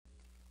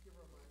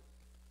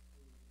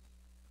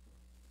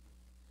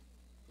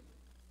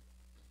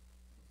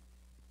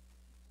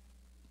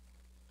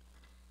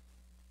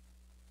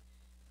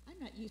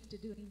used to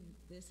doing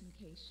this in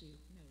case you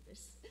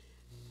notice.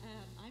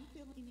 I'm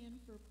filling in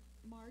for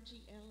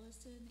Margie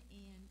Ellison,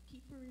 and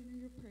keep her in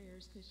your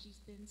prayers because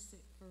she's been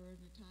sick for an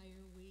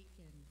entire week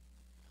and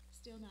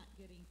still not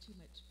getting too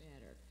much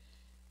better.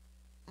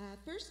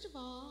 First of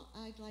all,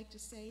 I'd like to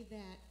say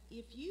that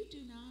if you do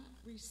not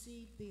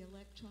receive the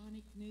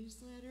electronic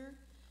newsletter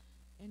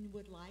and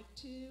would like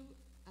to,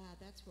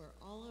 that's where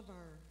all of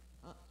our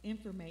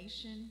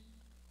information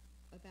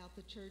about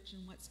the church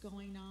and what's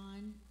going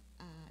on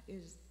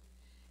is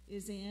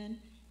in.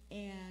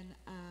 And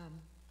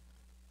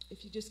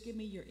if you just give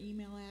me your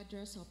email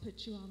address, I'll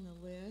put you on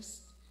the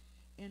list.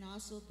 And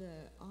also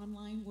the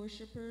online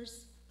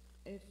worshipers,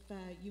 if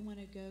you want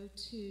to go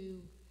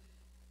to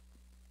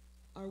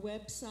our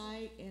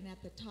website, and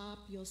at the top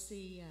you'll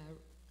see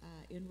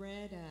in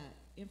red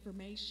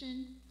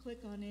information. Click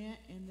on it,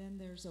 and then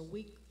there's a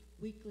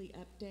weekly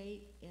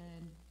update,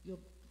 and you'll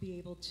be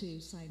able to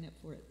sign up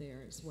for it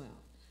there as well.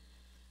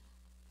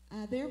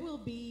 There will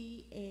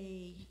be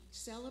a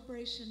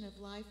Celebration of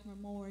Life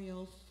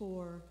memorial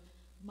for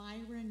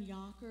Myron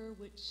Yonker,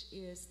 which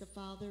is the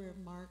father of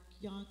Mark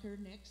Yonker,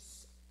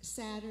 next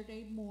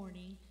Saturday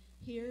morning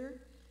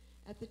here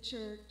at the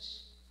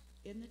church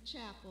in the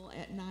chapel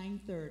at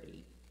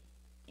 9:30,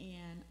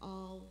 and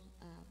all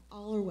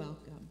are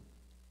welcome.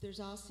 There's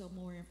also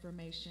more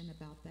information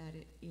about that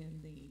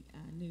in the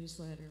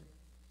newsletter.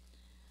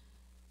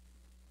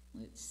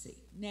 Let's see.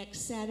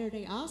 Next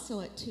Saturday,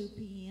 also at 2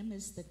 p.m.,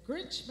 is the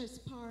Grinchmas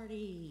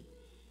party.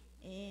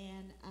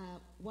 And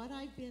what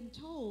I've been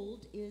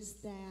told is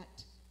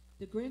that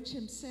the Grinch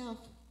himself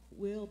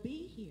will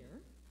be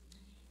here.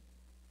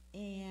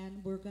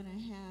 And we're going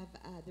to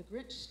have the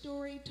Grinch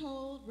story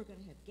told. We're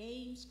going to have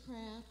games,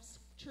 crafts,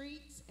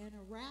 treats, and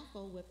a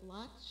raffle with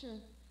lots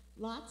of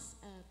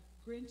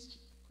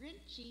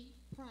Grinchy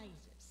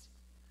prizes.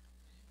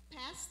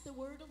 Pass the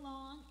word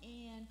along,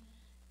 and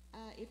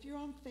if you're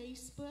on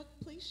Facebook,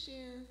 please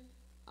share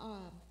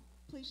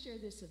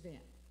this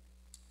event.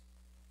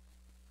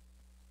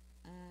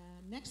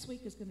 Next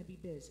week is going to be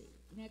busy.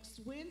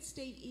 Next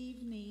Wednesday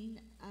evening,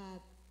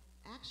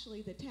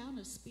 actually the town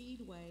of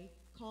Speedway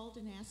called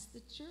and asked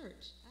the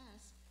church,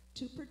 us,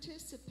 to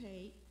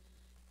participate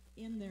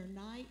in their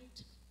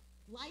night,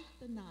 Light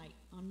the Night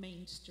on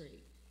Main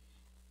Street.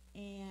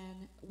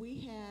 And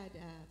we had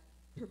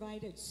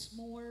provided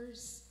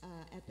s'mores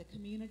at the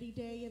Community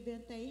Day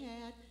event they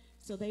had.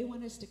 So they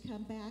want us to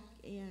come back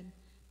and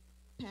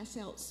pass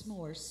out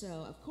s'mores. So,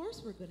 of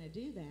course, we're going to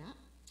do that.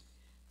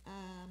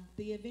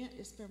 The event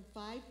is from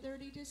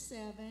 5:30 to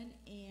 7,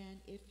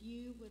 and if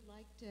you would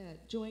like to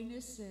join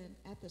us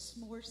at the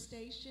s'more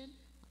station,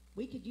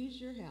 we could use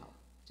your help.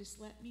 Just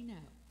let me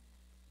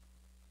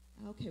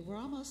know. Okay, we're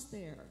almost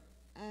there.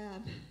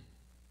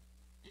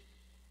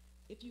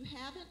 If you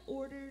haven't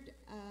ordered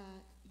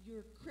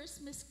your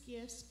Christmas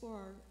gifts for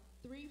our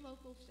 3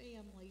 local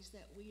families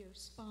that we are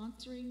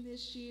sponsoring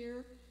this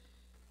year,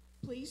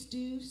 please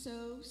do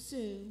so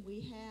soon.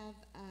 We have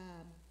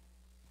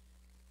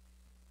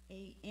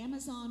a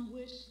Amazon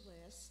wish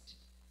list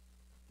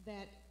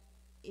that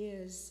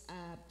is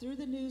through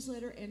the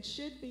newsletter and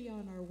should be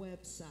on our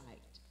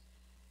website.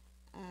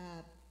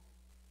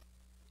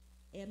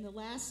 And the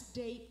last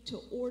date to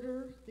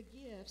order the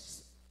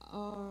gifts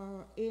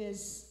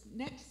is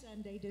next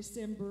Sunday,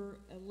 December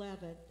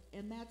 11th,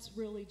 and that's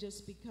really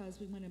just because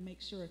we want to make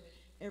sure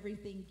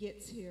everything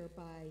gets here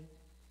by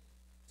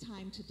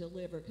time to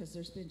deliver, because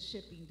there's been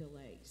shipping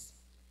delays.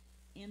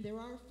 And there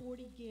are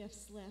 40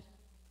 gifts left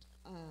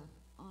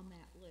on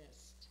that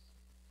list.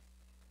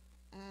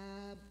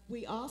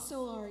 We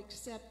also are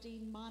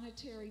accepting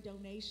monetary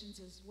donations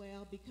as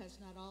well, because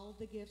not all of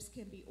the gifts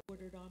can be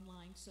ordered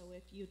online. So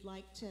if you'd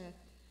like to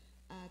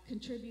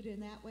contribute in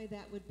that way,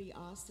 that would be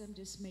awesome.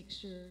 Just make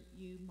sure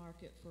you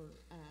mark it for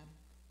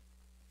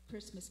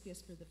Christmas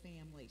gifts for the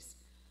families.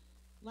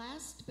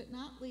 Last but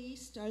not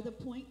least are the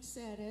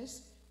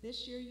poinsettias.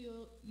 This year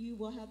you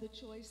will have the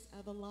choice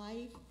of a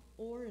live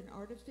or an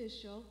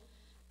artificial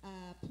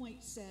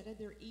poinsettia.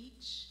 They're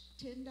each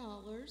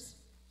 $10.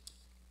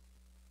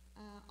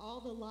 All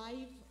the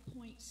live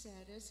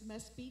poinsettias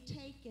must be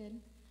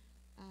taken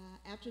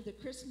after the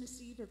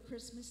Christmas Eve or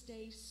Christmas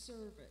Day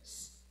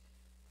service.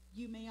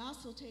 You may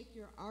also take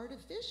your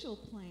artificial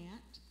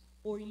plant,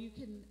 or you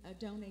can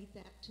donate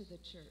that to the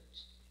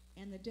church.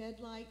 And the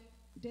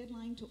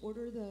deadline to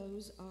order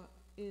those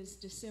is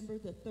December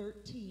the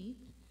 13th.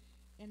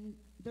 And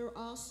they're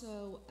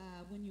also,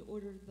 when you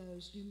order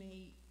those, you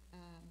may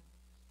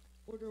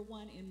order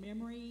one in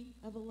memory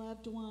of a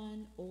loved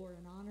one, or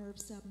in honor of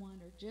someone,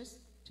 or just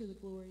to the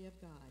glory of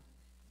God.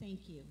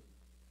 Thank you.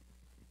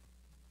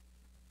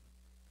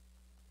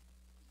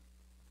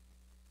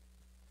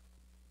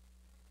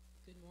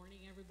 Good morning,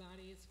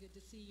 everybody. It's good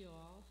to see you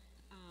all.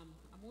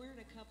 I'm wearing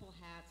a couple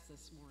hats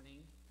this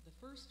morning. The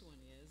first one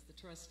is the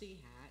trustee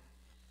hat.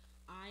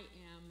 I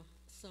am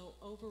so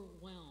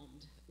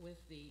overwhelmed with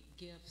the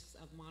gifts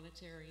of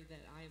monetary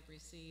that I've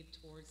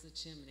received towards the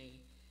chimney.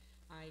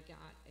 I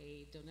got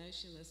a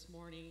donation this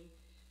morning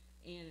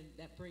and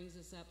that brings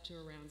us up to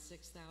around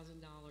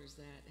 $6,000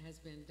 that has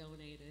been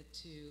donated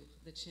to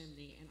the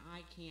chimney, and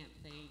I can't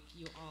thank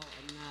you all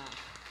enough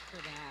for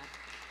that.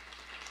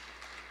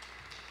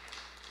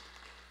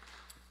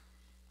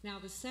 Now,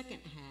 the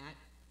second hat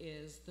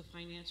is the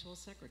financial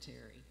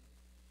secretary,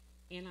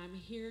 and I'm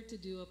here to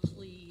do a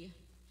plea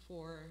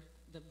for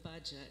the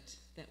budget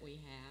that we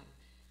have.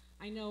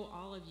 I know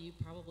all of you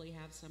probably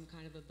have some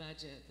kind of a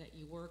budget that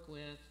you work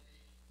with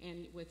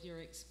and with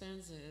your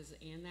expenses,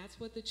 and that's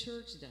what the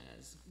church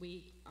does.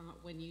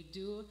 When you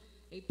do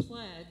a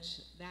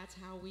pledge, that's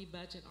how we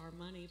budget our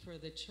money for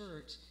the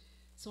church.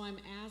 So I'm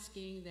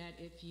asking that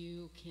if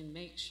you can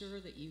make sure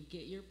that you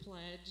get your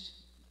pledge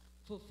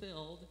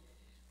fulfilled,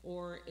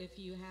 or if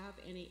you have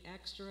any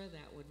extra,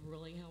 that would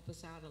really help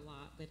us out a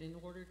lot. But in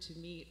order to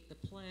meet the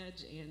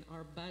pledge and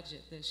our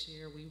budget this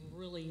year, we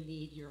really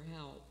need your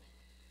help.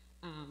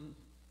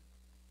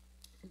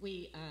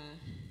 We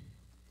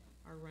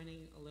are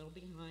running a little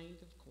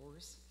behind, of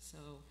course, so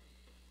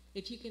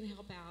if you can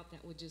help out,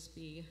 that would just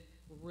be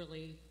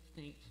really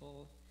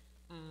thankful.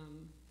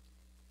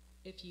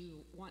 If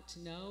you want to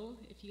know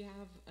if you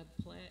have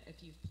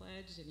if you've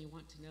pledged and you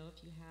want to know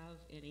if you have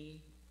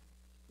any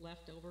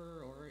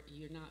leftover or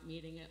you're not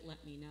meeting it,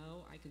 let me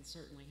know. I can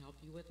certainly help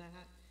you with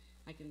that.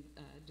 I can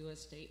do a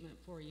statement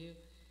for you.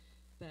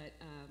 But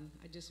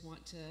I just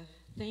want to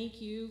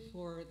thank you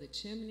for the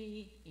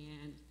chimney,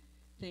 and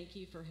thank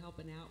you for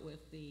helping out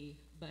with the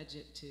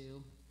budget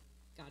too.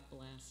 God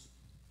bless.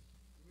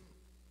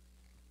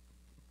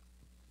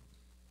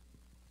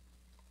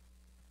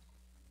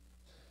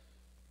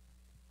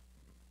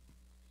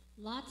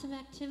 Lots of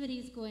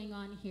activities going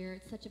on here.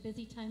 It's such a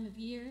busy time of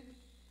year.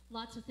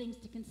 Lots of things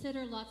to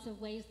consider, lots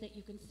of ways that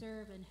you can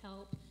serve and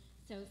help.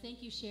 So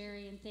thank you,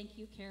 Sherry, and thank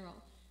you, Carol,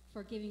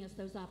 for giving us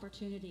those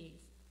opportunities.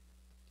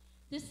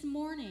 This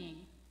morning,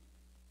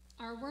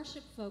 our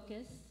worship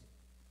focus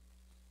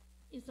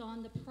is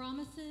on the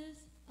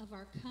promises of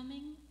our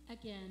coming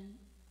again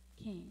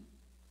King.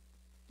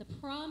 The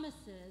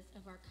promises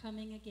of our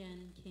coming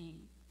again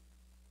King.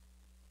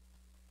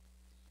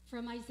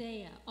 From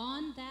Isaiah,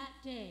 on that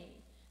day,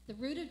 the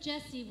root of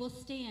Jesse will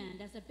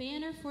stand as a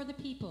banner for the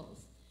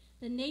peoples.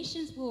 The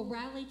nations will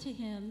rally to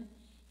him,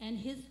 and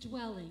his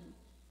dwelling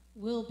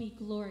will be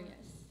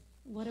glorious.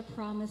 What a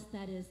promise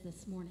that is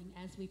this morning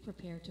as we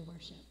prepare to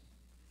worship.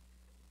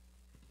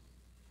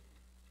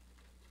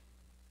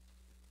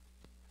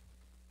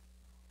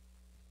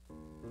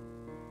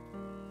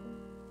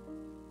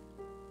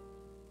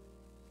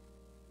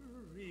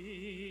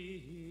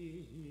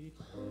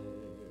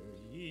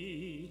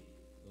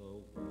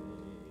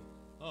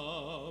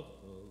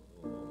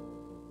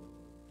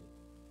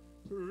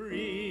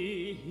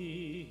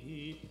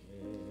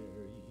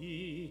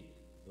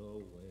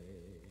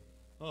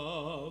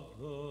 Of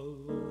the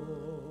Lord.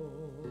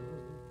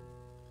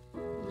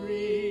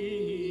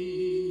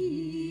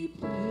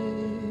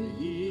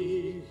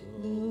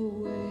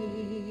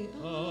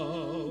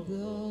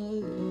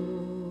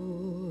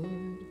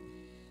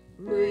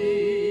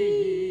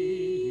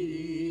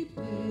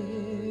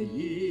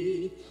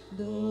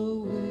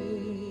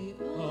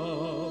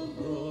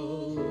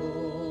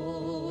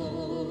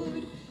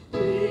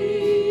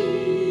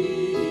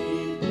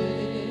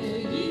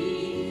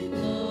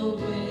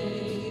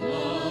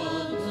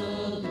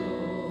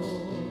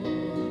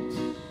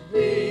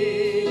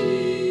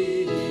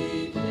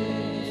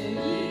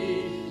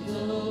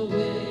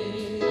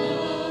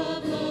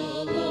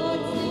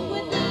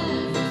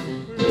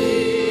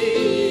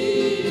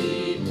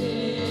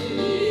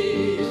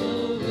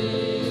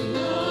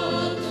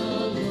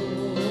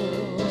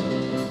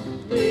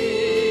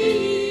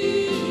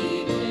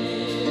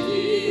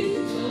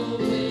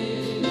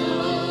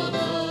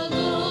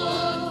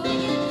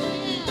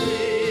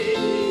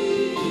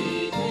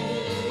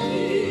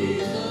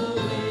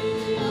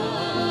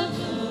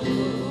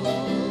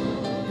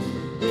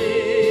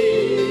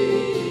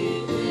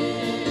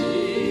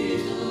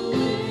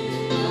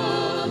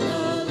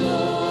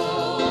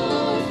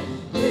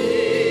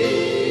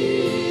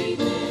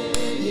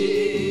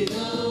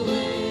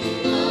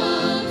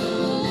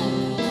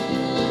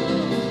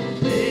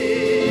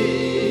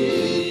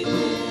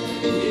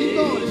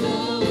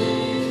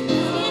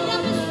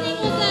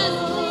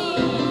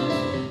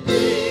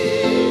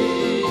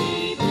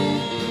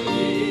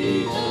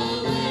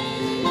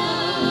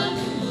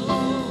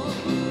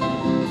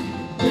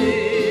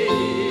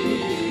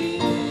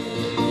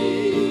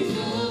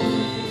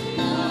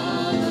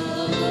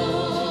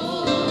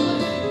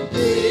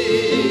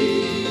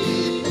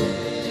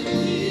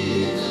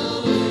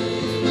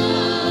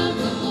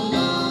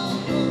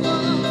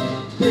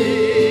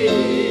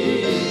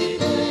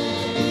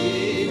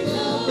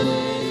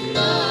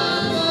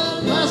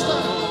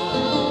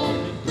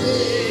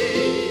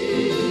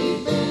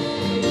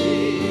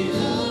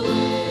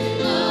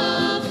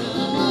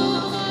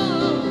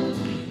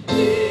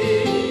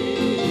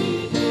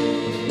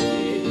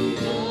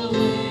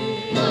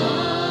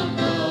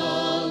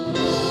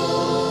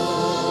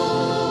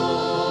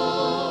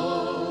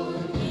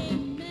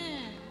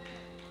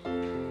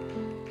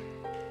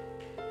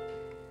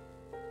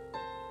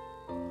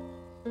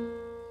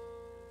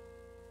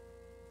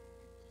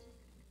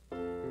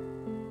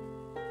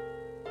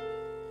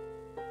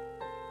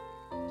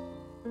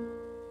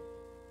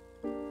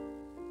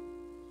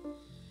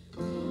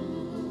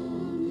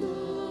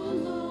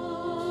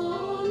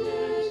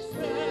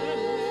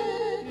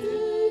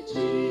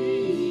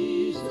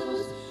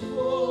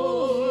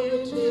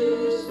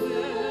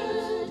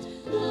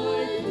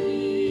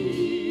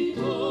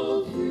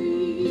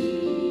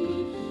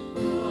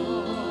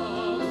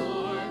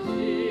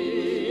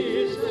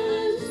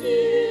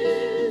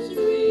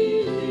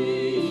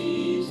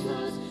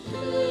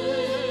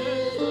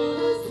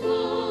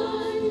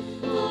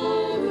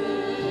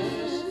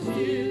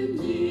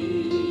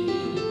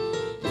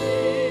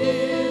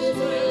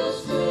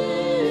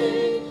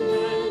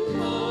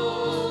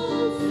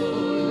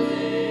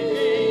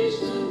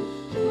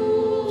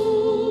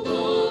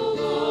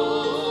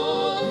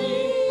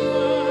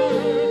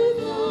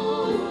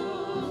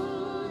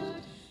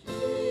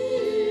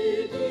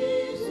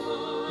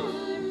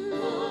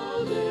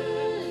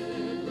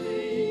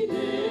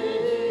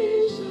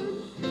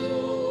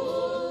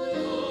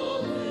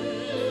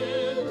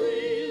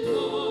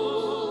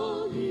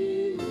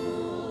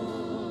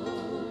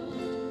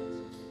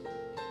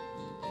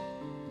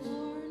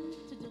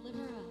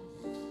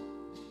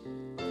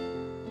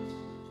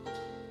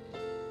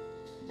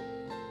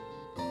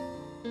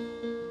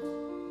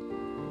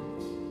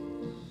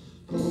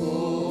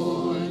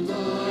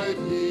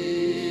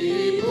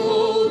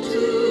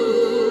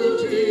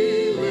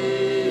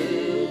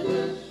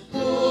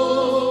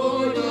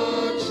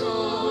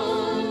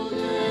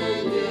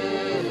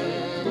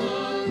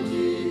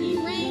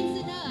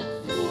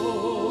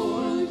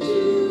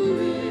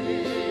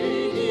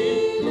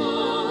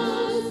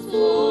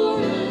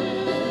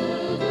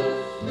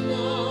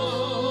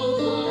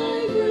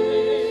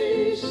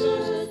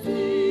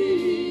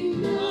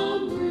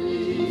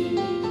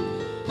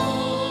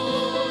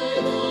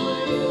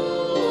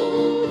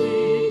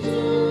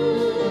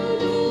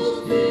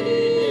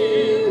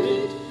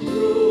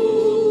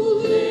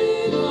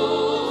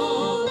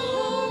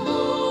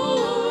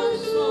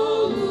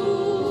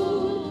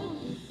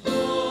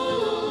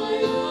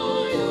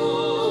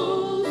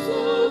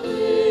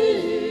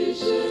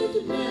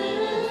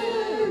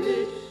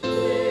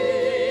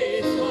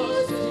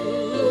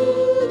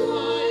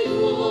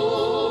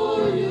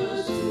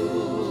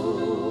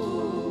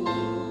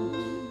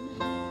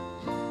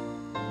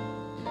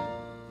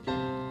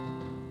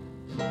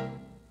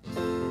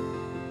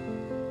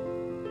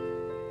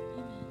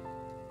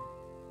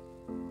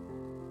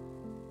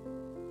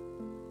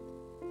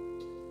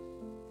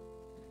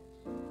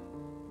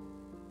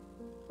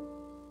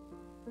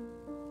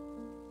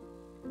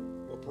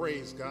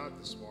 Praise God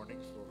this morning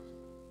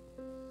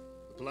for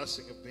the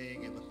blessing of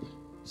being in the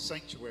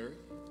sanctuary,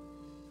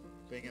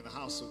 being in the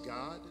house of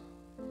God.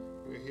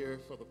 We're here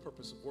for the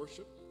purpose of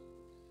worship,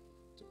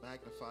 to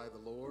magnify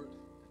the Lord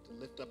and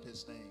to lift up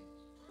his name.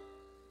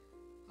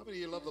 How many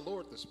of you love the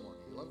Lord this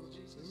morning? You love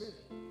Jesus?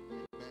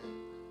 Amen.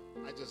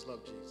 Amen. I just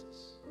love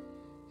Jesus.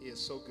 He is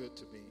so good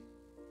to me.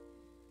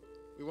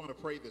 We want to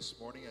pray this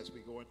morning as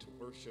we go into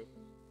worship.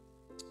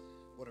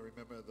 I want to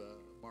remember the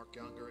Mark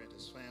Younger and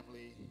his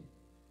family,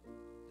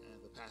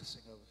 and the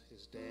passing of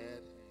his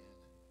dad, and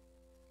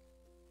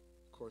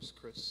of course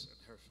Chris and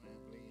her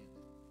family, and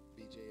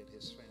BJ and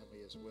his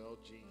family as well.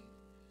 Jean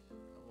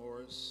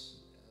Morris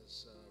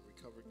has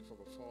recovered from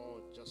a fall,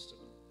 and Justin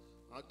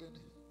Ogden,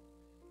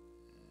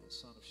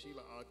 son of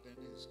Sheila Ogden,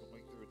 is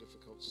going through a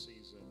difficult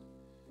season.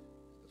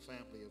 The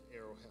family of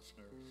Errol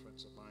Hefner,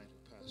 friends of mine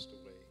who passed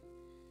away.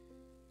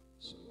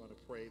 So we want to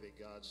pray that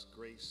God's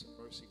grace and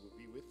mercy will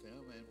be with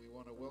them, and we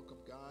want to welcome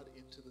God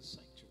into the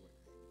sanctuary.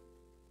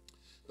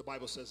 The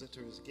Bible says,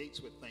 enter his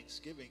gates with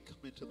thanksgiving,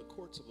 come into the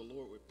courts of the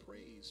Lord with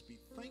praise. Be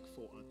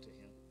thankful unto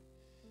him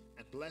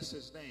and bless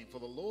his name, for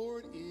the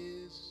Lord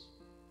is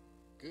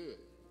good.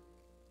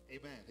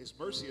 Amen. His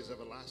mercy is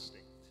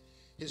everlasting.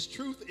 His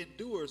truth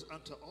endures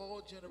unto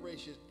all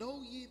generations. Know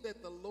ye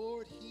that the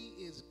Lord, he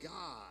is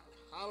God.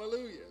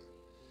 Hallelujah.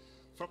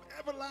 From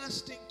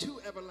everlasting to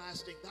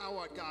everlasting, thou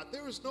art God.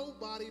 There is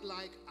nobody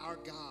like our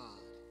God.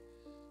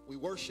 We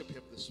worship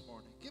him this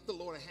morning. Give the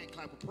Lord a hand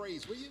clap of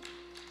praise, will you?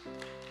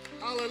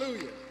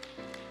 Hallelujah.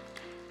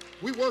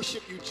 We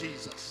worship you,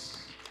 Jesus.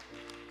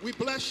 We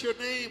bless your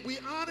name. We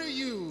honor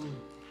you,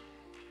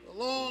 the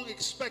long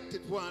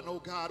expected one, oh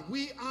God.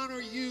 We honor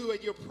you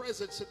and your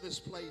presence in this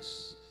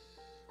place.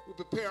 We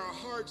prepare our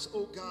hearts,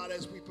 oh God,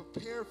 as we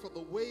prepare for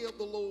the way of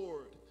the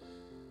Lord.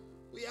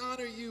 We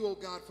honor you, oh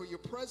God, for your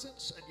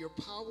presence and your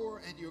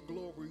power and your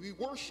glory. We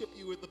worship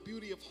you in the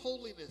beauty of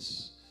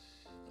holiness.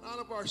 And out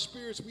of our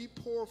spirits, we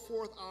pour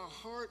forth our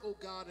heart, oh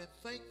God, in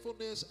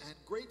thankfulness and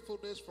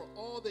gratefulness for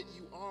all that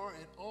you are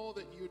and all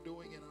that you're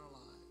doing in our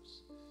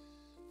lives.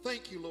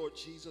 Thank you, Lord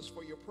Jesus,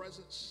 for your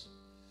presence.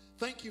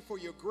 Thank you for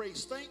your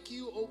grace. Thank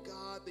you, oh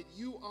God, that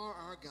you are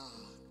our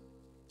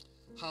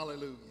God.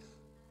 Hallelujah.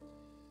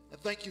 And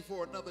thank you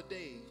for another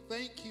day.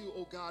 Thank you,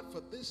 oh God, for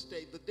this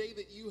day, the day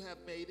that you have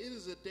made. It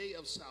is a day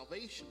of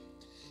salvation.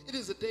 It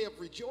is a day of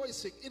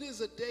rejoicing. It is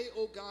a day,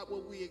 oh God,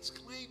 where we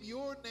exclaim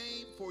your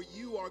name, for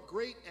you are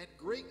great and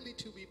greatly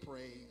to be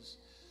praised.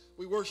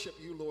 We worship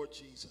you, Lord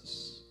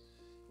Jesus.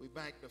 We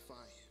magnify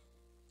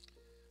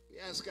you. We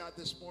ask, God,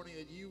 this morning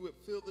that you would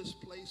fill this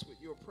place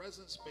with your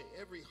presence. May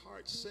every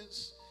heart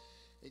sense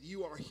that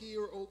you are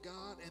here, oh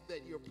God, and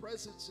that your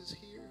presence is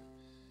here.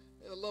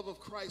 May the love of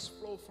Christ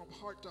flow from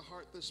heart to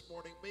heart this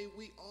morning. May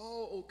we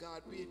all, oh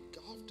God, be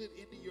engulfed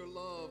into your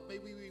love. May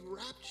we be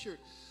raptured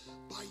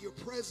by your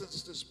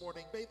presence this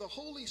morning. May the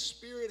Holy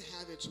Spirit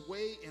have its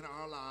way in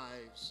our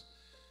lives.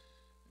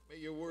 May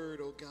your word,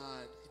 oh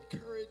God,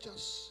 encourage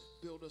us,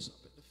 build us up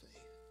in the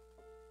faith.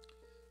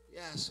 We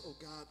ask, oh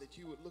God, that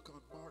you would look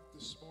on Mark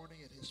this morning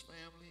and his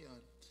family, on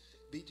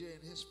BJ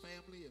and his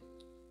family, and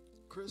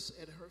Chris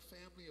and her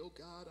family, oh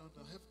God, on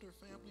the Hefner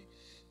family.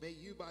 May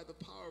you, by the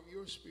power of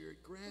your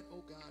Spirit, grant,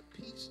 oh God,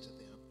 peace to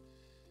them.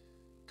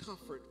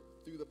 Comfort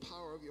through the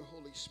power of your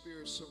Holy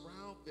Spirit.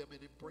 Surround them and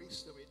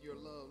embrace them in your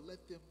love.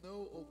 Let them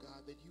know, oh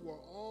God, that you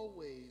are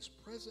always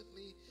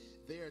presently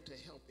there to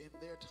help in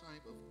their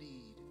time of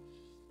need.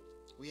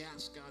 We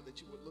ask, God,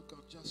 that you would look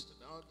on Justin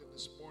Ogden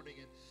this morning,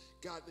 and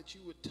God, that you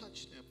would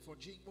touch them. For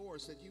Jean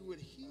Morris, that you would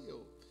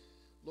heal.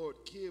 Lord,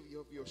 give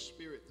of your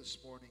Spirit this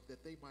morning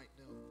that they might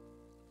know.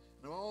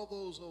 And all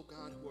those, oh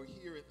God, who are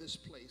here in this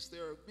place,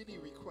 there are many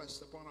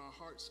requests upon our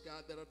hearts,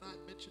 God, that are not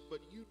mentioned,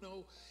 but you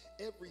know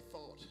every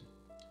thought.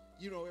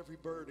 You know every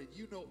burden.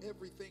 You know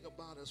everything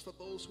about us. For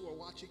those who are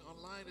watching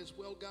online as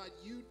well, God,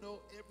 you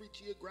know every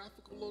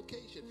geographical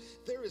location.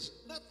 There is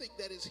nothing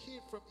that is hid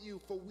from you,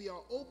 for we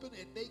are open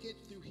and naked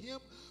through him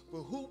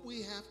for whom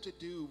we have to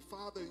do.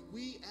 Father,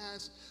 we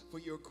ask for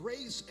your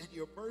grace and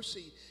your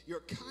mercy, your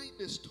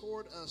kindness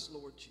toward us,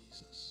 Lord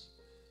Jesus.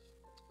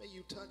 May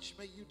you touch,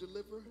 may you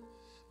deliver.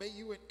 May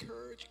you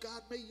encourage,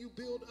 God, may you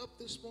build up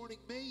this morning.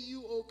 May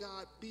you, oh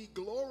God, be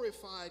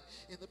glorified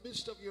in the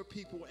midst of your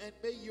people. And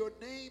may your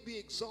name be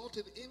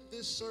exalted in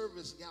this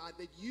service, God,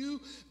 that you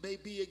may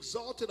be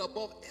exalted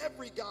above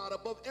every God,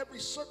 above every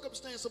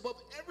circumstance, above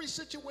every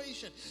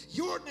situation.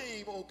 Your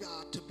name, oh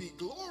God, to be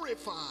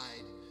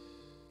glorified.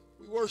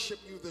 We worship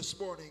you this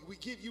morning. We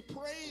give you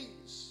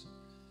praise.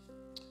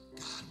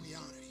 God, we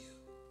honor you.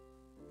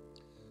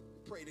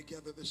 We pray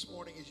together this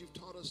morning as you've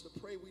taught us to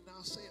pray. We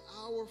now say,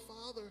 Our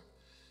Father,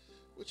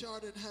 which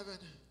art in heaven,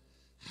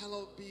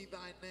 hallowed be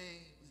thy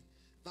name.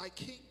 Thy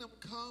kingdom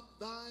come,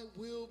 thy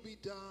will be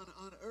done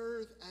on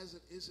earth as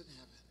it is in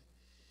heaven.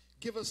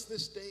 Give us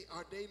this day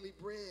our daily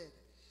bread,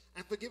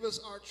 and forgive us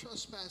our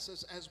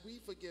trespasses as we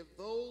forgive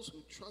those who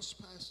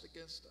trespass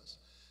against us.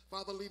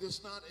 Father, lead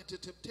us not into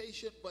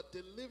temptation, but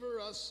deliver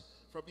us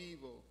from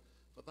evil.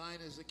 For thine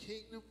is the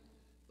kingdom,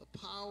 the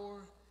power,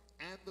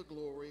 and the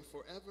glory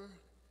forever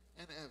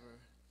and ever.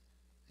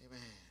 Amen.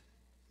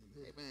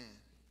 Amen.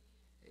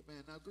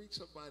 Amen. Now greet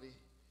somebody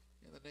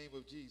in the name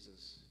of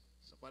Jesus.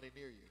 Somebody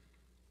near you.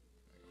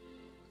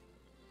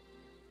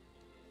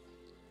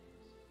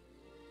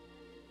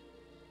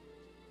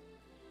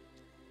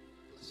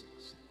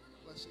 Blessings.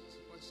 Blessings.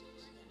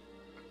 Blessings.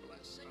 I'm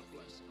blessed. I'm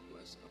blessed. I'm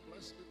blessed. I'm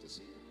blessed. Good to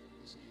see you.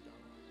 Good to see you,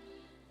 darling.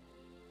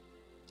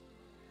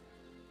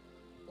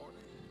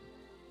 Morning.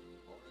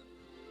 Morning.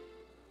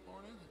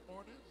 Morning.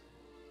 Morning.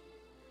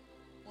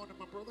 Morning,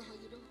 my brother. How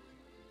you doing?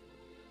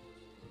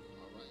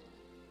 All right.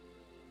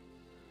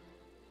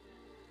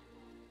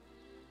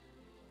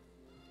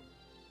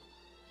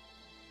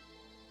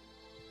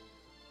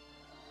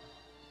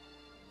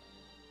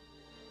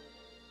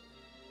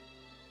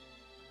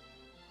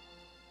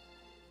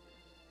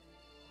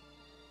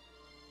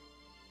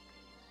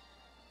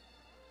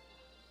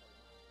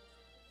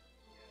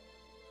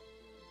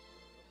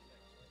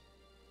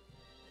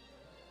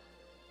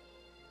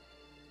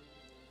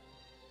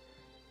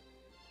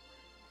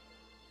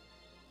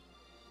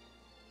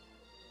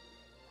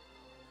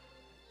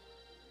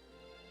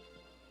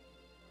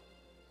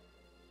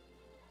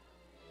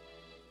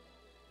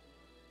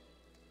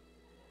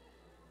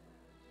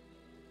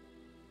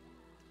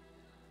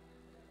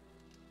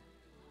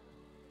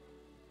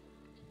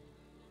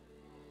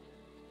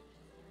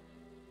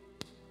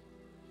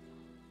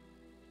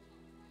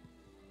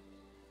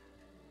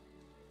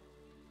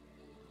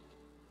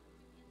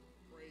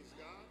 Praise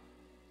God.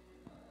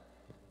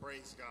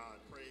 Praise God.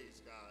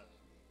 Praise God.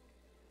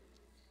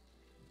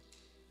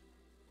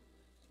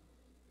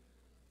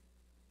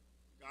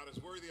 God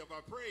is worthy of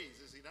our praise,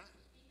 is he not?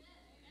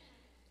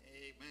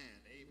 Amen.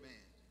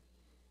 Amen.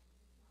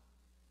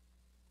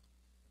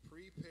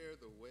 Prepare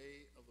the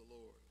way of the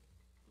Lord.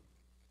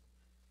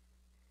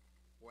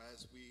 Well,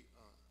 as we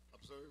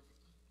observe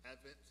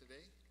Advent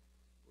today,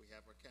 we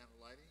have our candle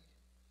lighting,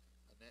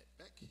 Annette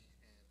Beck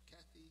and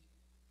Kathy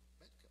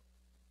Metco.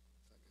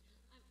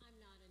 I'm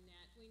not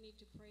Annette. We need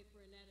to pray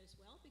for Annette as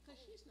well because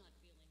she's not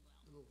feeling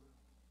well.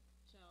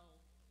 So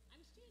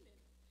I'm standing.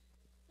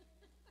 It's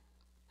okay.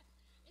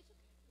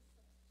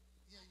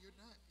 Yeah, you're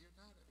not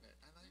Annette,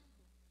 and I know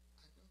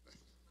that.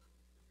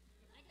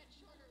 I got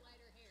shorter,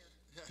 lighter hair.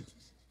 Yes.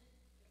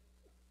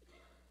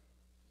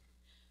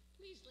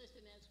 Please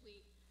listen as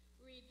we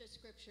read the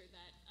scripture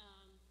that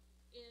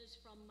is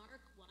from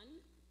Mark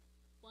 1:1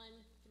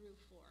 through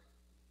 4.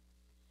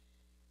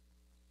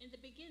 In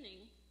the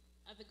beginning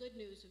of the good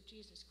news of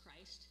Jesus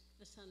Christ,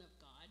 the Son of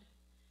God,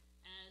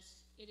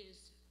 as it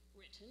is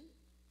written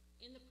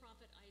in the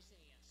prophet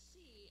Isaiah,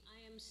 "See, I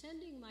am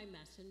sending my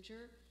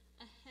messenger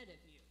ahead of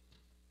you.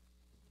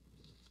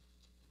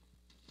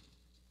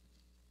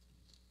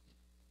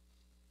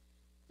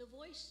 The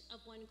voice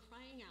of one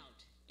crying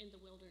out in the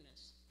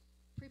wilderness,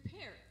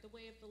 prepare the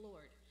way of the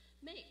Lord,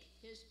 make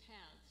his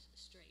paths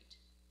straight."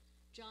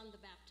 John the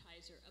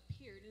Baptizer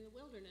appeared in the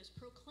wilderness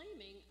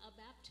proclaiming a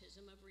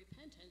baptism of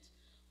repentance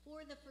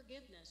for the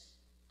forgiveness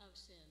of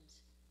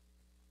sins.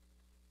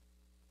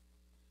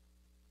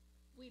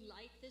 We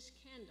light this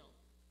candle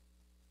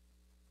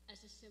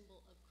as a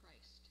symbol of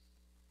Christ,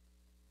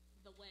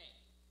 the way.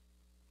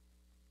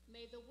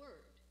 May the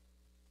word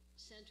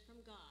sent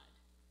from God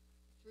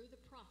through the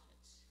prophets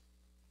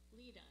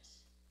lead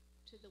us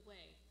to the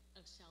way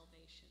of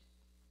salvation.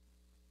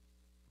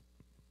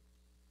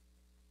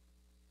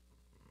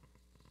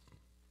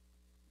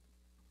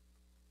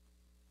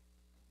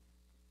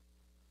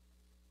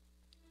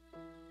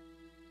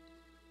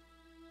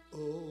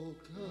 Oh,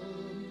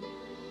 come.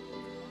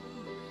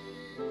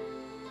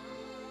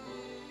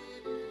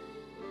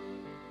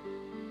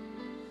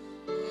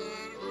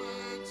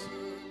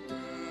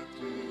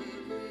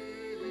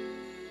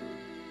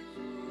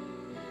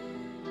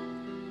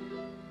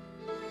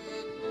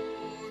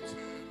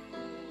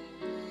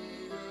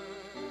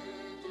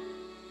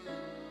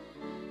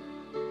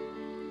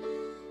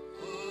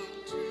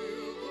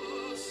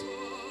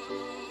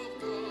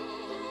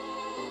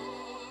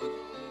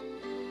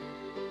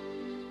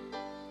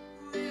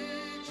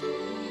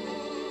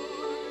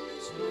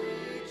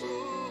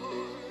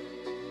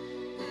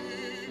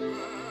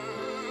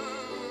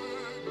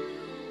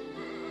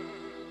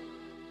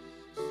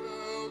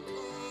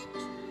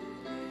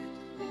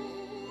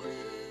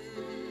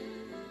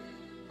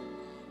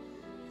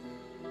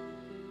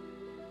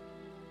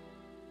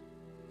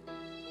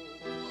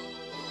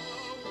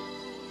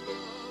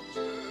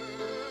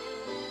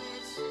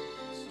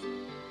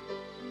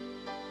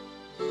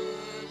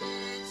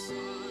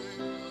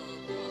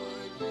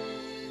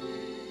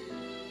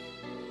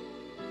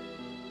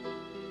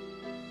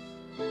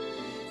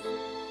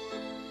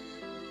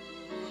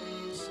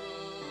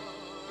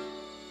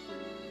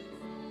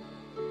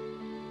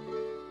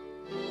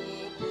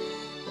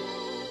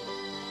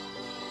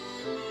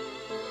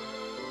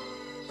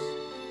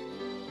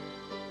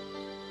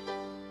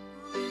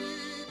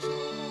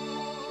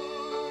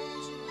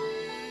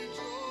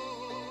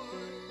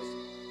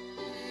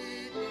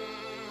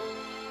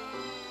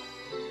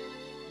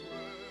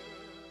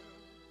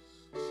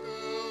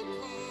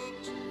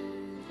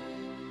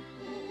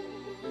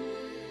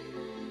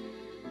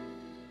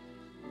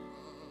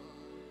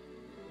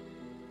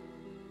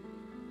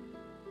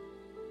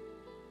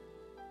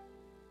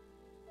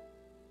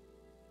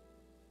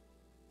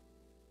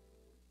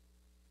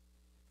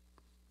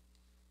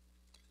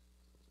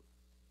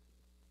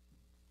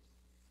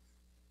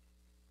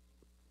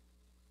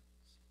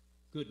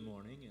 Good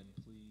morning,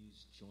 and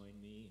please join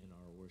me in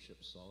our worship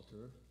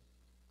psalter,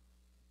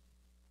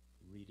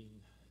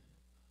 reading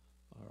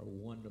our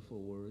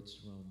wonderful words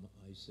from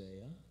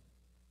Isaiah.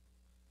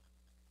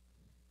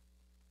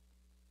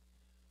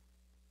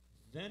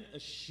 Then a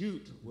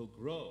shoot will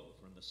grow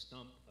from the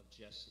stump of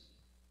Jesse,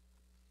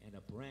 and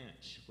a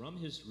branch from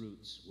his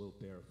roots will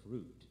bear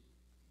fruit.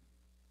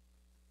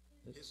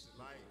 His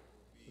delight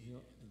will be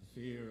In the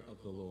fear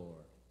of the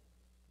Lord.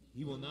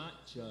 He will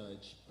not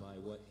judge by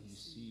what he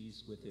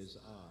sees with his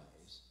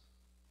eyes,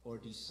 or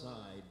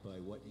decide by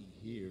what he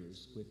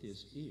hears with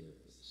his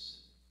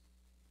ears.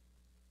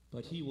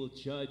 But he will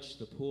judge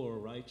the poor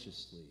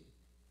righteously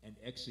and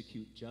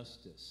execute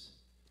justice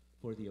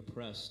for the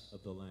oppressed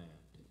of the land.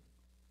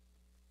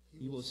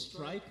 He will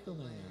strike the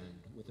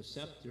land with a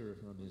scepter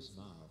from his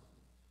mouth,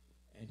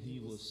 and he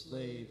will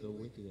slay the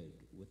wicked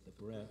with the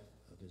breath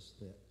of his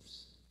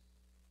lips.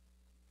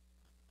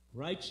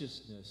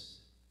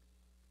 Righteousness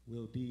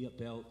will be a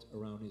belt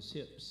around his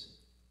hips.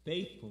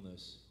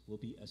 Faithfulness will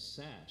be a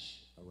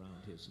sash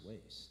around his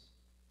waist.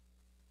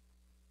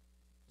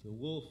 The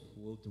wolf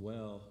will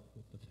dwell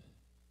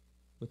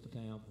with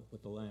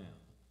the lamb,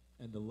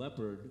 and the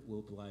leopard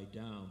will lie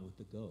down with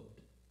the goat.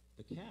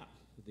 The calf,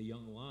 the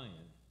young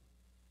lion,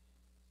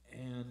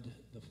 and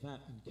the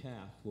fattened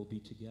calf will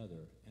be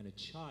together, and a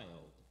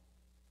child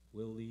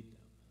will lead them.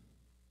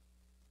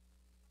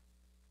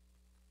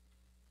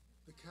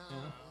 The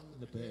cow And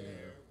the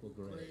bear will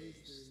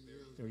graze.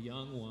 Their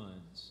young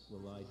ones will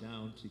lie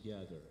down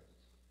together,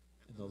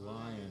 and the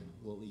lion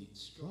will eat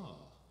straw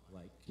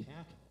like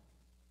cattle.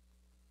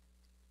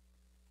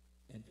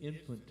 An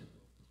infant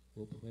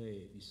will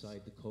play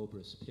beside the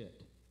cobra's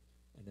pit,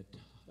 and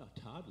a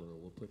toddler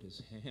will put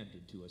his hand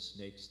into a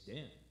snake's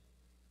den.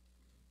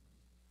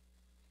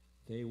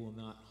 They will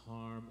not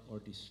harm or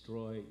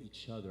destroy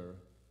each other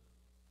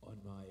on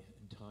my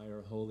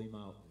entire holy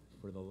mountain,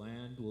 for the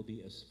land will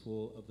be as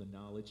full of the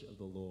knowledge of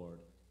the Lord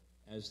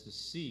as the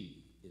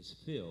sea is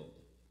filled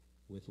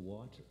with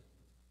water.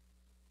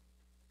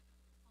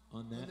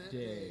 On that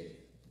day,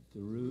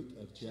 the root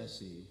of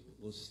Jesse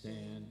will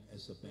stand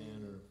as a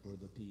banner for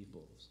the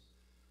peoples.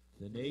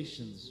 The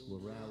nations will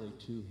rally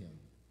to him,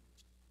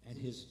 and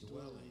his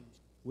dwelling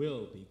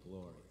will be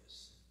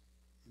glorious.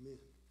 Amen.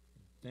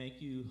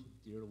 Thank you,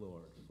 dear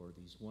Lord, for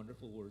these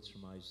wonderful words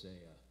from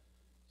Isaiah,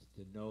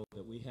 to know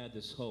that we had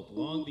this hope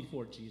long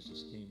before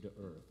Jesus came to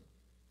earth.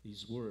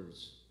 These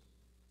words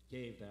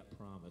gave that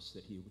promise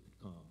that he would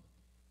come,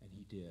 and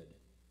he did.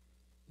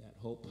 That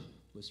hope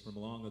was from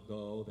long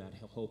ago. That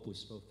hope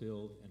was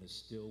fulfilled and is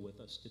still with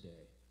us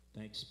today.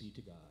 Thanks be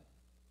to God.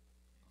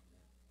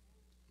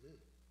 Amen.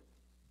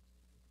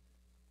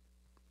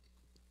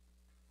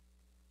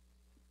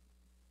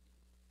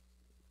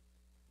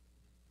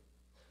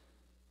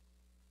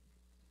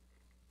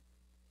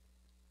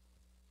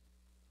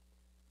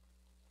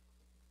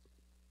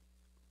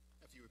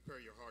 If you would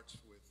prepare your hearts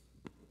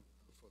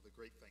for the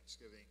great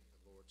Thanksgiving,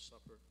 the Lord's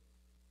Supper.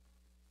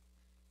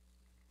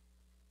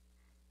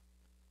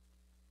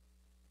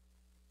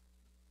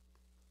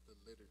 The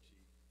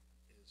liturgy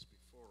is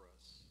before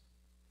us.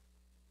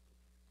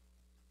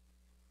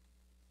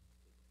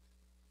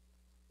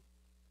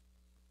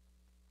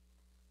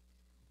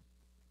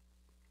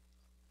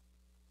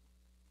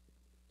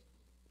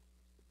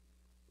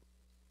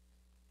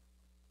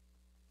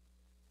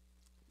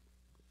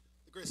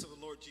 The grace of the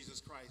Lord Jesus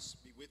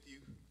Christ be with you.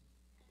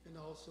 And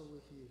also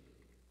with you.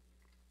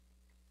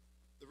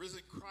 The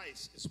risen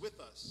Christ is with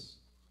us.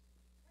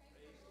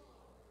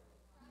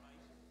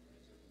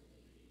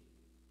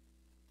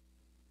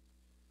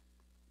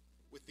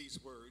 With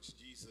these words,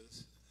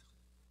 Jesus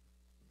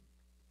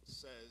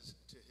says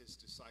to his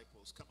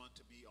disciples, "Come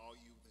unto me, all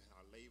you that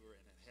are labor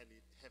and are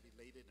heavy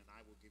laden, and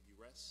I will give you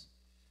rest.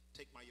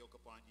 Take my yoke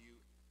upon you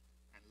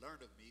and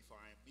learn of me, for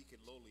I am meek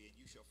and lowly, and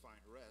you shall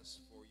find rest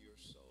for your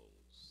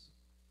souls."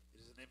 It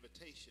is an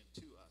invitation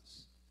to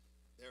us.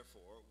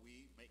 Therefore,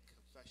 we make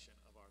confession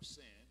of our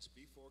sins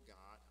before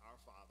God, our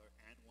Father,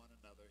 and one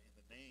another. In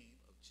the name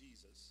of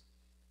Jesus,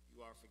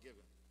 you are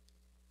forgiven.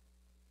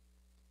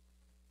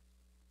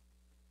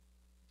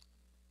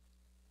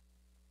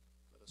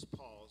 Let us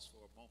pause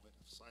for a moment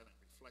of silent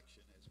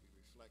reflection as we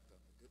reflect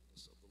on the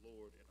goodness of the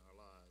Lord in our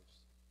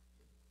lives.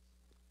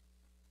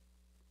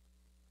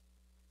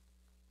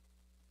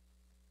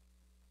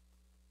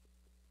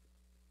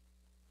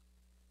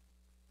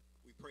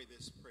 We pray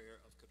this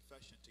prayer of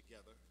confession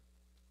together.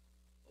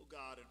 O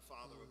God and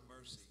Father of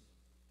mercy,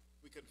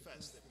 we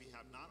confess that we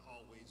have not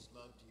always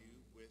loved you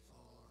with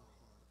all our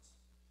hearts.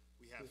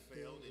 We have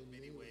failed in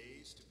many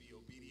ways to be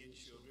obedient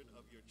children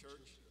of your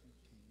church.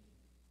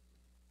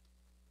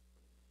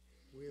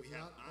 We have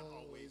not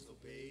always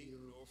obeyed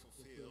nor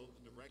fulfilled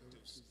the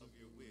directives of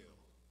your will.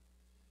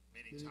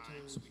 Many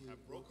times we have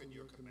broken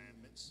your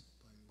commandments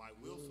by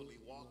willfully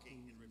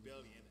walking in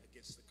rebellion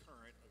against the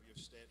current of your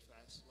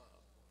steadfast love.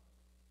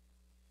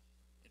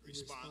 In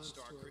response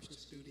to our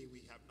Christian duty,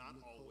 we have not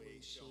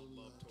always shown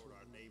love toward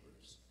our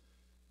neighbors,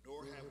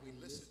 nor have we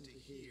listened to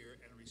hear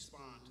and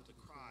respond to the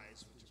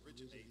cries which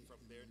originate from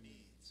their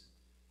needs.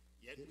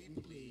 Yet we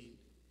plead,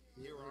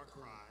 hear our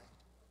cry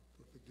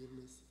for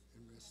forgiveness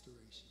and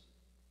restoration.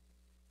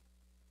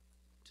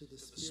 To the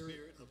to the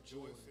spirit of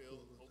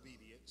joy-filled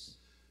obedience,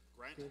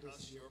 grant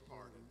us your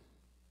pardon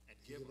and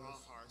give our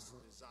hearts the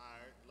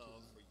desired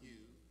love for you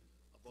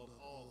above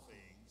all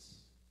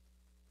things,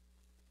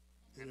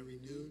 and a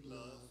renewed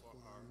love for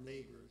our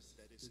neighbors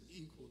that is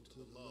equal to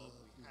the love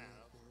we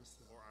have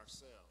for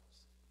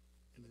ourselves.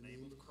 In the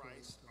name of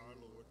Christ our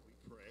Lord we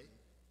pray.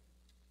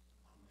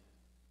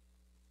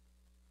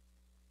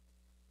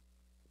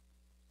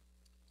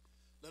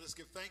 Let us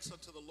give thanks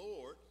unto the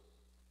Lord.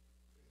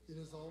 It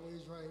is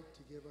always right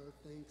to give our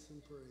thanks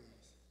and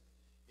praise.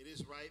 It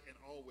is right and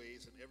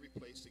always in every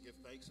place to give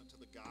thanks unto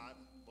the God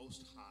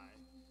Most High,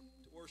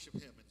 to worship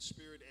him in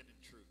spirit and in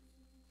truth.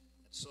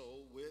 And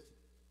so with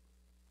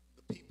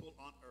the people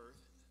on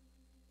earth,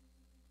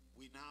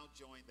 we now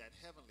join that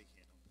heavenly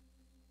hymn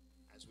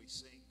as we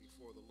sing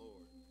before the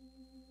Lord.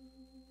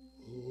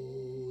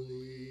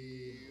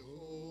 Holy,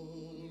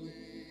 holy,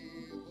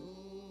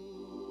 holy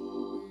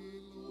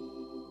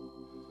Lord,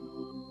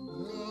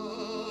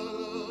 God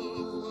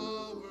of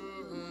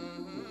power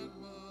and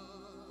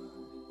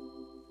might,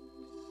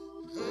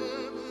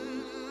 heaven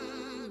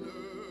and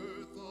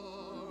earth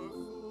are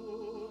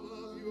full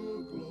of your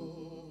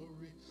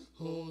glory.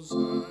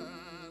 Hosanna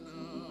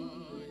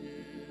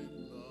in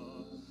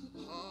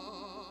the highest.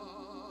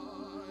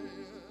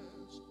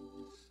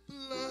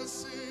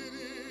 Blessed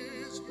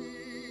is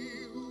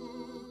he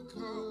who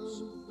comes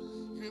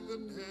in the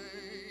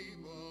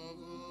name of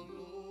the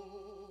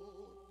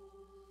Lord.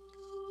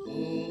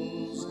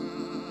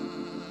 Hosanna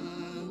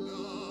in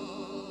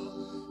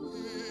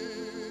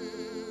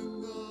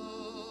the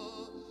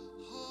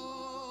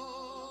highest.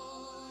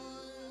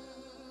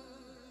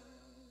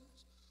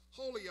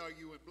 Holy are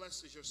you, and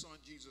blessed is your Son,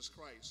 Jesus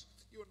Christ.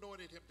 You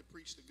anointed him to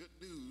preach the good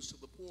news to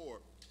the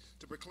poor,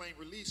 to proclaim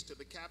release to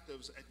the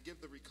captives, and give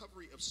the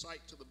recovery of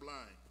sight to the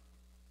blind,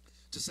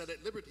 to set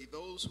at liberty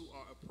those who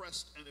are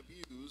oppressed and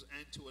abused,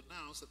 and to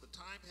announce that the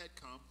time had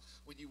come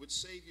when you would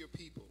save your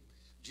people.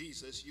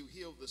 Jesus, you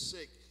healed the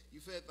sick, you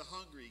fed the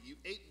hungry, you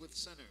ate with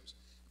sinners.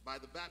 By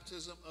the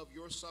baptism of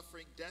your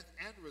suffering, death,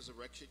 and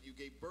resurrection, you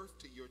gave birth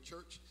to your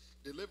church,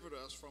 delivered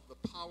us from the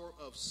power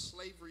of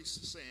slavery,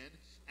 sin,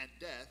 and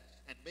death,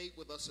 and made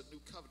with us a new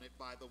covenant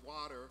by the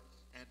water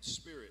and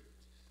Spirit.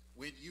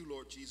 When you,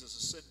 Lord Jesus,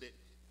 ascended,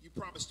 you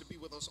promised to be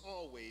with us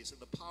always in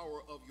the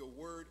power of your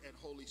word and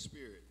Holy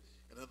Spirit.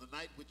 And on the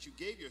night which you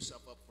gave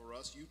yourself up for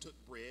us, you took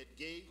bread,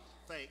 gave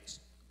thanks,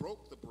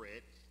 broke the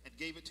bread, and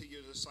gave it to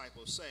your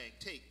disciples, saying,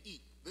 "Take,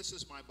 eat. This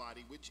is my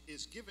body, which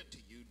is given to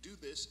you. Do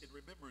this in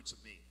remembrance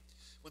of me."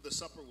 When the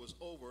supper was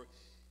over,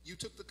 you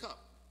took the cup,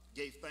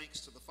 gave thanks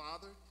to the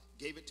Father,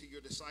 gave it to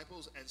your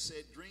disciples, and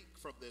said, "Drink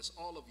from this,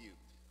 all of you.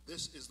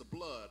 This is the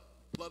blood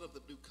of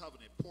the new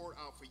covenant, poured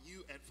out for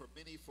you and for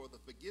many for the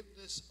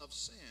forgiveness of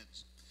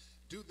sins.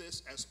 Do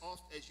this as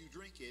oft as you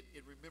drink it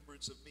in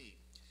remembrance of me."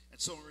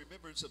 And so in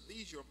remembrance of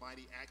these your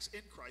mighty acts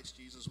in Christ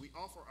Jesus, we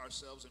offer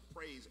ourselves in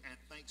praise and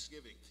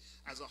thanksgiving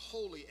as a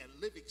holy and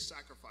living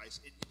sacrifice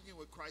in union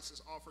with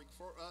Christ's offering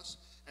for us,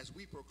 as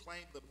we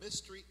proclaim the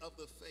mystery of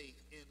the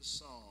faith in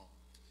song.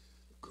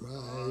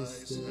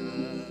 Christ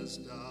has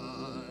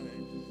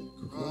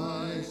died,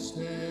 Christ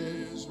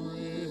is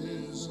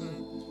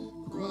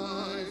risen,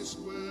 Christ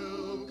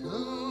will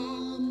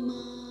come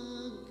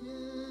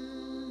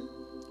again.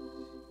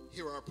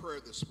 Hear our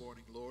prayer this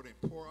morning, Lord, and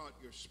pour out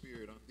your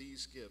Spirit on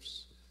these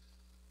gifts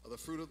of the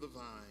fruit of the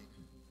vine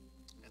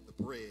and the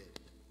bread.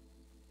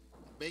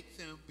 And make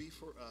them be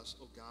for us,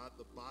 O God,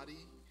 the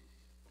body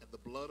and the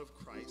blood of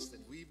Christ,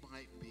 that we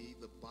might be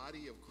the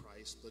body of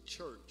Christ, the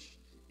church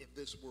in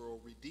this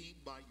world,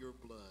 redeemed by your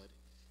blood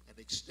and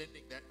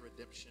extending that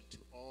redemption to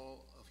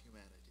all of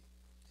humanity.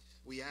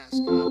 We ask,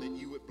 God, that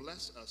you would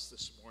bless us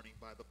this morning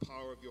by the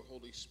power of your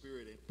Holy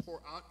Spirit, and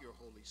pour out your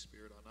Holy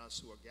Spirit on us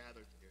who are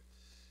gathered here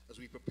as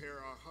we prepare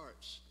our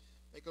hearts.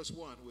 Make us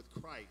one with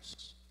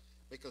Christ.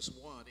 Make us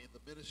one in the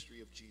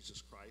ministry of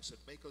Jesus Christ,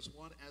 and make us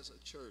one as a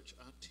church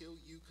until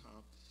you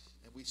come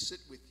and we sit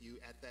with you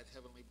at that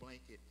heavenly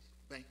banquet,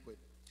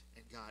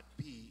 and God,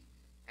 be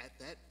at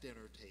that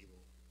dinner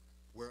table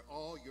where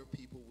all your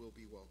people will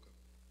be welcome.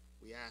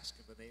 We ask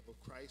in the name of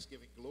Christ,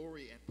 giving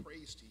glory and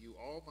praise to you,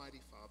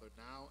 Almighty Father,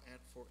 now and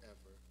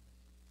forever.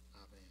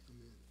 Amen.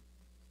 Amen.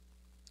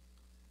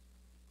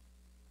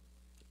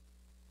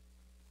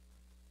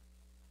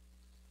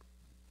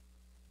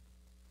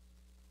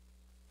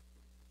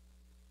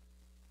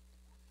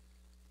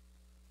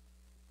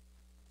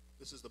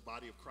 This is the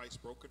body of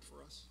Christ broken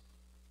for us.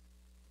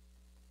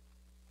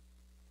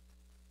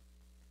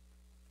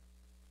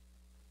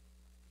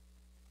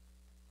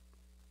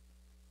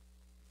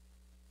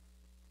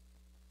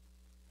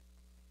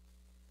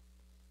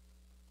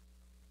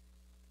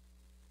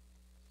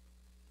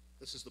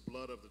 This is the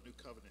blood of the new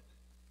covenant,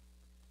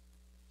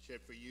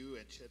 shed for you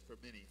and shed for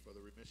many for the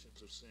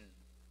remissions of sin.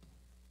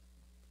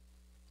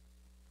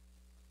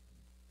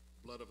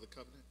 Blood of the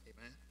covenant,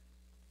 amen?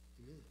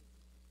 Amen.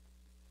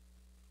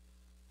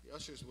 The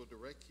ushers will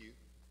direct you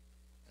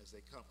as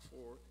they come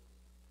forward.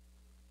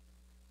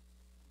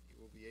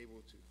 will be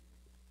able to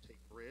take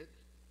bread.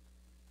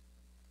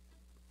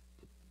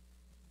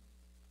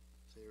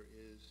 There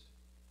is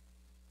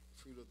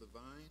fruit of the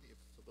vine, if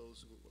for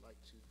those who would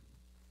like to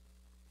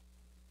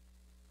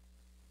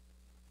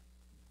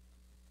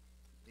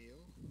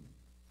kneel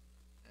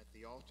at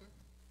the altar.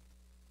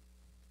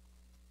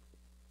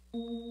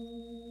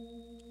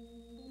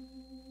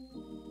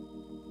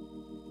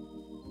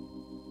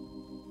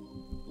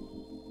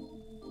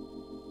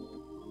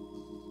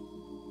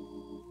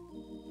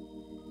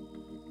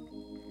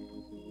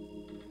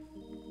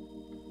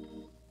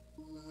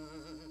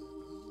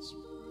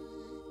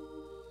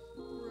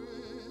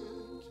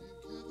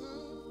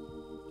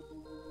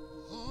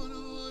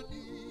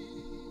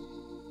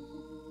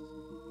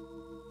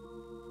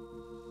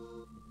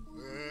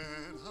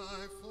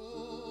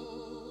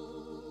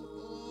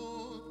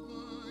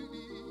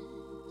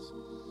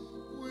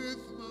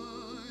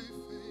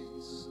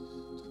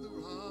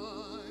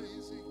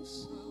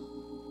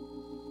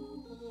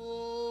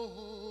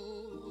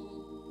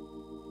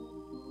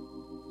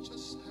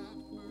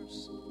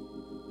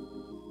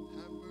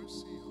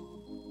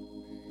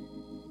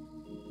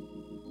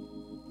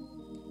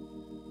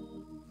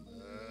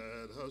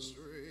 Us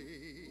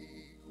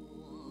drink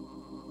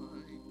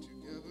wine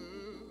together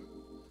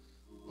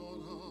on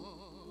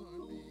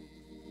our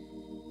knees.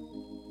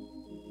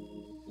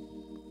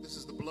 This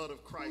is the blood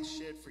of Christ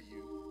shed for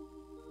you,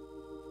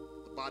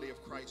 the body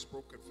of Christ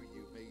broken for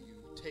you. May you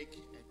take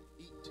and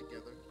eat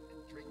together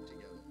and drink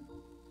together.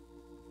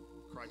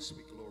 Christ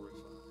be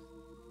glorified.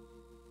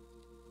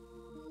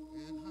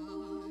 And I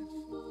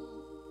fall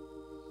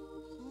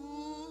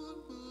on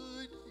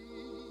my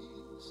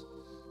knees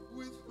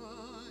with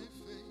my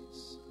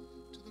face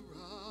to the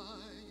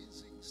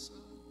rising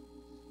sun.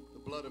 The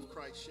blood of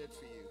Christ shed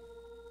for you,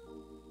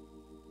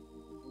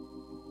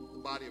 the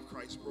body of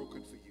Christ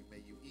broken for you.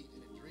 May you eat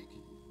and drink.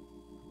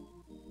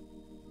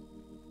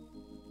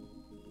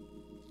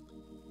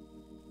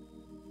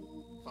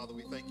 Father,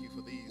 we thank you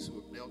for these who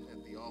have knelt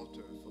at the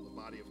altar for the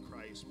body of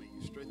Christ. May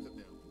you strengthen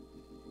them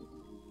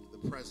in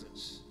the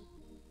presence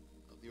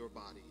of your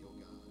body, oh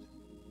God.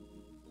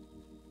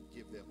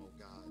 Give them, oh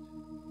God,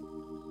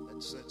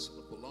 that sense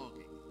of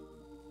belonging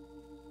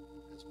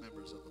as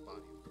members of the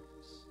body of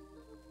Christ.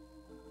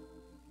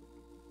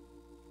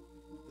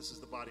 This is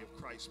the body of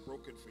Christ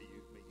broken for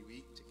you. May you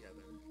eat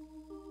together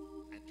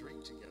and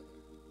drink together.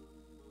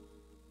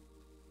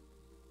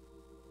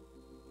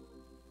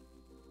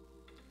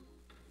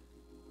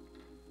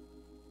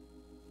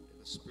 May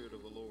the Spirit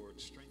of the Lord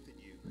strengthen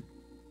you.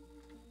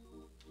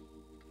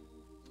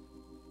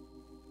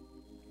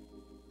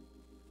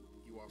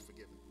 You are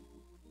forgiven.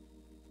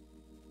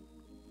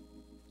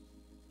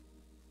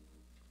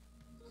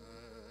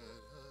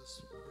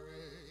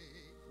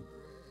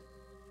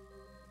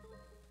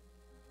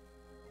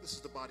 This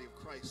is the body of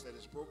Christ that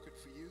is broken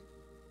for you.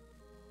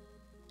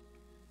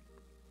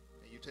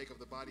 And you take of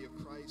the body of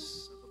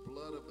Christ and the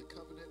blood of the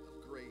covenant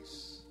of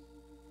grace.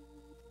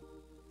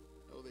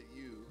 Know that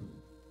you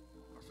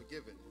are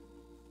forgiven.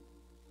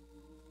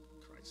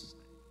 In Christ's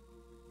name.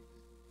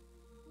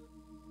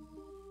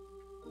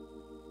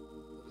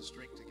 Let us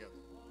drink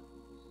together.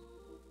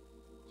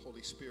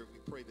 Holy Spirit, we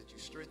pray that you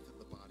strengthen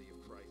the body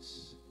of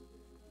Christ.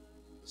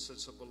 The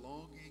sense of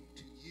belonging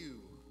to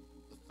you,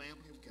 the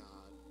family of God,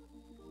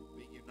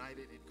 being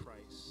united in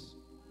Christ.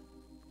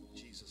 In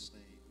Jesus'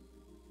 name.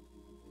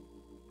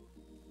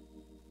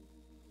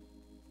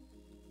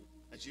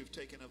 As you've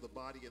taken of the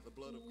body and the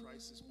blood of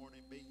Christ this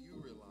morning, may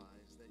you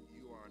realize that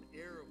you are an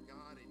heir of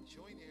God and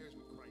joint heirs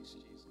with Christ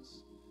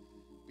Jesus.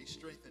 Be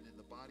strengthened in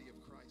the body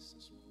of Christ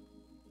this morning.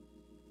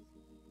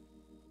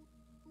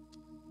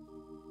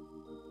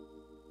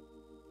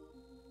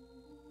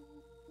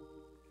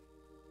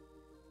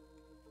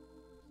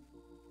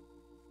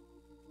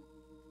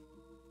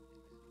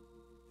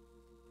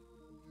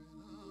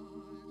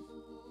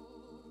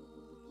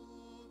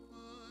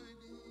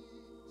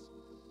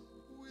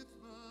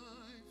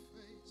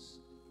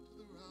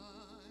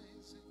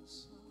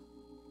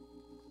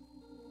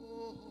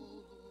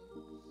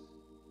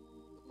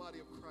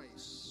 Of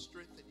Christ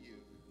strengthen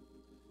you.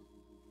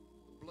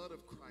 The blood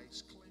of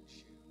Christ cleanse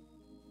you.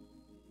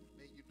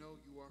 May you know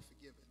you are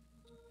forgiven.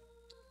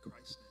 In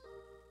Christ's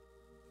name.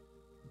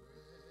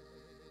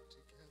 Pray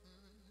together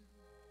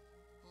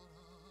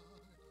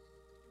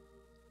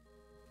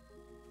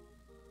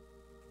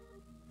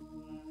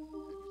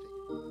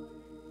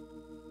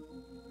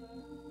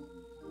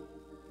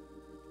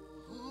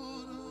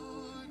on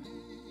our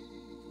knees.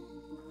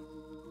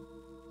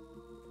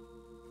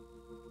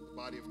 The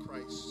body of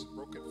Christ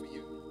broken for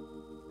you.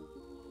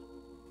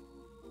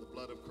 The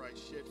blood of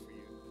Christ shed for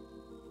you.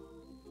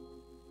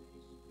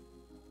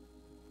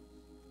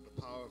 The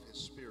power of his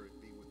Spirit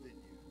be within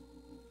you.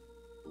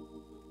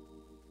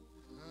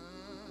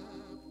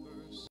 Have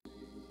mercy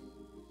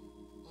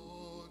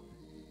on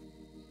me.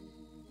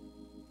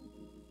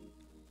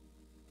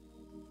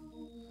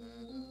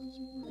 Let us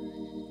break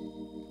bread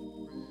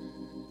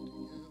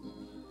together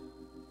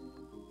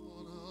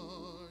on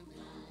our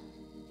knees.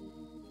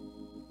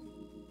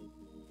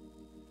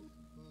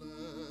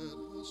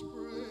 Let us pray.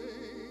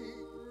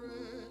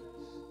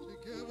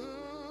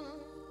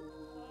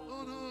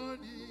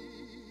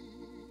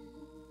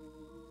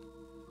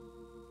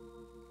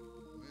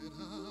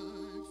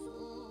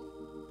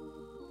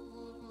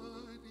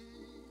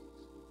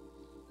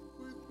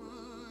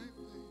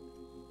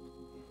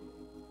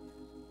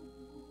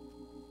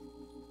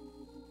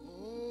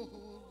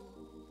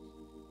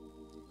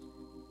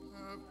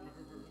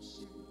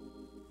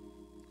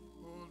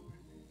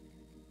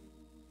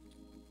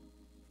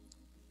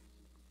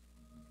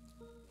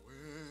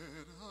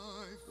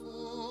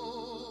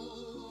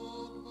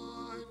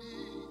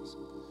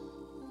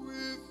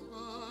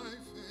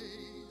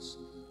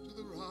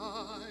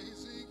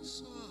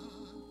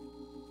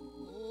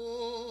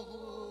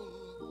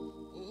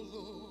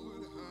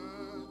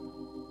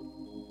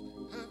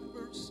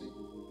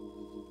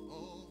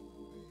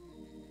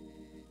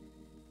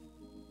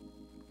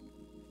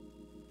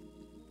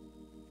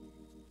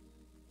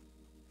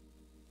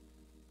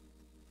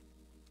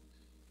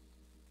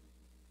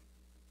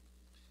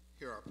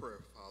 Hear our prayer,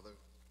 Father,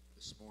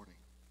 this morning.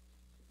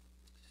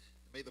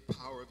 May the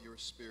power of your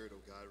Spirit, O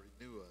God,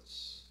 renew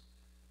us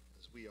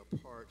as we are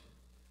part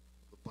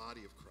of the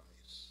body of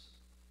Christ,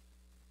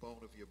 bone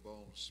of your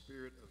bone,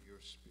 spirit of your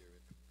spirit.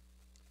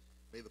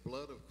 May the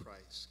blood of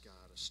Christ,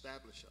 God,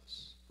 establish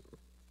us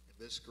in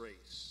this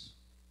grace.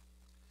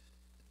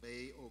 And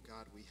may, O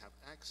God, we have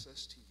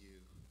access to you.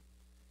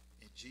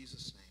 In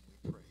Jesus' name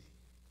we pray.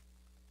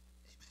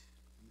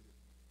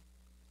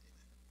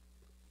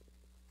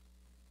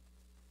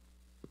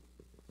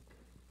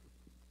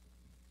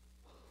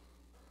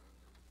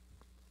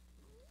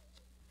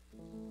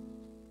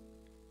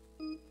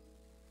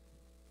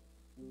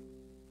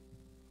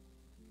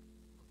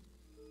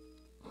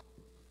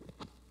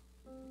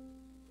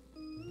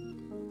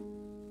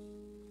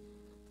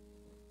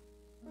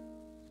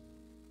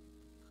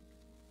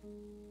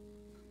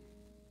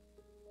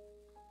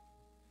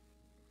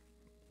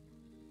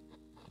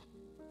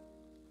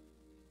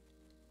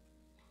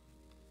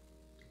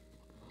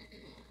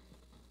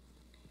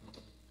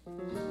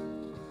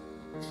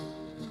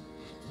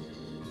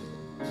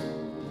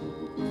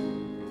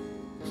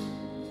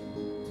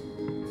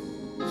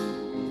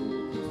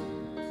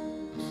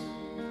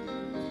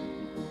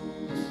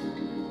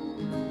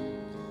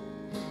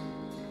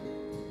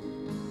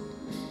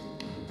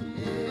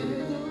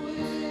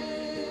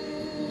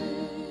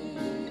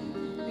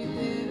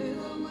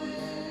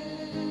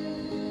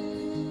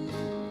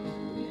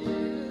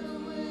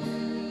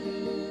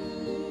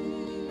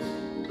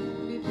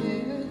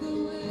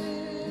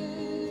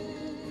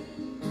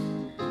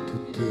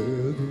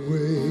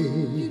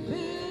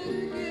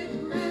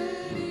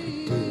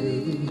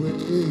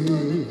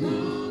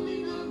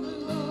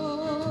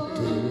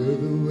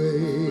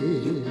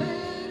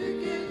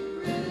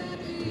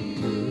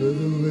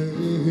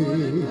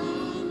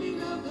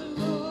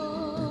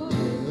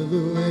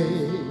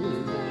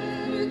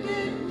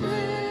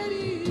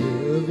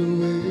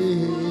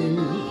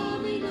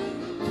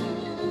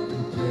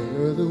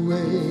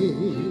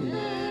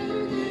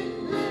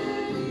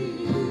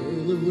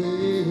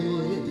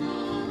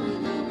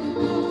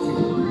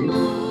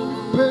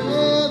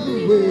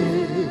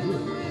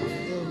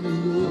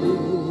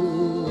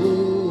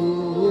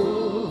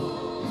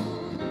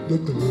 The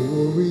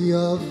glory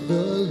of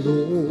the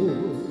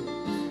Lord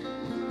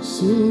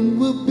soon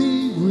will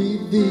be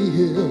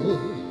revealed.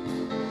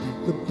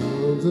 The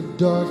bonds of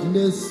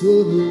darkness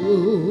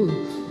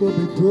soon will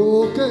be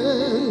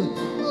broken.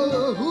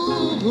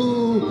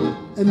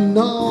 And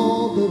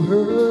all the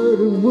hurt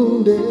and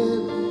wounded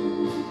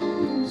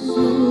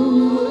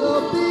soon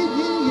will be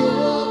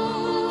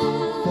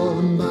healed. For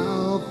the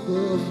mouth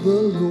of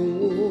the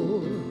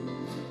Lord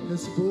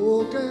has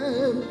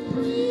spoken.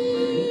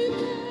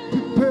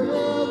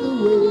 Prepare the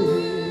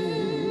way.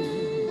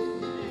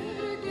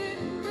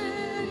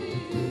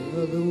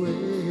 Prepare the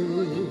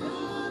way.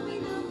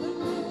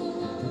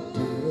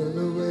 Prepare the way. Prepare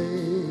the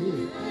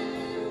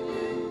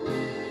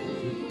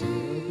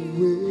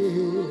way.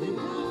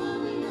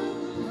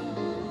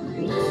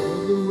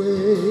 Prepare the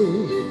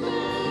way.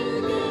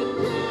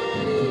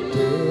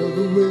 Prepare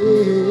the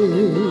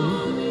way.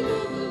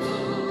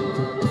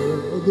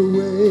 Prepare the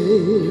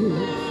way.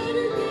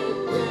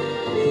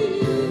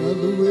 Prepare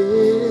the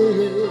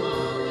way.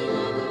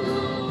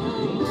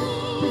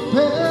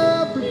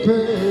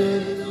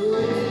 Prepare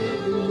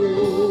the Lord.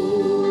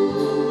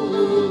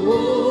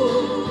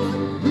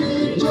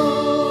 Rejoice,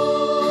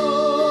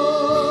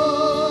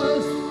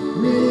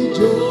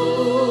 rejoice,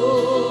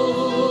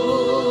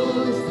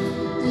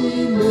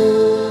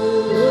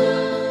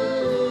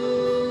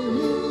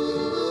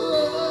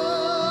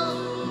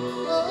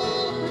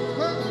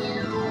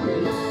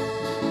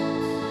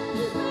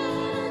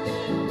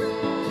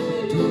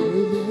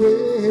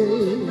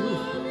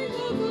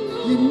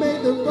 You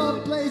made the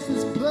rough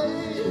places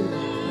plain,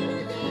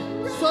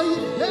 so you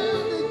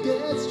have to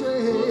get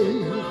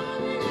straight.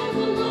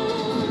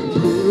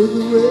 Prepare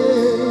the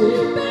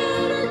way.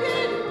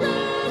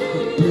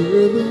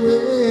 Prepare the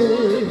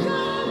way.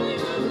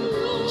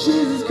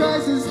 Jesus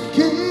Christ is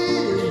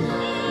King,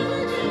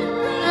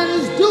 and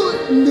He's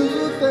doing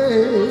new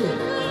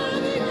things.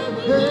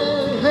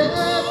 Hey,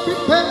 hey,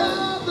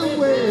 prepare the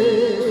way.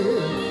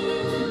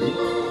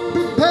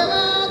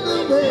 Prepare the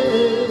way.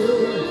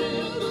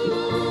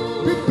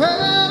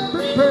 Prepare,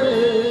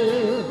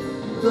 prepare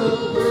the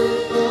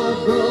way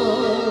of the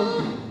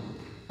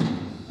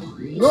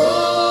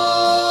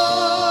Lord.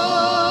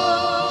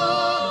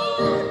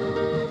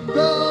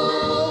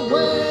 The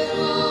way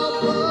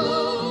of the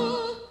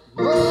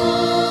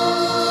Lord.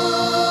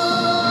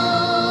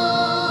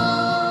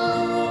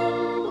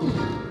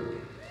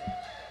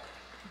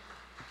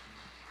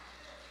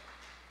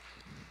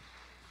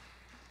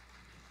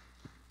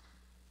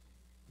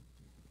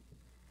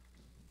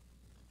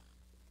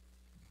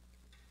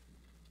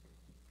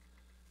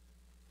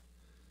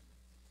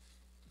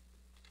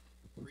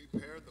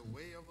 Prepare the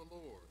way of the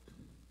Lord.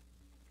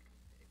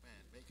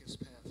 Amen. Make his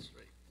path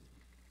straight.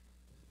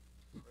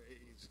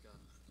 Praise God.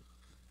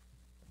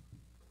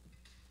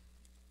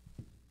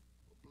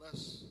 Well,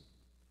 bless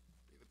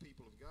be the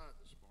people of God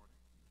this morning.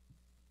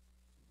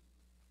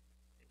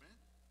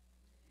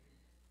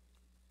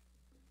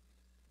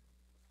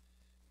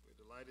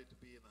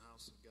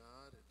 house of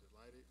God and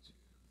delighted to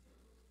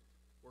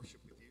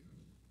worship with you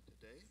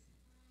today.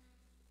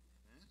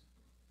 Amen.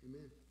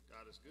 Amen.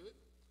 God is good.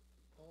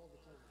 All the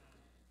time.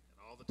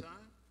 And all the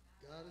time,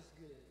 God is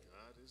good.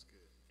 God is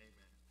good.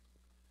 Amen.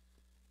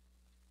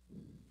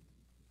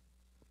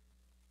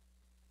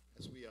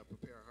 As we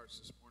prepare our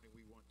hearts this morning,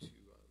 we want to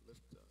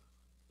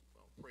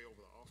pray over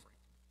the offering.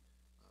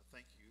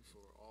 Thank you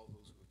for all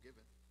those who have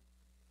given.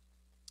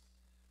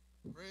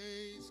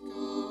 Praise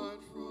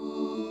God from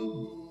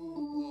whom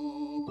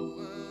all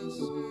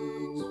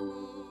blessings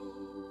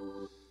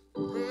flow.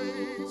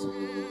 Praise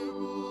Him,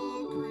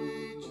 all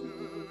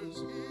creatures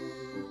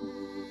here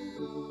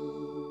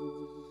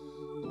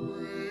below.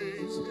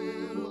 Praise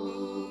Him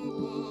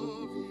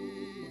above,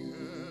 ye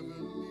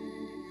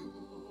heavenly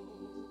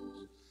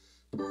hosts.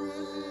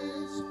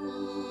 Praise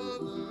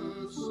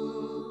Father,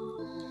 Son,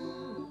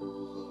 and Holy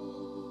Ghost.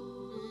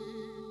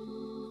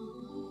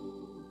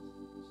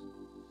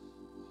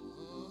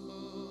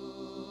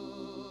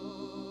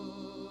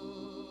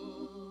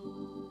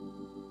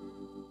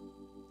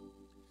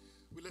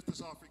 We lift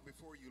this offering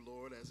before you,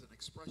 Lord, as an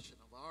expression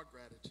of our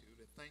gratitude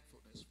and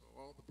thankfulness for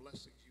all the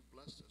blessings you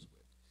blessed us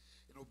with.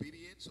 In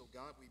obedience, oh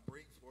God, we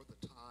bring forth a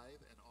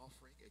tithe and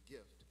offering, a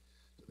gift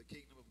to the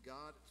kingdom of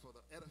God for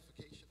the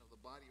edification of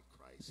the body of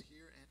Christ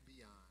here and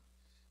beyond.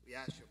 We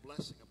ask your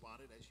blessing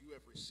upon it as you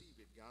have received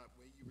it, God.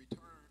 May you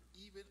return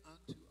even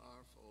unto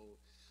our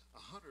fold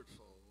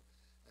 100-fold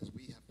as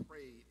we have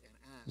prayed and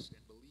asked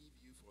and believe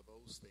you for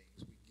those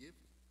things. We give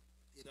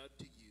it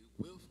unto you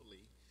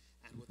willfully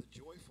and with a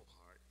joyful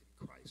heart in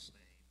Christ's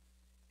name.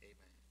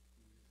 Amen.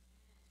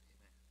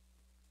 Amen.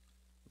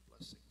 The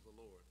blessing of the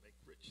Lord make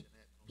rich and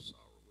add no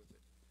sorrow with it.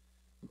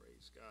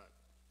 Praise God.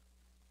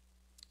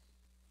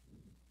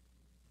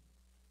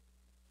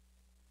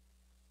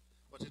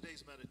 Well,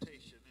 today's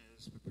meditation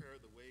is prepare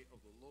the way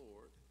of the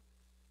Lord.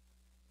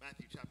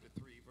 Matthew chapter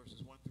 3, verses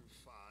 1 through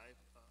 5.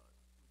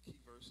 Key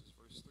verse is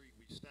verse 3.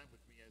 Will you stand with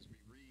me as we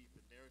read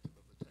the narrative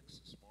of the text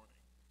this morning?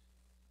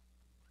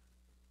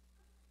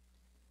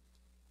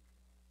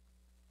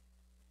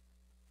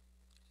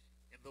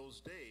 In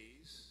those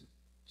days,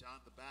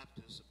 John the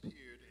Baptist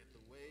appeared in the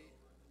way,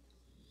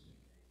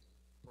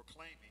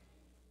 proclaiming,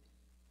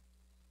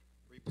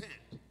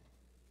 repent,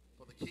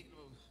 for the kingdom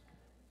of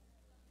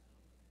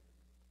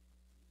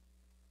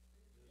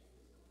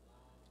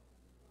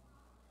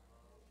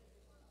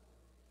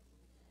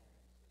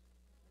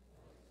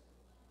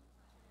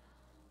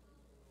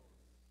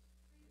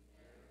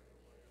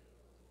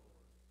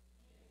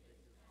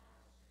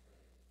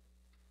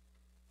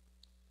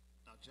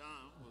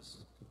John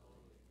was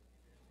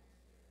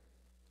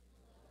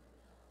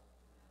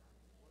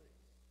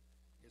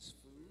his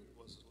food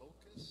was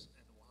locusts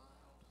and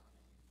wild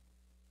honey.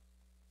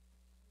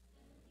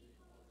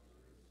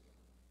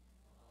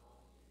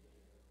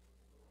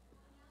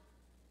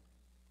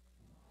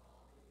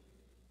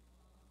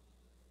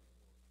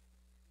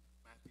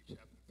 Matthew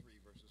chapter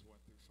 3, verses 1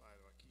 through 5.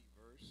 Our key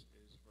verse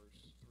is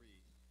verse 3.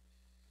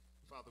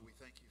 Father, we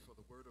thank you for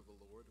the word of the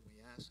Lord, and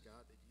we ask,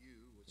 God, that you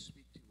would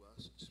speak to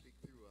us and speak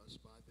through us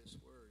by this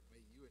word.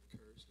 May you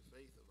encourage the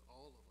faith of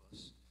all of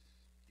us,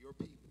 your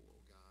people,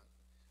 oh God,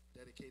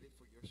 dedicated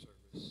for your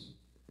service,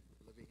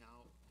 living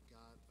out,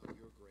 God, of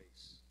your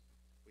grace.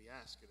 We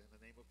ask it in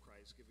the name of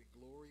Christ, giving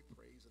glory,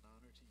 praise, and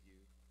honor to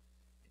you.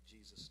 In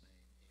Jesus'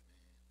 name,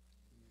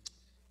 amen.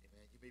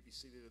 Amen. You may be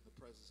seated in the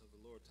presence of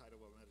the Lord.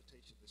 Title of our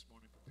meditation this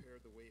morning, Prepare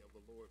the Way of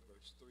the Lord.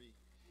 Verse 3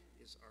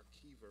 is our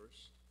key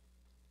verse.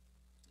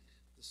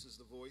 This is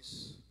the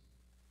voice.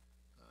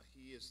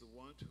 He is the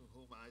one to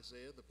whom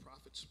Isaiah the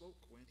prophet spoke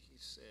when he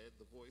said,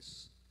 the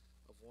voice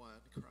of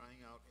one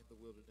crying out in the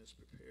wilderness,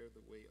 prepare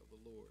the way of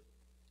the Lord.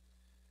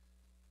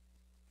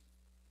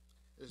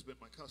 It has been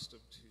my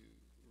custom to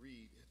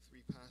read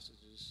three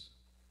passages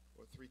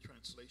or three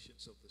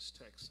translations of this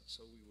text, and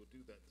so we will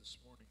do that this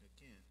morning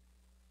again.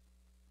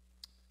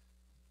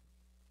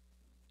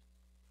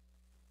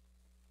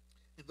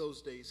 In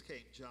those days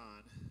came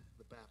John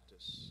the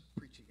Baptist,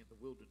 preaching in the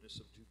wilderness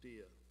of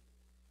Judea,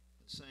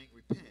 and saying,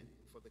 repent,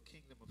 for the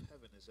kingdom of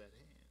heaven is at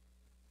hand.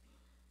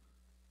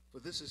 For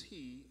this is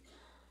he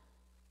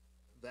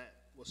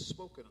that was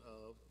spoken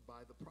of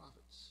by the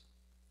prophets,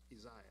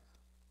 Isaiah,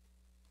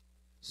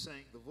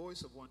 saying, the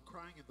voice of one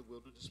crying in the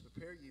wilderness,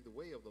 prepare ye the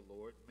way of the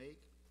Lord,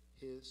 make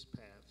his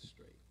path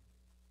straight.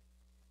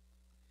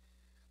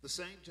 The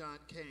same John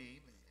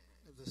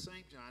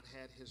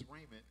had his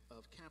raiment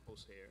of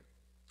camel's hair,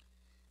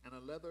 and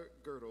a leather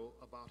girdle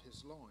about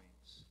his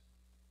loins,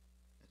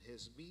 and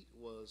his meat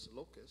was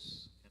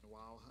locusts and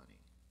wild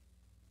honey.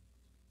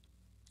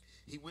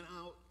 He went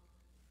out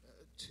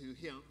to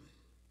him,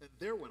 and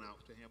then went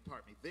out to him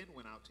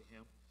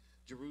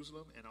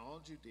Jerusalem and all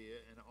Judea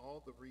and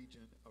all the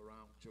region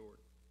around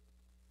Jordan.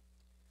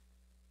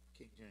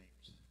 King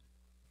James.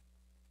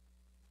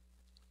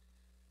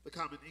 The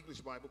Common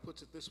English Bible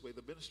puts it this way: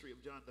 the ministry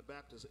of John the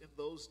Baptist. In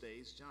those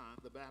days, John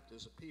the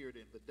Baptist appeared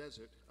in the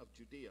desert of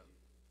Judea,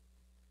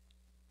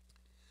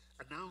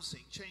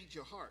 announcing, change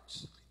your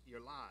hearts, your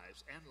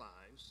lives,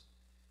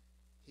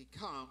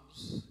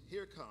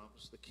 Here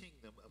comes the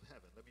kingdom of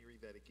heaven. Let me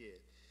read that again.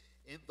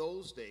 In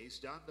those days,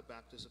 John the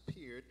Baptist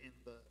appeared in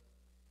the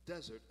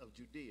desert of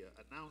Judea,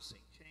 announcing,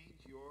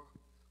 change your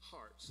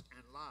hearts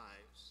and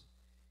lives.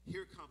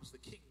 Here comes the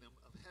kingdom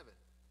of heaven.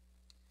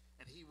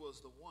 And he was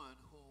the one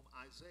whom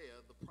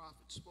Isaiah the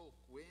prophet spoke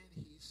when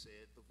he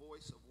said, the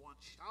voice of one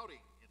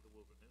shouting in the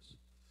wilderness,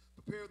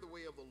 prepare the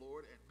way of the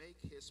Lord and make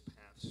his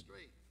path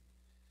straight.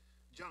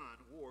 John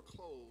wore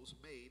clothes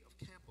made of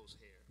camel's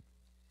hair,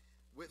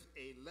 with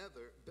a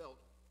leather belt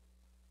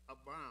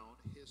around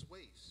his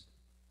waist.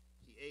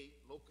 He ate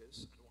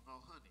locusts and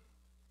wild honey.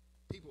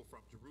 People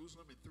from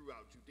Jerusalem and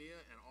throughout Judea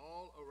and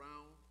all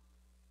around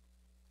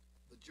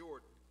the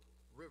Jordan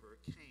River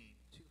came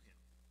to him.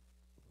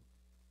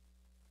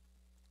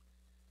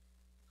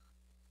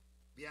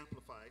 The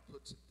Amplified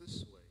puts it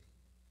this way.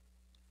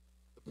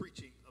 The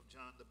preaching of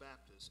John the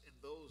Baptist. In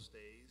those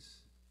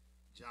days,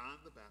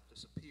 John the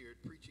Baptist appeared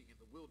preaching in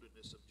the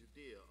wilderness of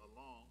Judea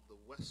along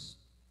the west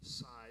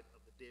side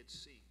of the Dead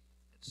Sea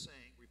and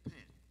saying,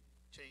 repent,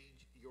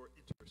 change your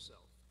inner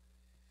self,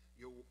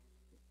 your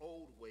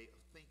old way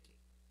of thinking.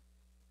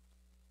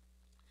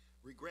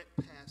 Regret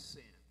past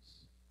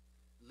sins.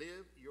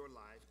 Live your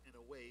life in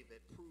a way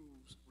that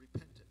proves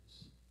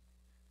repentance.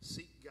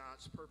 Seek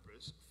God's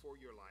purpose for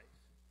your life,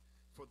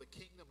 for the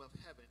kingdom of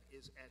heaven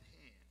is at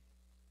hand.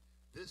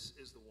 This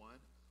is the one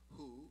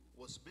who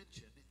was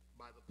mentioned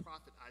by the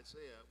prophet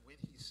Isaiah when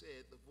he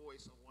said, the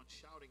voice of one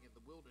shouting in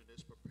the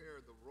wilderness, prepare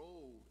the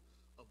road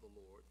of the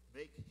Lord,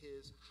 make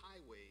his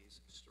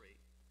highways straight,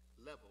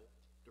 level,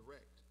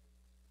 direct.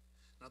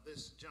 Now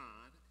this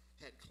John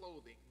had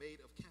clothing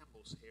made of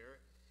camel's hair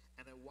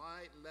and a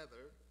wide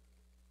leather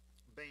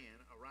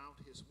band around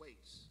his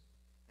waist,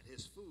 and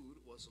his food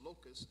was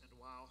locusts and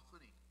wild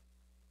honey.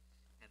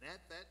 And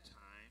at that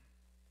time,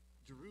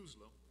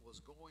 Jerusalem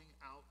was going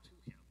out to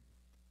him,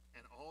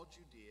 and all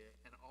Judea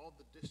and all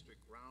the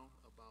district round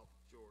about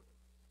Jordan.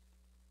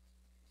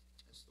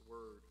 That's the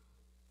word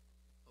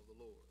of the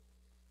Lord.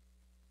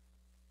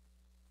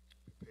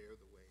 Prepare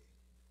the way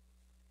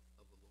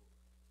of the Lord.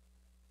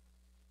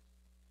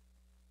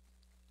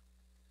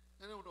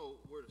 I don't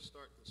know where to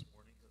start this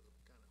morning because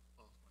I'm kind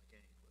of off my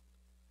game, but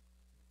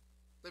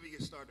let me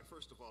get started.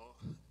 First of all,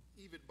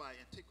 even by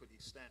antiquity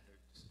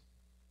standards,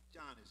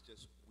 John is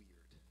just weird.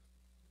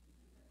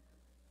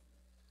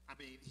 I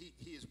mean,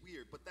 he is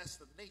weird, but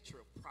that's the nature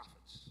of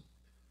prophets.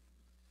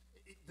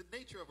 The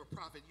nature of a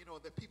prophet, you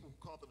know, there are people who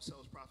call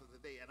themselves prophets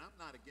today, and I'm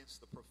not against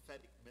the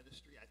prophetic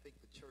ministry. I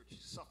think the church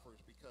suffers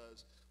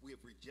because we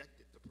have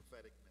rejected the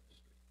prophetic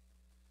ministry.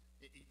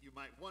 You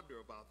might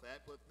wonder about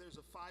that, but there's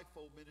a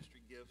fivefold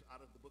ministry gift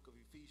out of the book of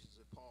Ephesians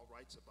that Paul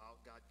writes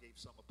about. God gave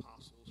some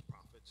apostles,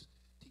 prophets,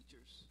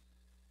 teachers,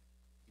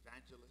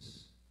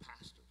 evangelists,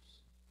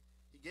 pastors.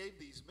 He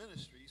gave these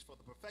ministries for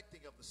the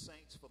perfecting of the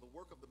saints, for the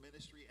work of the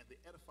ministry, and the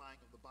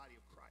edifying of the body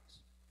of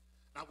Christ.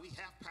 Now, we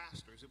have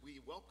pastors, and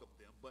we welcome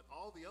them, but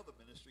all the other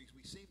ministries,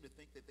 we seem to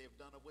think that they've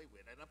done away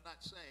with. And I'm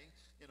not saying,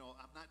 you know,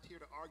 I'm not here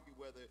to argue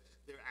whether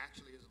there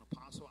actually is an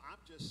apostle. I'm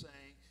just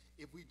saying,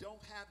 if we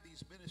don't have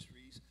these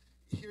ministries,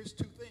 here's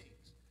two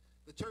things.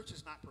 The church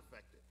is not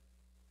perfected,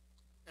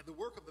 and the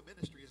work of the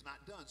ministry is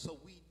not done. So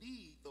we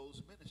need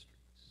those ministries.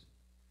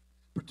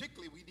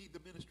 Particularly, we need the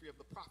ministry of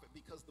the prophet,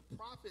 because the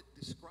prophet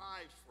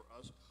describes for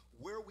us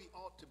where we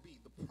ought to be.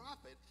 The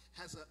prophet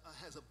has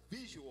a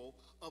visual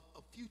of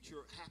a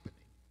future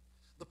happening.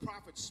 The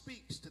prophet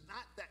speaks to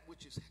not that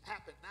which has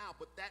happened now,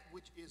 but that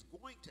which is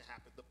going to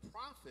happen. The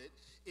prophet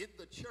in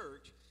the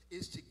church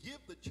is to give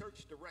the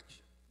church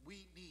direction.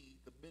 We need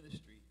the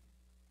ministry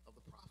of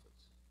the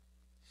prophets.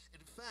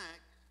 In fact,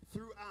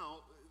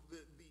 throughout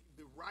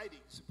the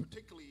writings,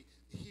 particularly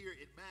here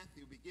in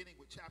Matthew, beginning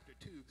with chapter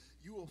 2,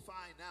 you will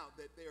find out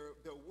that there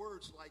are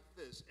words like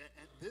this.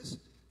 And this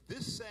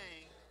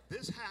saying,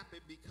 this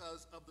happened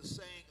because of the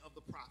saying of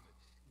the prophet.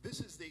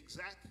 This is the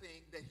exact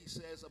thing that he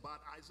says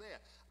about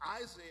Isaiah.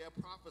 Isaiah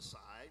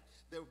prophesied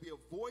there will be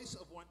a voice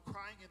of one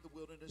crying in the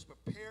wilderness,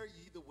 prepare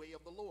ye the way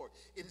of the Lord.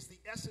 It is the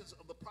essence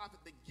of the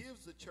prophet that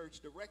gives the church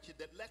direction,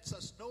 that lets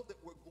us know that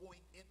we're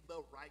going in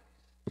the right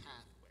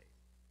pathway.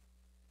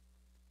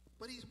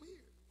 But he's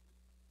weird.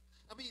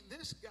 I mean,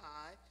 this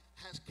guy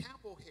has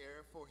camel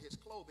hair for his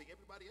clothing.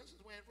 Everybody else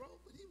is wearing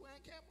robes, but he's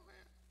wearing camel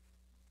hair.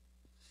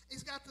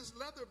 He's got this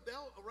leather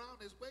belt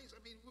around his waist. I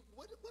mean,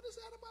 what is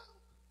that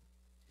about?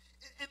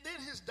 And then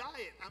his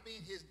diet. I mean,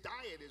 his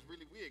diet is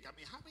really weird. I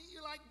mean, how many of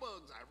you like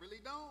bugs? I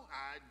really don't.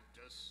 I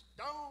just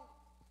don't.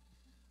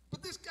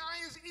 But this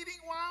guy is eating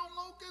wild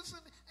locusts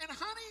and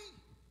honey.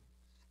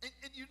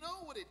 And you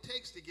know what it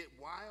takes to get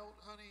wild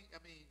honey?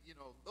 I mean, you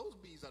know, those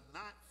bees are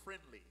not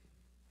friendly.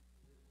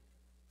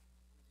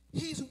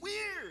 He's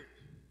weird.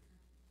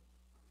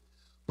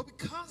 But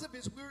because of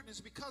his weirdness,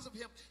 because of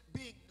him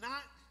being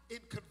not in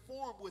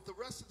conform with the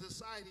rest of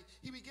society,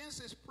 he begins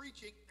this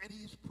preaching, and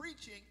he's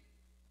preaching,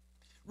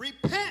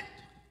 repent.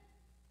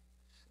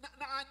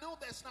 Now, I know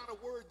that's not a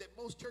word that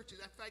most churches,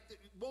 in fact,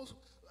 most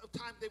of the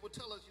time they will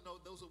tell us, you know,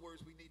 those are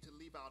words we need to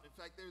leave out. In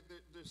fact,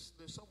 there's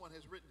someone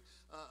has written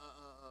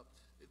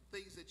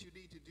things that you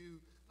need to do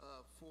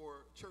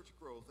for church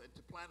growth and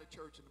to plant a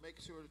church and to make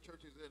sure the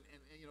church is, and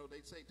you know,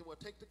 they say, well,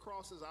 take the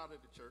crosses out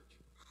of the church.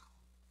 Wow,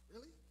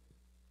 really?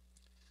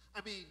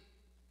 I mean,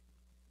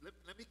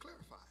 let me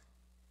clarify.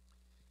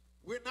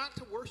 We're not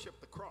to worship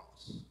the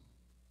cross.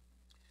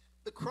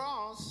 The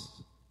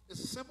cross is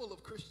a symbol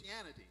of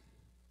Christianity.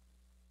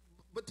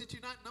 But did you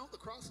not know the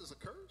cross is a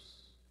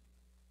curse?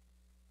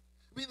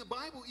 I mean, the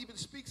Bible even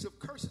speaks of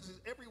curses as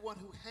everyone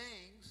who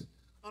hangs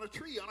on a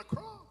tree, on a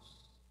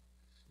cross.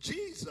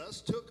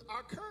 Jesus took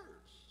our curse.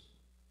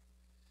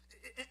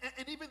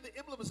 And even the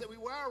emblems that we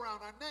wear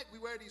around our neck, we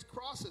wear these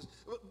crosses.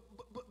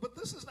 But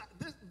this is not,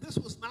 this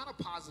was not a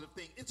positive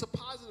thing. It's a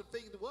positive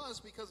thing to us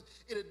because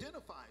it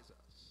identifies us.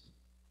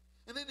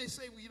 And then they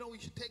say, well, you know, we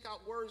should take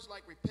out words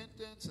like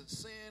repentance and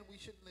sin. We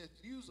shouldn't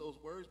use those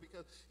words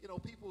because, you know,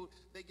 people,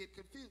 they get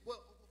confused.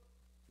 Well,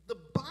 the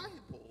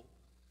Bible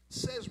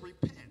says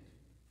repent.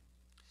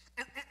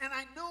 And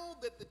I know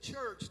that the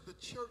church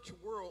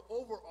world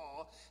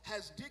overall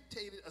has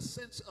dictated a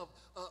sense of,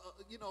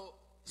 you know,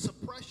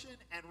 suppression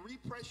and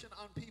repression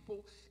on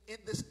people in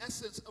this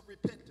essence of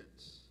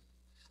repentance.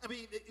 I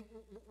mean,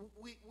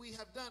 we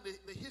have done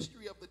the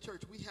history of the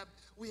church. We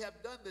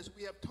have done this.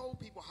 We have told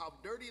people how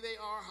dirty they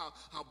are,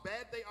 how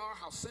bad they are,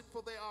 how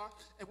sinful they are,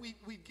 and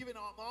we've given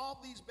them all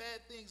these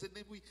bad things, and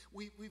then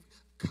we've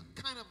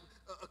kind of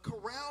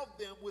corralled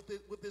them with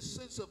this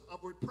sense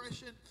of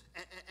repression,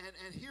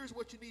 and here's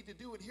what you need to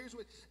do, and here's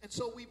what, and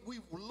so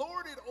we've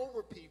lorded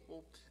over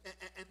people,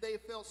 and they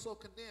felt so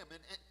condemned,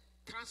 and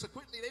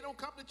consequently they don't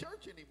come to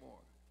church anymore.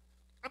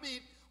 I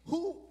mean,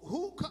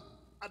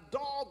 a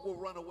dog will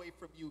run away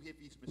from you if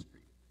he's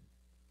mistreated.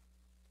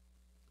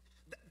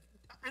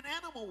 An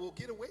animal will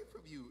get away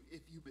from you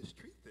if you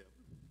mistreat them.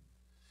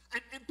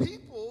 And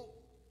people,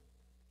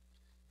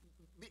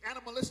 the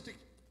animalistic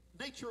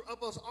nature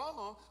of us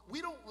all,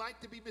 we don't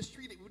like to be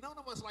mistreated. None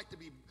of us like to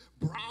be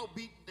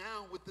browbeaten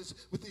down with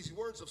these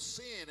words of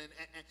sin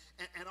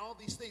and all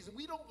these things. And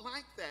we don't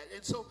like that.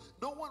 And so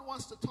no one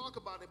wants to talk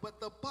about it.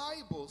 But the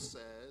Bible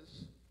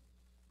says,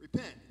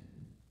 repent.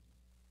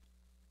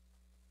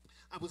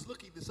 I was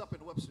looking this up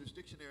in Webster's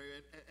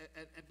dictionary,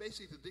 and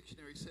basically the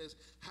dictionary says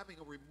having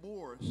a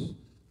remorse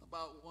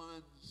about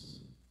one's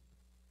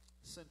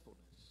sinfulness,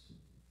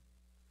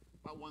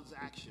 about one's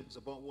actions,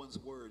 about one's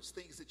words,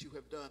 things that you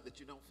have done that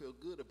you don't feel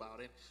good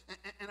about.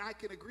 And I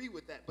can agree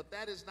with that, but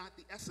that is not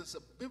the essence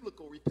of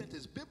biblical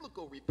repentance.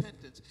 Biblical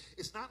repentance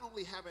is not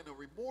only having a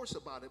remorse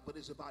about it, but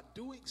it's about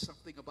doing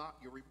something about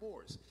your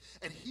remorse.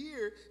 And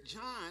here,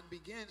 John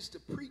begins to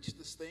preach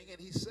this thing, and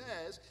he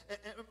says,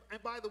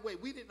 and by the way,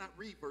 we did not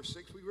read verse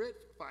 6. We read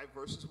 5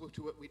 verses, which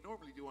is what we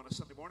normally do on a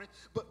Sunday morning.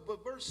 But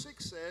verse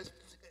 6 says,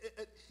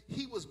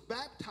 he was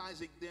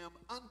baptizing them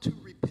unto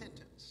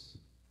repentance.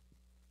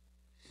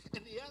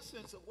 And the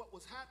essence of what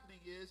was happening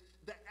is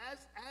that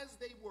as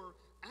they were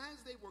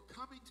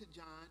coming to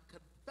John,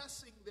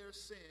 confessing their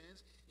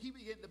sins, he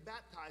began to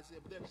baptize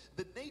them.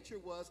 The nature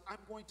was, I'm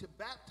going to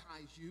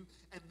baptize you,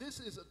 and this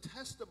is a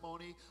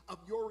testimony of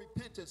your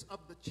repentance,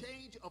 of the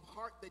change of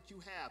heart that you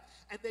have.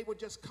 And they were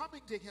just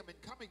coming to him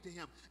and coming to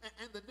him.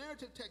 And the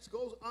narrative text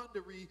goes on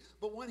to read,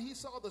 but when he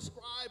saw the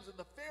scribes and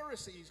the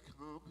Pharisees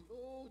come,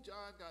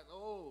 John got,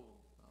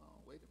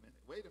 wait a minute.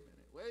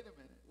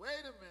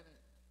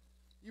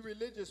 You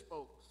religious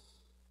folks,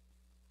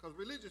 because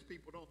religious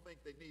people don't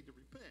think they need to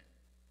repent.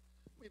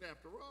 I mean,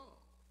 after all,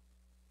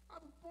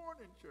 I was born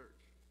in church.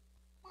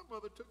 My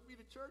mother took me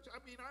to church. I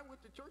mean, I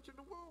went to church in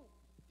the womb.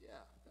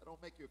 Yeah, that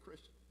don't make you a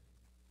Christian.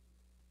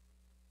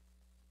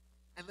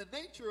 And the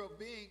nature of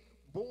being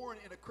born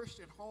in a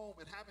Christian home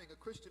and having a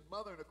Christian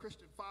mother and a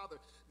Christian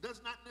father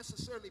does not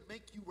necessarily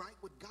make you right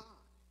with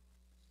God.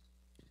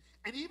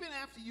 And even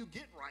after you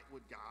get right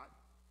with God,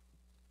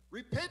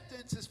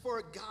 repentance is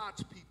for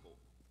God's people.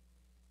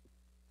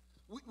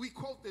 We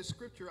quote this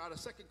scripture out of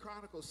 2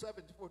 Chronicles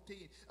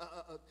 7:14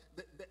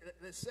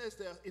 that says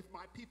that if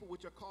my people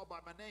which are called by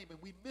my name, and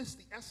we miss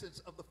the essence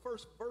of the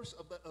first verse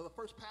of the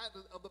first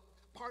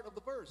part of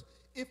the verse.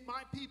 If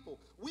my people,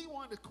 we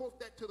want to quote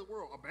that to the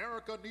world.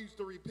 America needs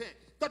to repent.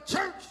 The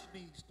church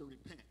needs to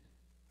repent.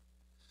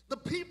 The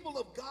people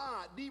of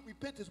God need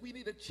repentance. We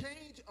need a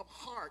change of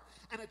heart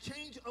and a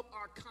change of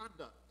our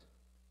conduct.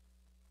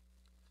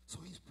 So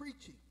he's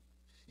preaching.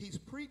 He's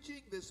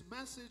preaching this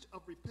message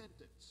of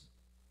repentance.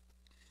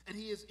 And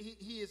he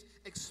is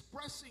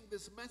expressing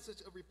this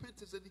message of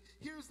repentance. And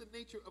here's the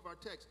nature of our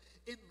text.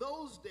 In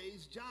those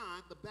days,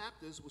 John the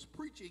Baptist was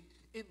preaching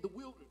in the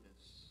wilderness.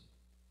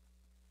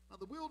 Now,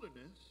 the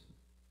wilderness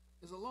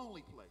is a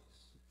lonely place.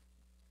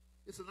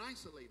 It's an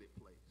isolated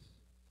place.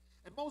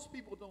 And most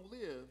people don't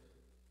live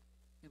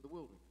in the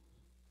wilderness.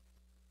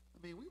 I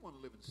mean, we want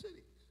to live in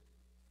cities.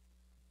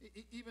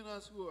 Even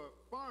us who are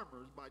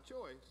farmers by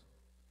choice,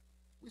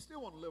 we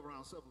still want to live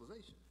around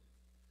civilization.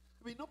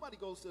 I mean, nobody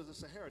goes to the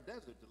Sahara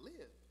Desert to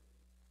live.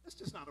 That's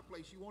just not a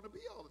place you want to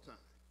be all the time.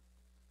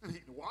 I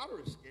mean, the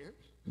water is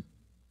scarce.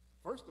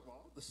 First of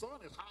all, the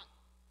sun is hot.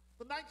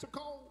 The nights are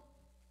cold.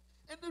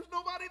 And there's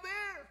nobody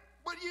there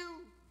but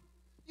you.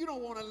 You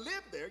don't want to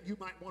live there. You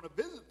might want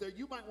to visit there.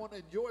 You might want to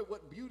enjoy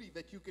what beauty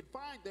that you can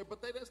find there,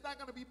 but there's not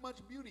going to be much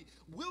beauty.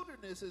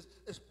 Wilderness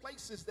is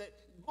places that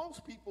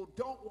most people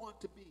don't want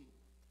to be.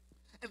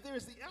 And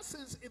there's the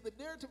essence in the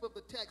narrative of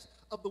the text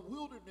of the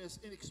wilderness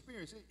and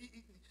experience.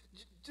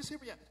 Just hear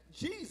me out.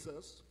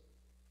 Jesus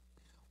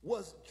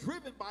was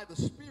driven by the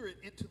Spirit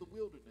into the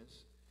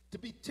wilderness to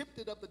be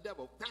tempted of the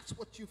devil. That's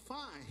what you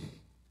find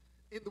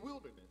in the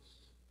wilderness.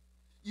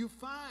 You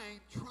find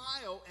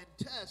trial and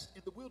test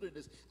in the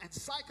wilderness. And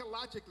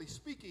psychologically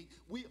speaking,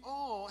 we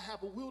all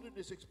have a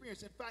wilderness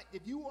experience. In fact,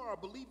 if you are a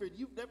believer and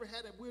you've never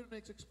had a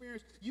wilderness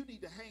experience, you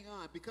need to hang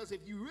on. Because if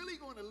you're really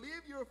going to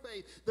live your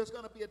faith, there's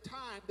going to be a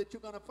time that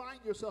you're going to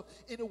find yourself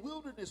in a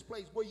wilderness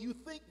place where you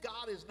think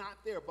God is not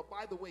there. But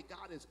by the way,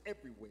 God is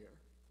everywhere.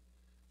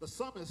 The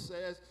psalmist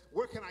says,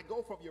 where can I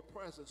go from your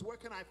presence? Where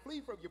can I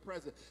flee from your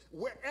presence?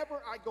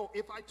 Wherever I go,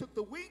 if I took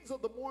the wings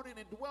of the morning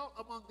and dwelt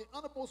among the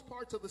uttermost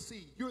parts of the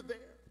sea, you're there.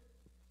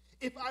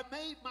 If I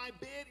made my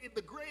bed in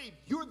the grave,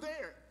 you're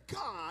there.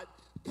 God,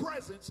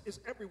 presence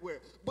is everywhere.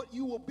 But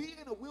you will be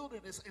in a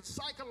wilderness, and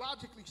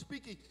psychologically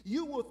speaking,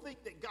 you will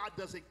think that God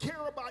doesn't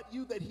care about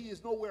you, that he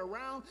is nowhere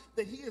around,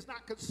 that he is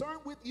not concerned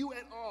with you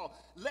at all.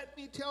 Let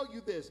me tell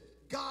you this.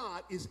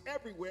 God is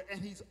everywhere, and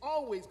he's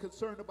always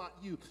concerned about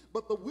you.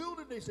 But the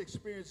wilderness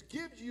experience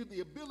gives you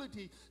the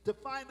ability to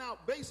find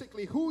out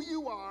basically who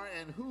you are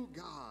and who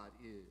God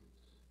is.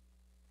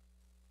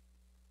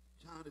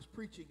 John is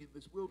preaching in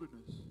this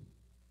wilderness,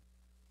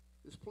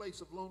 this place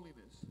of loneliness.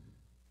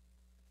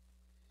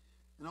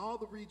 And all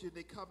the region,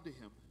 they come to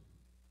him.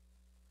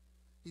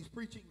 He's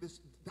preaching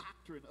this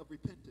doctrine of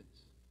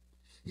repentance.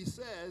 He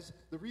says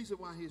the reason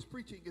why he is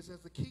preaching is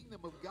that the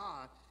kingdom of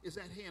God is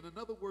at hand. In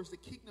other words, the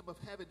kingdom of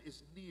heaven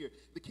is near.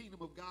 The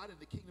kingdom of God and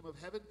the kingdom of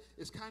heaven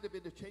is kind of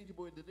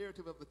interchangeable in the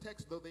narrative of the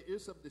text, though there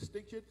is some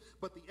distinction.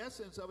 But the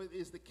essence of it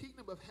is the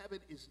kingdom of heaven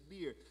is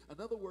near.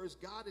 In other words,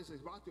 God is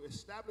about to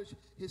establish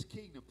his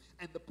kingdom.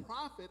 And the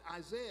prophet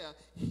Isaiah,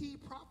 he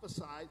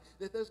prophesied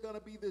that there's going to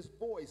be this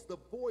voice, the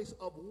voice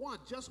of one,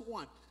 just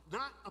one,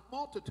 not a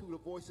multitude of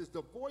voices,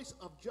 the voice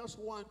of just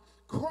one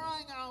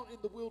crying out in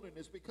the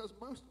wilderness, because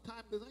most of the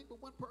time there ain't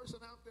but one person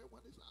out there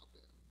when he's out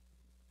there.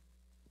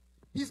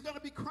 He's going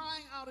to be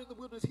crying out in the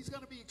wilderness. He's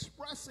going to be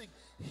expressing,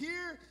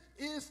 here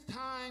is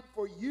time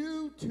for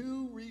you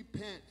to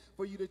repent,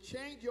 for you to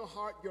change your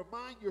heart, your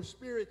mind, your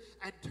spirit,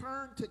 and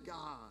turn to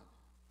God.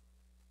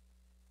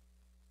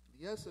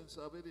 The essence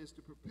of it is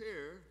to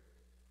prepare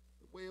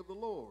the way of the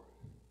Lord.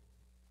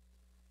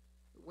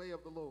 The way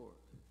of the Lord.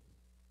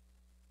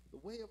 The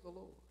way of the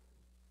Lord.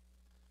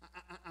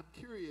 I'm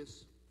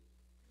curious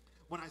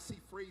when I see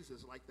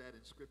phrases like that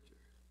in Scripture.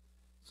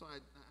 So I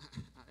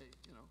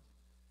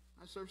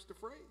searched the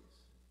phrase,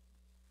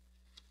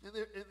 and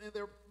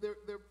they're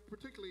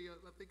particularly.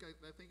 I think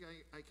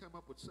I come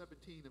up with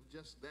 17 of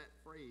just that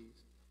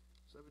phrase.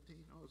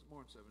 17? Oh, it's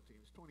more than 17.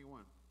 It's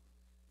 21.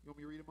 You want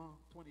me to read them all?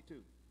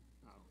 22.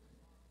 Oh.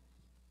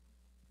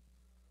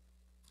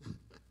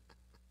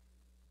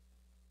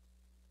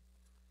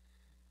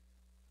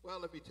 Well,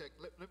 let me pick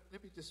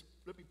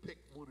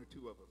one or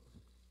two of them.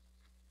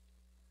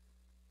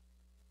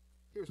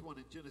 Here's one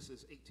in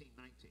Genesis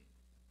 18:19.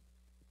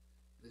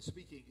 It is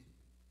speaking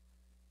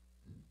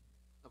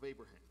of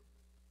Abraham.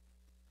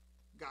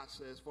 God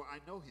says, "For I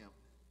know him,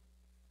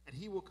 and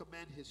he will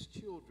command his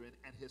children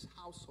and his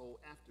household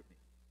after me.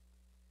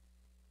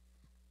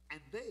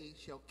 And they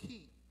shall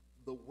keep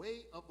the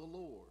way of the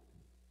Lord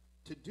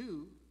to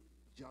do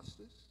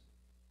justice,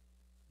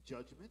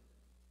 judgment.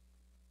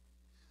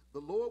 The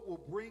Lord will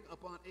bring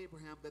upon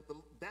Abraham that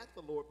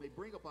the Lord may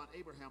bring upon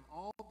Abraham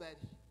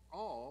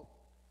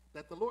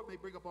that the Lord may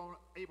bring upon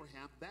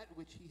Abraham that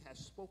which he has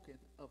spoken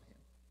of him."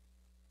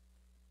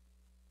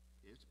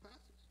 Here's the passage.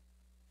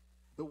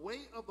 The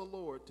way of the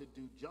Lord to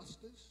do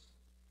justice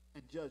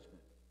and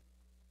judgment.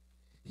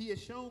 He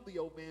has shown thee,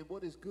 O man,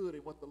 what is good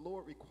and what the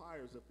Lord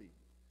requires of thee.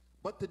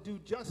 But to do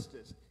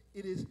justice,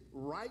 it is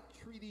right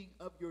treating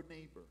of your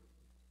neighbor.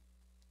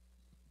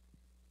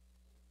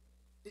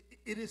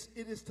 It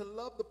is to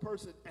love the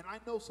person. And I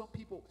know some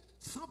people,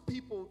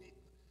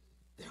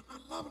 they're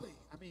unlovely.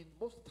 I mean,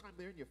 most of the time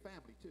they're in your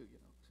family too, you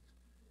know.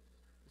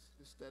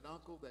 It's that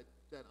uncle,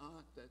 that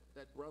aunt,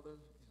 that brother,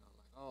 you know,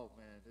 like, oh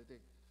man, they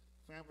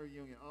family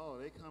reunion, oh,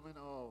 they coming,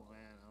 oh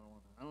man,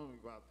 I don't know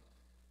about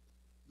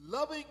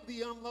loving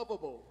the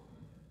unlovable.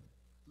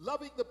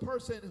 Loving the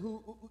person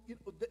who you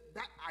know,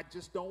 that I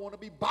just don't want to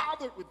be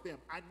bothered with them.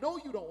 I know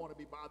you don't want to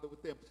be bothered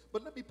with them.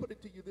 But let me put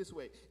it to you this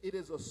way. It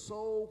is a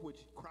soul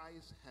which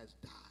Christ has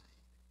died.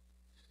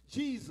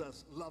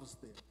 Jesus loves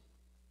them.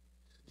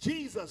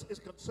 Jesus is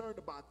concerned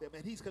about them,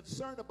 and he's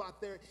concerned about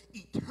their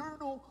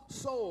eternal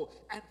soul.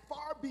 And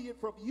far be it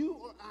from you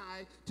or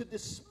I to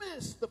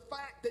dismiss the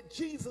fact that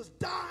Jesus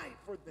died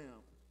for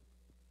them.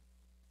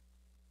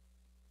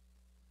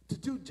 To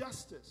do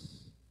justice,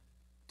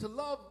 to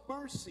love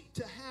mercy,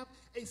 to have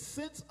a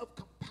sense of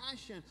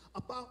compassion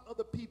about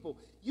other people.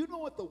 You know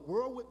what the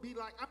world would be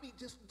like? I mean,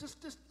 just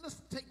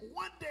let's take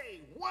one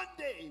day,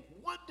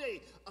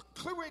 a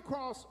Clearway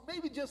Cross,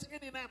 maybe just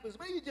Indianapolis,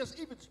 maybe just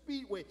even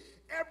Speedway.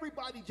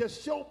 Everybody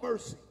just show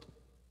mercy.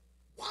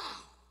 Wow.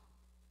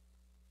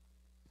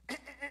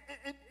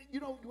 And you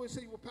know, you would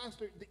say, well,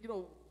 Pastor, you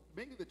know,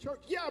 maybe the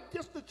church. Yeah,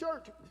 just the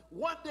church.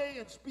 One day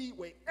in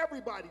Speedway,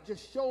 everybody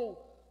just show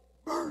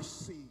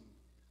mercy.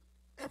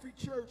 Every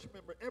church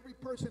member, every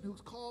person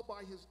who's called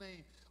by his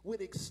name would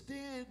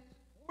extend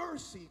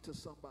mercy to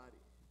somebody.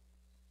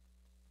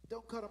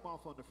 Don't cut them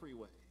off on the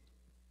freeway.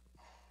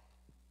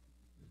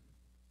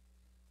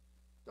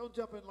 Don't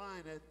jump in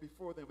line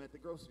before them at the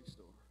grocery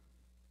store.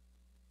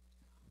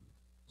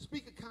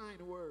 Speak a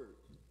kind word.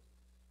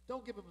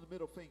 Don't give them the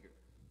middle finger.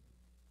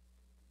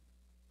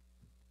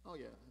 Oh,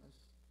 yeah,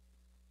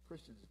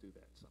 Christians do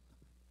that sometimes.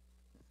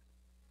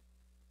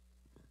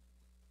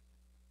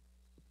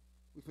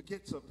 We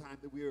forget sometimes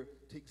that we are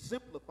to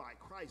exemplify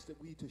Christ,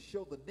 that we need to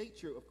show the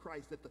nature of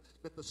Christ,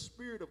 that the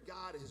Spirit of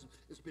God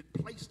has been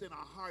placed in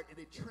our heart and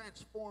it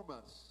transforms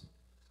us.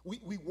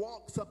 We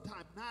walk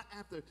sometimes not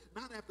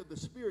after the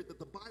Spirit that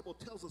the Bible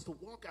tells us to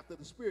walk after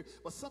the Spirit,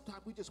 but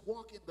sometimes we just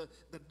walk in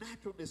the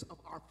naturalness of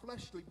our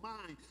fleshly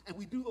mind and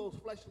we do those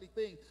fleshly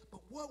things.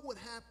 But what would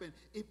happen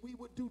if we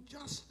would do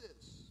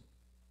justice,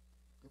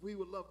 if we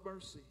would love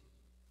mercy,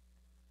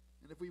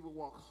 and if we would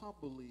walk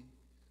humbly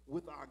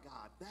with our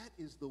God? That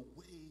is the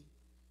way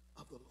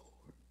of the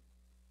Lord.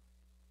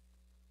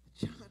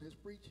 John is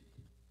preaching.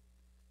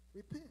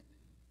 Repent.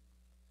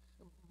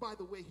 And by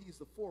the way, he's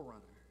the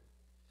forerunner.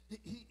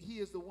 He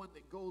is the one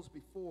that goes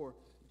before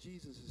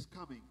Jesus is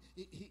coming.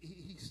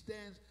 He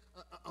stands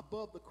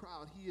above the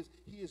crowd.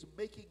 He is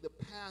making the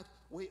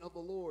pathway of the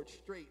Lord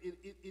straight.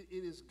 It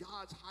is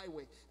God's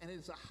highway, and it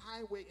is a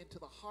highway into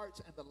the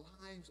hearts and the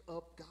lives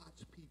of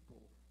God's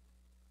people.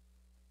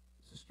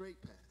 It's a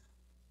straight path.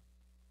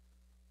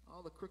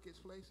 All the crooked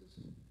places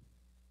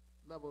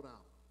leveled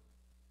out.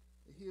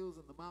 The hills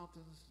and the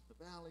mountains,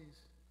 the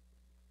valleys,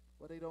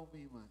 well, they don't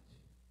mean much,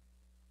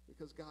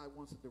 because God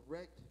wants a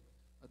direct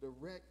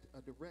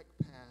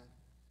path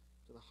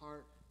to the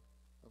heart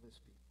of his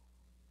people.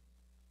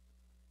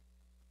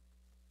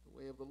 The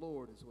way of the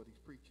Lord is what he's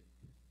preaching.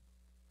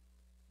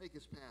 Make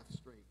his path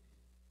straight,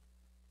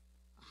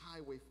 a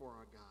highway for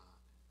our God.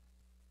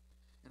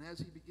 And as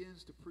he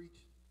begins to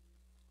preach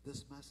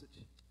this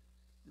message,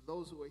 and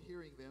those who are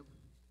hearing them,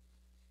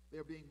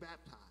 they're being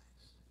baptized.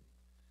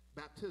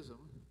 Baptism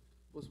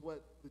was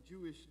what the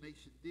Jewish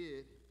nation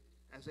did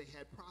as they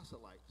had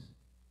proselytes.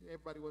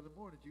 Everybody wasn't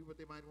born a Jew, but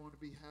they might want to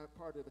be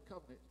part of the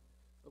covenant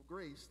of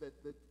grace that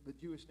the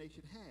Jewish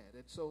nation had.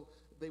 And so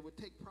they would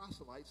take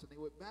proselytes and they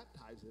would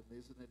baptize them.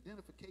 There's an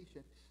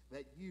identification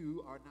that you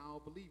are now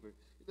a believer.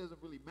 It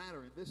doesn't really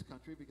matter in this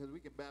country because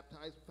we can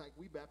baptize. In fact,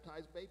 we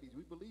baptize babies.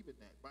 We believe in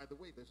that. By the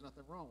way, there's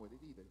nothing wrong with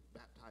it either,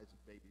 baptizing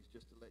babies,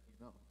 just to let you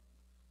know.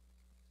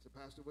 So,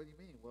 Pastor, what do you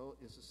mean? Well,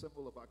 it's a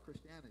symbol of our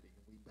Christianity.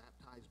 We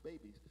baptize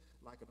babies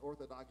like an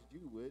Orthodox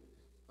Jew would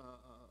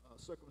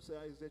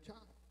circumcise their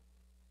child.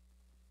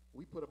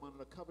 We put them under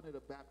the covenant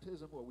of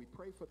baptism where we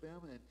pray for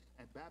them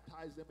and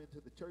baptize them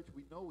into the church.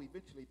 We know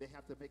eventually they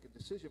have to make a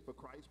decision for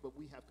Christ, but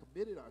we have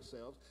committed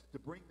ourselves to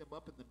bring them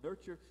up in the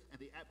nurture and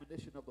the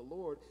admonition of the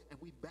Lord, and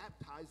we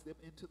baptize them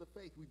into the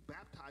faith. We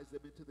baptize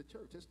them into the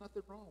church. There's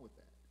nothing wrong with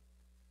that.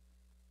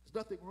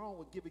 There's nothing wrong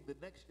with giving the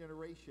next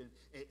generation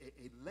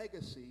a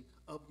legacy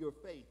of your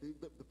faith.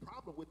 The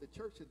problem with the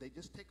church today,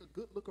 just take a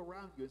good look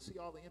around you and see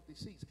all the empty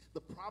seats.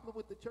 The problem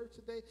with the church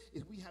today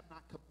is we have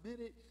not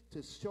committed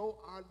to show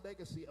our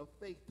legacy of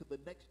faith to the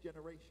next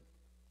generation.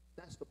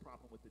 That's the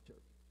problem with the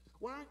church.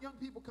 Why aren't young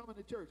people coming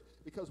to church?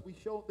 Because we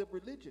showed them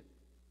religion.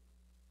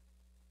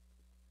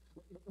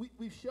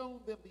 We've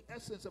shown them the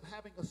essence of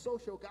having a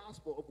social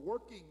gospel, of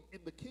working in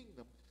the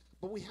kingdom,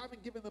 but we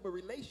haven't given them a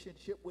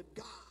relationship with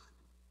God.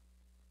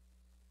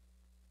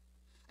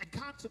 And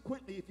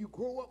consequently, if you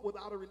grow up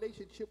without a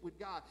relationship with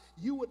God,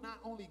 you will not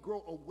only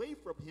grow away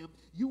from him,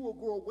 you will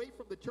grow away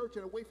from the church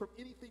and away from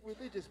anything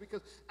religious,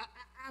 because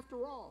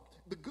after all,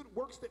 the good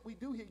works that we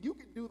do here, you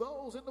can do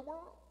those in the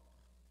world.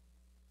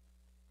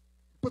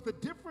 But the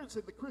difference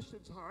in the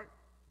Christian's heart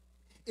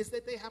is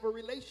that they have a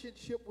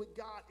relationship with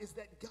God, is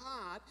that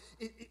God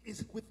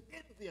is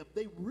within them.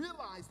 They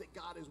realize that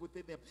God is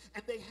within them.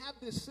 And they have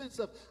this sense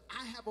of,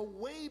 I have a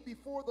way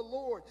before the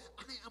Lord.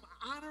 I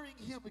am honoring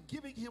him and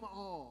giving him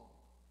all.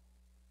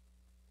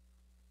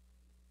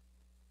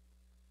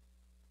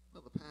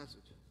 Another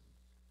passage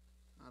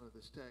out of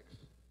this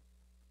text.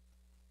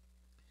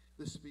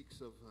 This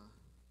speaks of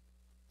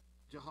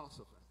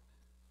Jehoshaphat.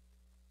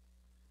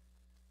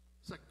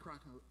 2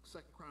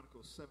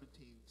 Chronicles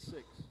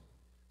 17:6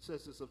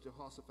 says this of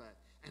Jehoshaphat.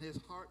 And his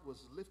heart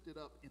was lifted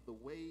up in the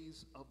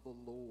ways of the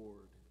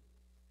Lord,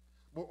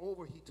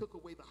 Moreover, he took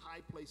away the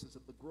high places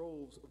and the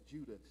groves of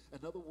Judah.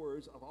 In other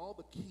words, of all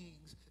the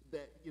kings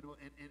that,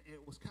 and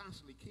it was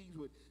constantly kings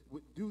would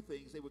do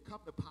things. They would come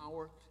to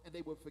power and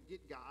they would forget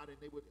God, and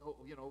they would,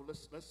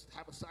 let's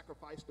have a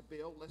sacrifice to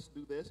Baal. Let's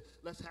do this.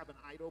 Let's have an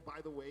idol.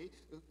 By the way,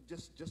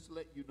 just to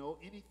let you know,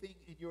 anything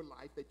in your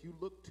life that you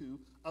look to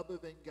other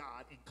than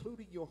God,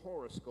 including your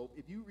horoscope,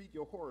 if you read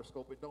your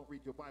horoscope and don't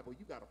read your Bible,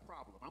 you got a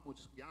problem. I'm going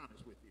to just be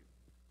honest with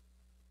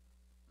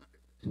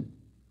you.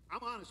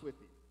 I'm honest with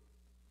you.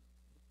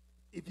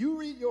 If you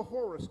read your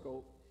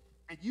horoscope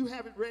and you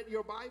haven't read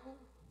your Bible,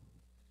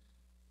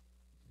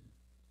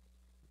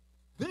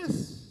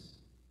 this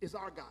is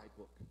our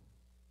guidebook.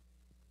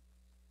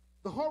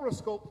 The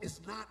horoscope is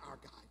not our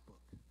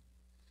guidebook.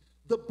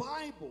 The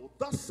Bible,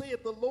 thus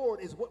saith the Lord,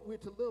 is what we're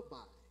to live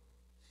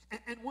by.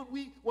 And when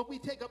we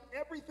take up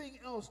everything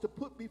else to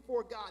put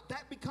before God,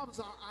 that becomes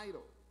our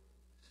idol.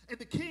 And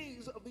the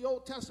kings of the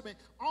Old Testament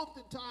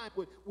oftentimes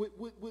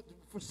would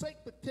forsake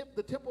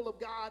the temple of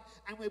God,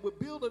 and they would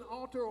build an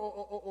altar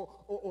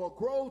or a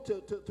grove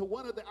to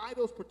one of the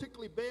idols,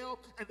 particularly Baal,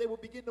 and they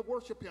would begin to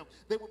worship him.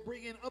 They would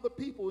bring in other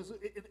people, and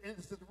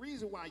it's the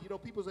reason why,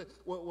 people say,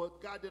 well,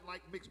 God didn't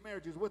like mixed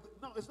marriages.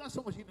 No, it's not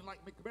so much he didn't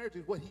like mixed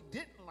marriages. What he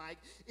didn't like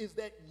is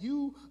that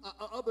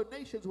other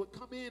nations would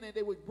come in and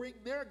they would bring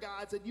their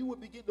gods, and you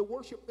would begin to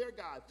worship their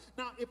gods.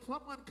 Now, if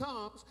someone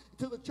comes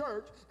to the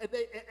church and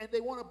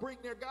they want to bring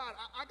their God,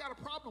 I got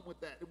a problem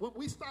with that. When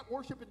we stop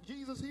worshiping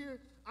Jesus here,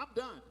 I'm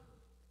done.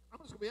 I'm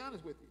just going to be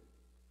honest with you.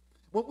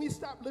 When we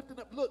stop lifting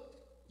up, look,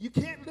 you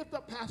can't lift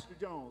up Pastor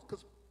Jones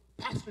because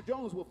Pastor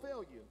Jones will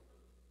fail you.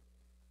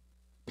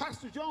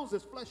 Pastor Jones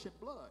is flesh and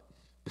blood.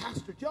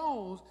 Pastor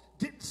Jones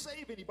didn't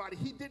save anybody.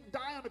 He didn't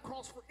die on the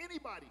cross for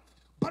anybody.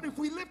 But if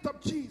we lift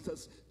up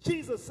Jesus,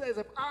 Jesus says,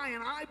 if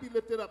I be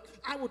lifted up,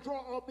 I will draw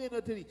all men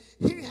unto thee.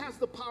 He has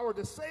the power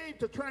to save,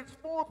 to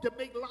transform, to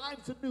make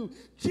lives anew.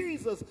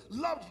 Jesus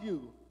loves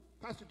you.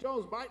 Pastor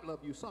Jones might love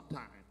you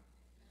sometime.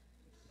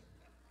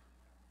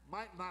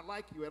 Might not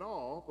like you at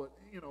all, but,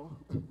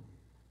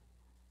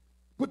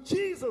 But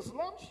Jesus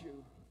loves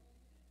you.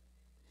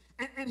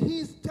 And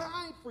he's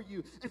died for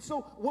you. And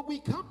so when we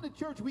come to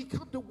church, we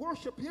come to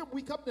worship him.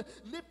 We come to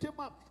lift him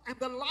up. And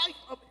the life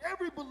of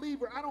every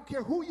believer, I don't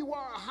care who you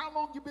are or how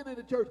long you've been in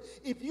the church,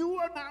 if you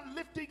are not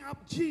lifting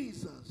up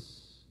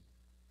Jesus,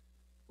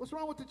 what's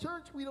wrong with the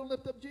church? We don't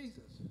lift up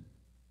Jesus.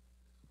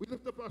 We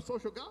lift up our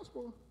social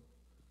gospel.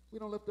 We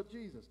don't lift up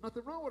Jesus.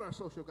 Nothing wrong with our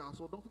social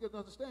gospel. Don't forget to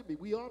understand me.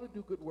 We ought to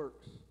do good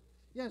works.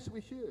 Yes,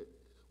 we should.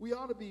 We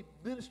ought to be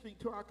ministering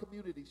to our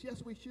communities.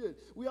 Yes, we should.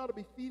 We ought to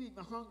be feeding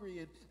the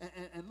hungry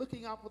and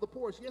looking out for the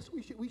poor. Yes,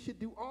 we should. We should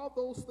do all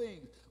those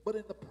things. But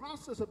in the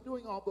process of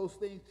doing all those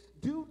things,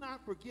 do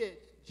not forget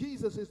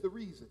Jesus is the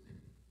reason.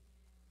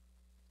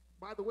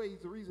 By the way,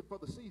 he's the reason for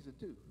the season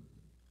too.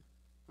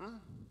 Huh?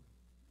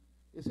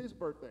 It's his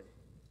birthday.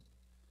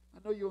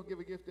 I know you don't give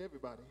a gift to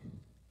everybody.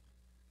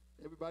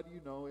 Everybody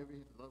you know,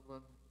 every loved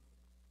one,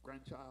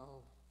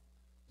 grandchild,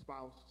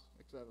 spouse,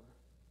 etc.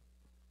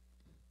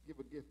 Give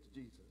a gift to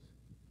Jesus.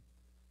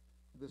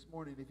 This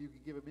morning, if you can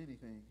give him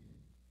anything,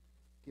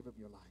 give him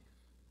your life.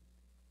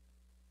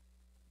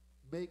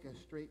 Make a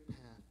straight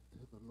path to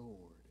the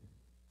Lord.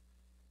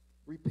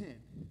 Repent,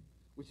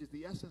 which is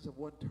the essence of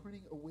one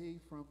turning away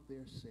from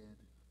their sin,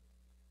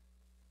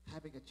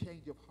 having a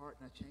change of heart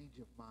and a change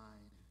of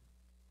mind.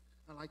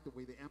 I like the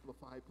way the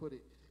Amplified put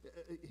it.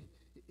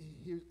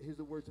 Here's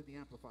the words in the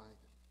Amplified.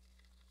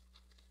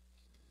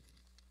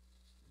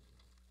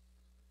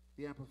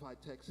 The Amplified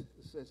text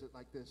says it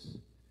like this.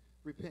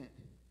 Repent.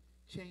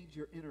 Change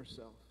your inner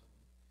self.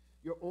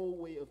 Your old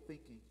way of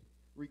thinking.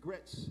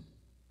 Regret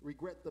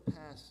the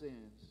past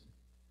sins.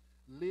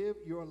 Live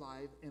your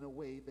life in a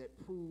way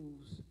that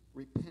proves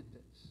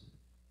repentance.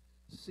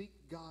 Seek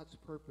God's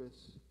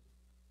purpose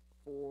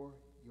for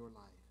your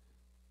life.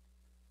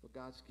 For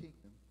God's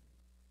kingdom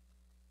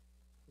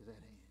is at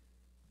hand.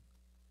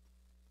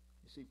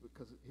 You see,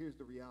 because here's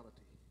the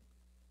reality.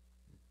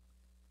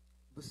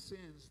 The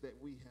sins that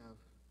we have,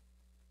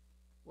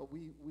 well,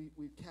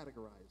 we've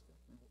categorized them,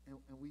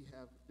 and we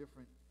have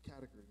different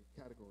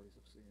categories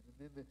of sin.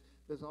 And then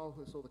there's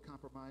also the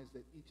compromise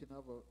that each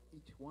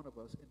one of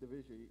us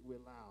individually we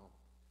allow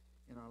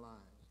in our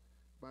lives.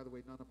 By the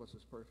way, none of us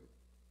is perfect.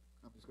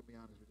 I'm just going to be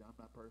honest with you. I'm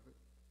not perfect.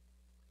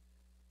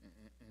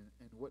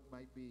 And what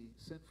might be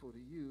sinful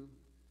to you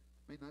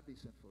may not be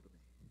sinful to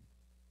me.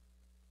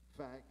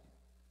 In fact,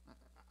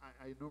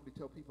 I normally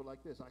tell people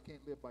like this: I can't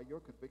live by your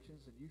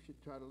convictions, and you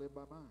should try to live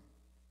by mine.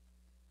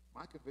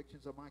 My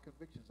convictions are my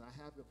convictions. I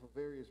have them for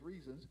various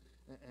reasons,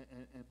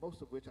 and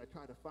most of which I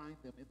try to find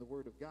them in the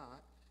Word of God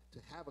to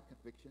have a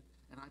conviction,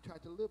 and I try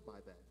to live by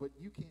that. But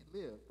you can't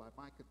live by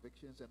my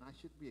convictions, and I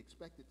shouldn't be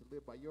expected to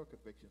live by your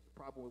convictions. The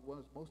problem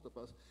with most of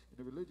us in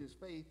the religious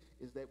faith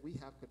is that we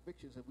have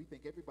convictions, and we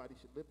think everybody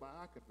should live by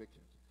our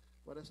convictions.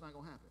 Well, that's not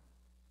going to happen.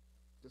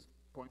 Just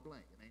point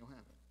blank, it ain't going to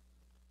happen.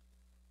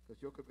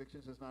 Because your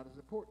convictions is not as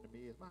important to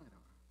me as mine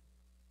are.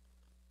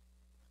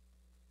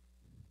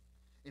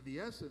 And the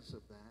essence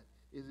of that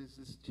is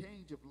this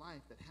change of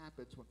life that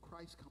happens when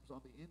Christ comes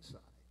on the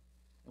inside.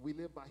 And we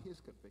live by his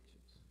convictions.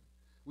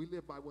 We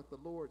live by what the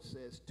Lord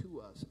says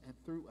to us and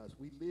through us.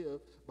 We live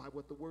by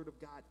what the Word of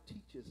God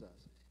teaches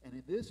us. And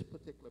in this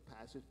particular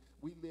passage,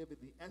 we live in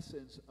the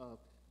essence of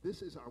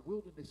this is our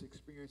wilderness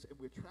experience, and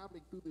we're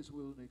traveling through this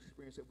wilderness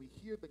experience, and we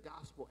hear the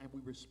gospel, and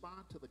we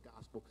respond to the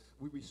gospel.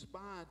 We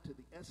respond to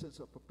the essence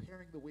of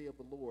preparing the way of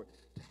the Lord,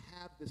 to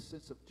have this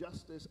sense of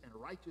justice and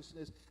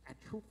righteousness and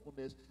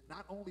truthfulness,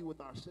 not only with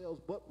ourselves,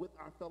 but with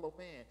our fellow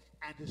man,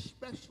 and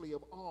especially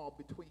of all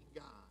between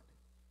God.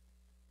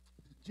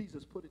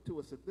 Jesus put it to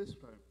us in this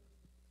term.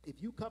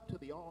 If you come to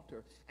the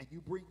altar and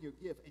you bring your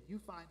gift and you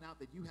find out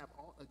that you have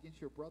aught against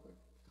your brother,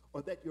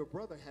 or that your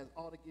brother has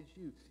aught against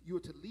you, you are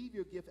to leave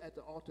your gift at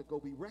the altar, go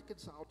be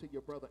reconciled to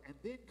your brother, and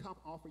then come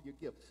offer your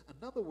gift.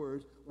 In other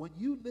words, when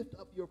you lift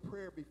up your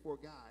prayer before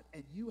God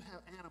and you have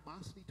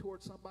animosity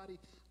towards somebody,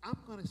 I'm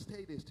going to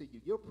say this to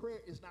you. Your prayer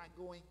is not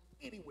going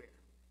anywhere.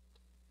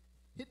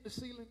 Hit the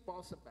ceiling,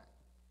 falls it back.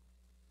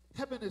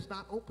 Heaven is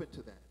not open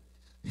to that.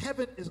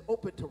 Heaven is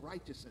open to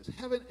righteousness.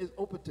 Heaven is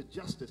open to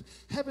justice.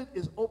 Heaven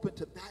is open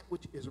to that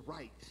which is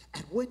right.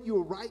 And when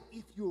you're right,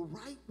 if you're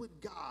right with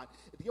God,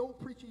 the old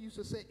preacher used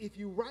to say, if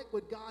you're right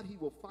with God, he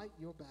will fight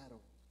your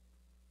battle.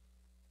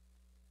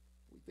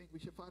 We think we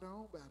should fight our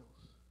own battles,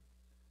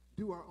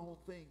 do our own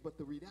thing, but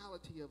the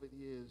reality of it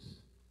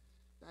is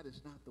that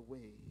is not the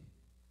way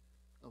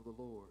of the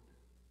Lord.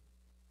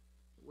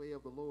 The way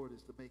of the Lord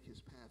is to make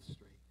his path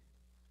straight,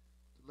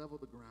 to level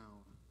the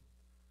ground,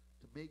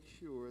 to make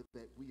sure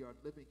that we are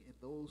living in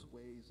those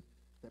ways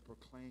that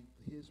proclaim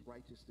his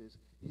righteousness,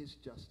 his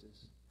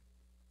justice,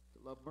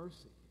 to love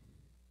mercy,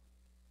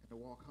 and to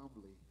walk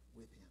humbly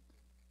with him.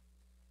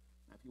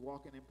 Now, if you're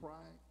walking in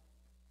pride,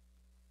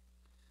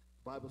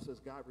 the Bible says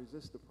God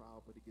resists the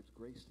proud, but he gives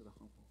grace to the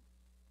humble.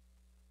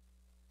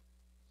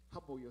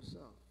 Humble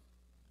yourself.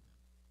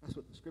 That's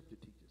what the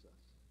scripture teaches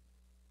us.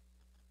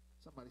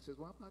 Somebody says,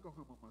 well, I'm not going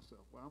to humble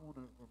myself. Well, I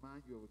want to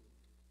remind you of a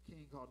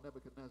king called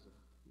Nebuchadnezzar,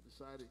 who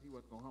decided he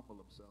wasn't going to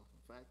humble himself.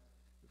 In fact,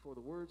 before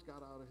the words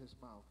got out of his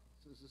mouth,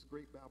 he says, this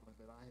great Babylon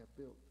that I have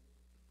built.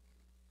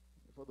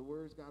 Before the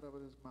words got out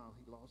of his mouth,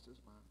 he lost his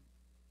mind.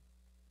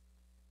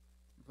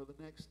 And for the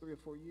next 3 or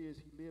 4 years,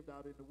 he lived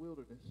out in the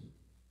wilderness.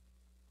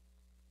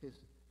 His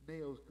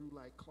nails grew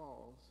like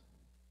claws.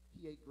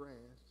 He ate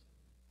grass,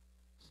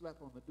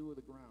 slept on the dew of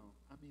the ground.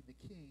 I mean, the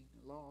king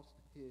lost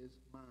his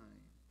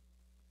mind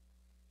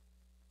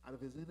out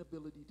of his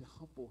inability to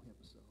humble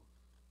himself.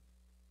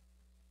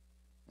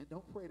 And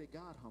don't pray that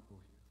God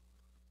humble you.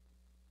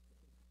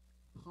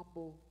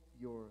 Humble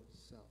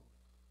yourself.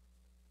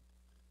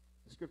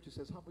 The scripture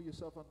says, humble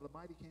yourself under the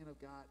mighty hand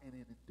of God, and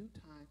in due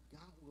time,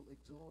 God will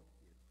exalt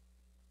you.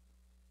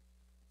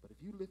 But if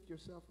you lift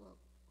yourself up,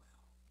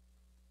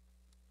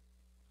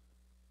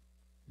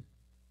 well,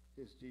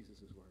 here's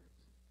Jesus'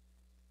 words.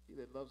 He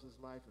that loves his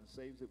life and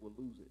saves it will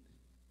lose it.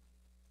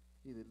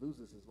 He that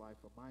loses his life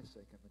for my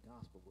sake and the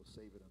gospel will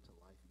save it unto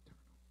life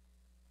eternal.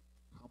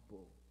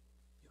 Humble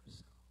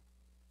yourself.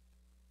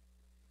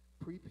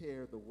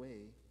 Prepare the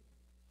way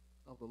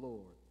of the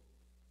Lord.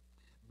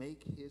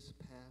 Make his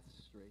path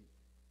straight.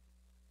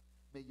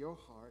 May your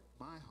heart,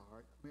 my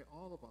heart, may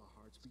all of our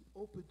hearts be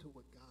open to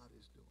what God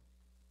is doing.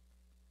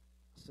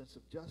 A sense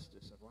of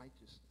justice and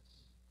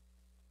righteousness.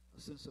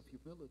 A sense of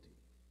humility.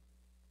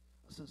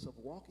 A sense of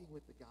walking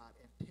with the God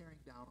and tearing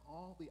down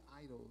all the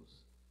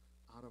idols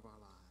out of our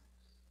lives.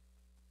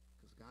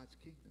 Because God's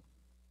kingdom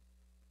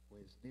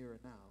is nearer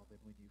now than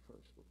when you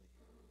first believed.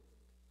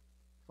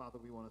 Father,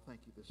 we want to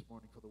thank you this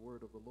morning for the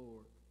word of the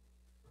Lord.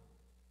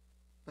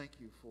 Thank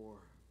you for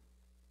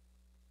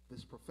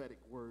this prophetic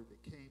word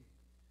that came,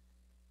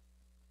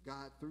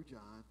 God, through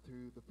John,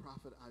 through the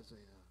prophet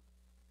Isaiah.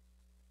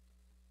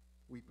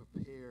 We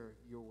prepare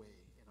your way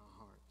in our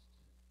hearts.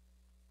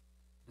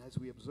 And as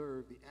we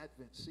observe the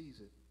Advent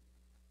season,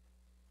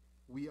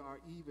 we are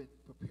even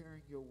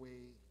preparing your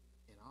way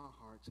in our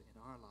hearts,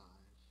 in our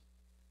lives,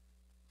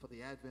 for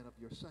the advent of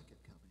your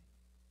second coming.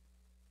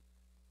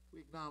 We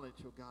acknowledge,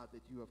 oh God,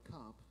 that you have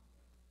come,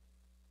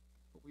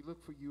 but we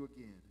look for you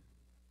again.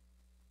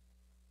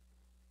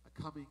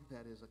 A coming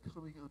that is a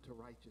coming unto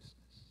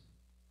righteousness,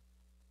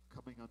 a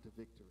coming unto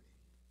victory,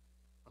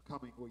 a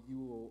coming where you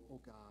will,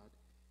 oh God,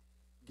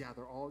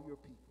 gather all your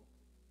people,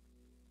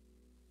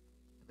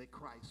 and that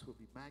Christ will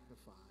be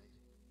magnified,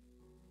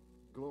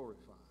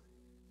 glorified.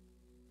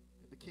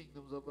 And the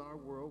kingdoms of our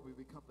world will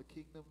become the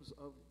kingdoms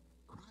of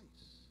Christ.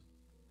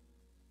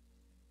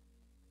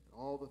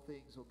 All the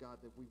things, oh God,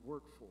 that we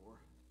work for,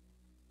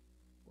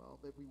 well,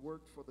 that we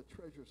work for the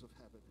treasures of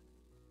heaven,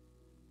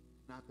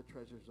 not the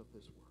treasures of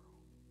this world.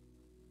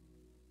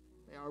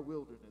 May our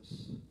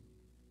wilderness,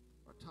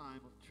 our time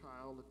of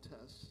trial and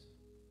test,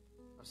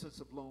 our sense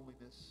of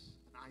loneliness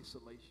and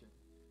isolation,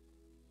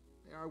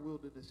 may our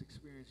wilderness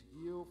experience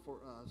yield for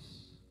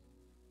us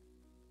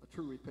a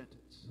true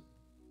repentance,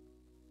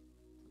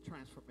 a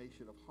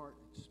transformation of heart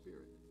and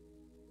spirit.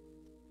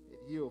 It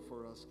yield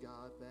for us,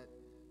 God, that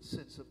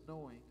sense of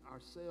knowing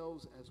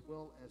ourselves as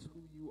well as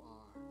who you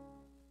are,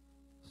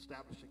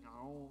 establishing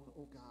our own,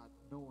 oh God,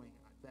 knowing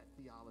that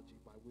theology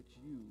by which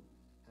you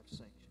have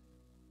sanctioned.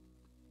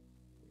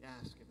 We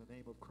ask in the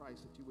name of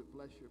Christ that you would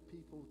bless your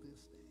people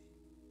this day.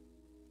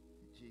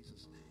 In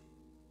Jesus' name.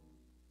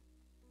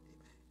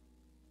 Amen.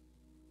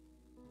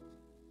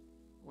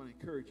 I want to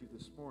encourage you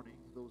this morning,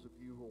 those of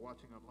you who are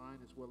watching online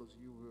as well as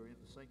you who are in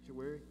the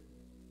sanctuary,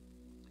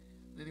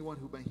 and anyone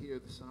who may hear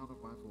the sound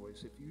of my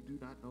voice, if you do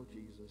not know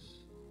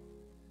Jesus,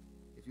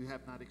 if you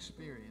have not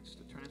experienced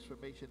the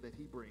transformation that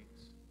he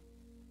brings,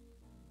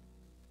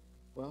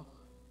 well,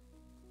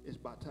 it's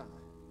about time.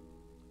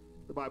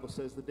 The Bible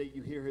says the day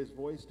you hear his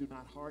voice, do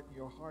not harden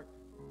your heart.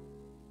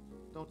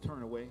 Don't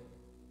turn away,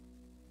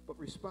 but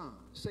respond.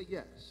 Say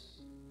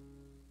yes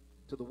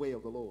to the way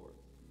of the Lord.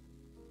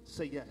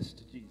 Say yes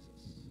to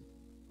Jesus.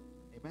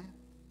 Amen.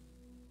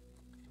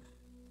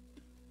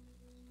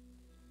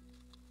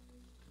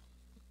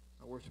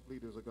 Our worship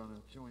leaders are going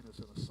to join us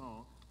in a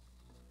song.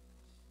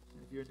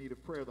 And if you're in need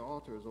of prayer, the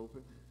altar is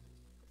open.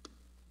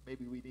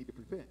 Maybe we need to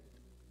repent.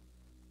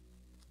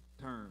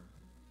 Turn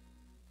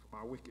from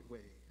our wicked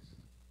ways.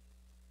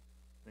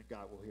 Then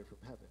God will hear from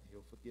heaven.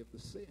 He'll forgive the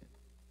sin.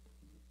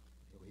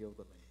 He'll heal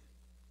the land.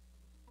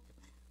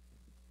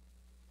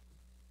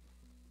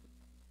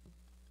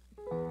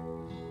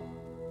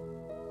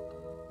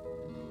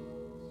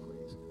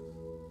 Praise God.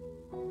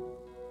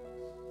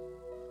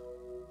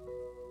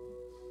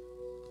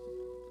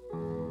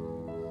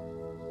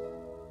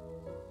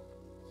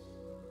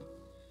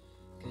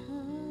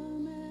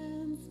 Come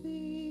and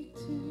speak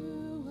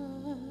to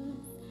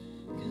us.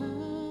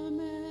 Come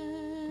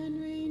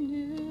and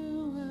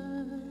renew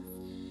us.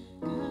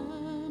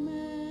 Come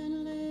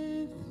and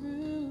live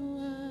through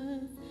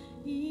us,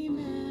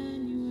 Emmanuel.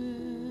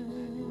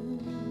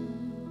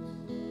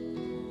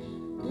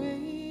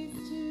 Grace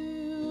to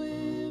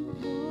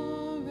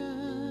implore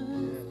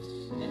us,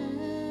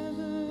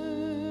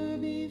 ever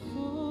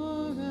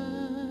before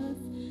us.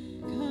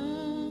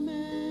 Come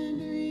and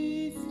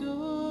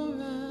restore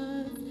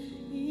us,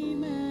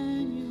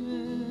 Emmanuel.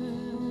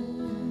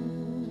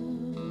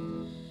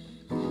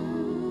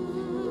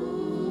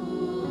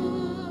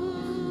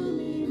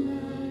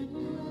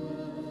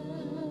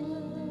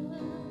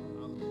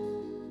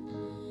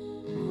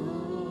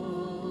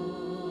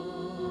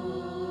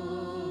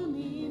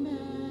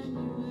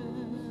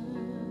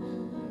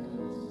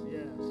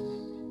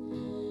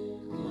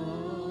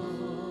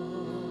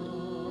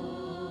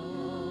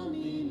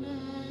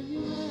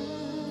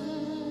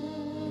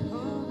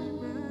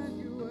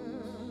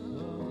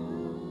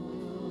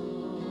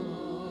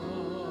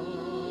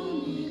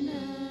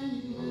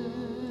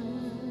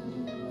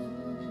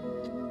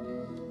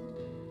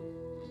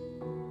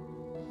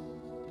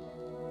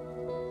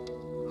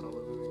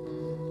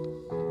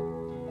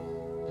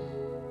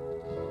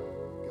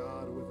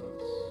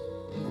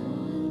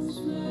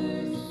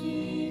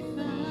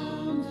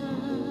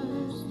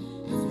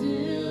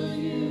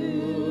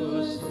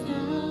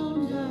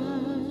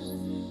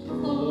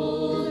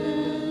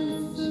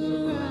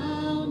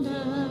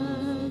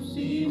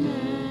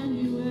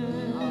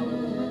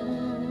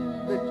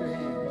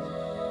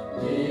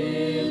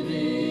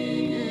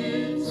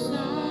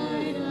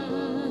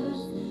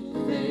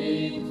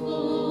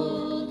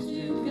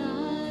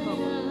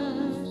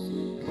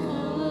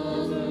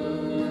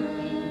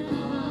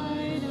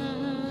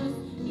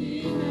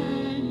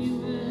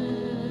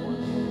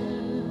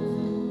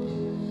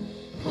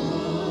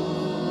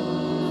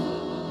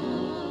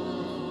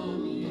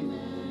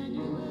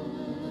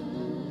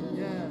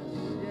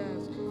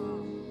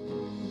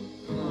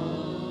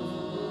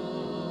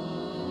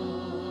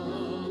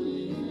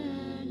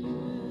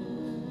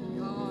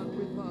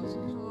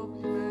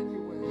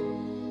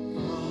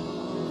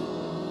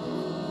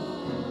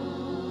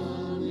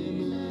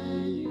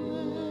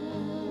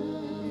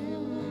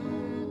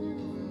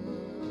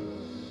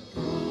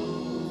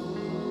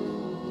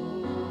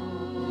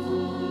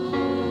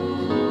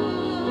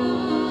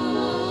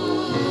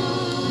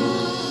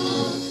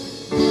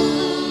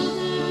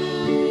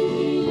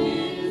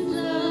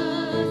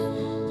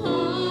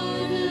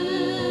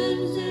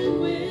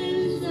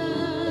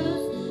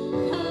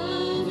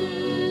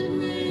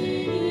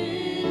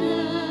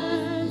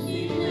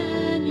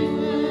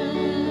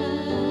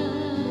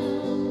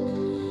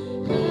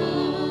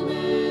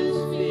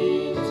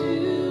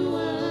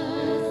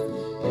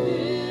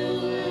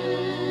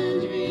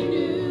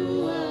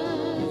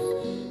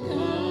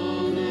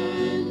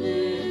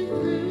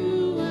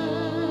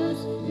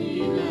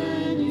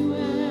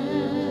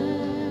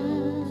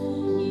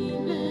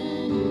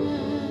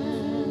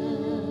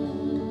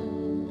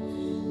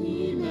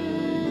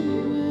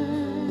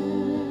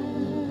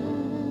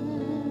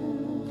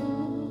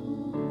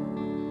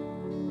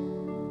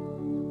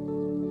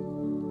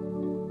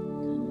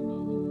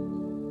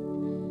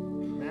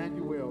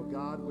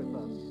 God with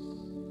us.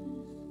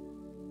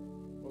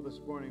 Well, this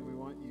morning we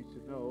want you to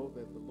know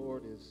that the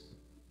Lord is,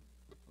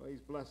 well,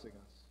 he's blessing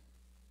us.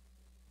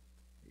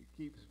 He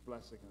keeps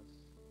blessing us.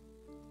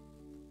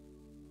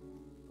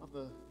 On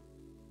the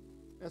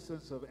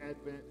essence of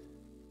Advent,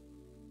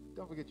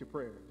 don't forget your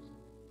prayers.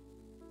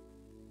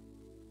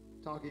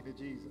 Talking to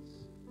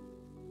Jesus.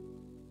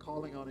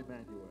 Calling on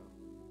Emmanuel.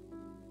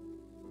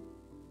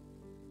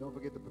 Don't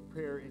forget to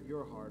prepare in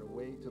your heart a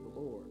way to the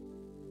Lord.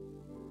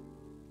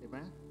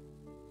 Amen?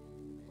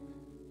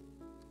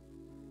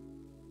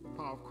 The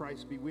power of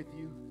Christ be with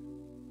you.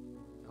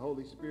 The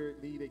Holy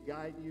Spirit lead and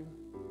guide you.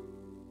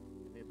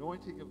 And the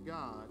anointing of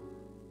God,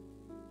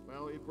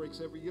 well, it breaks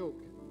every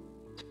yoke.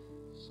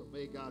 So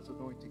may God's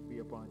anointing be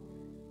upon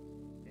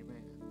you.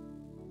 Amen.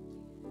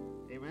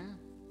 Amen.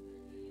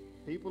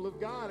 People of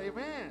God,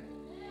 amen.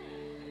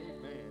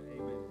 Amen.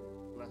 Amen.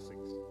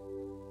 Blessings.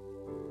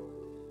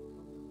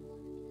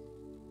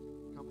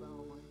 Come down,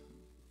 Almighty.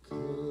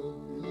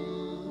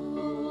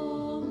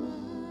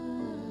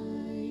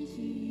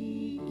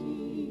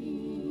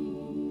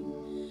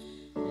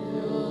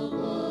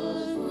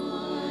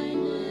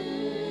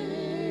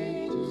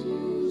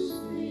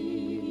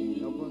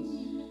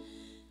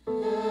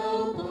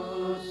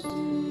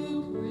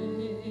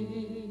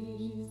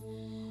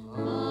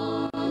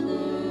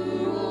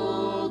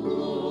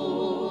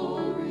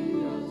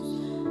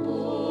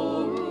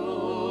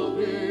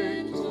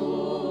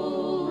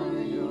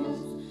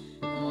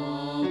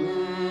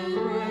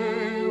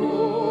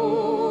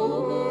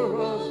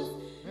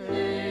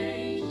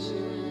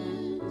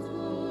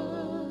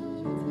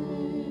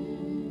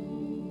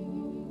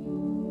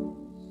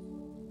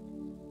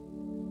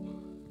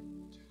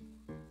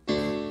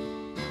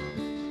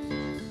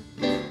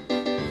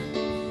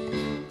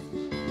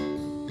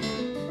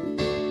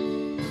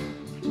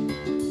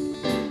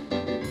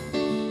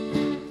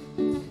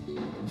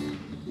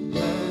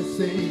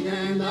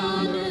 And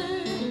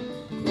honor,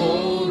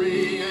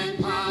 glory and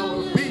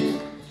power be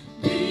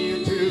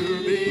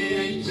unto the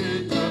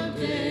Ancient of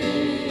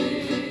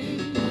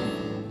Days.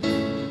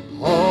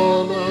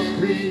 All of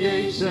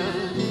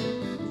creation,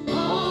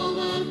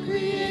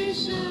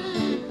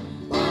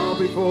 bow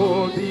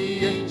before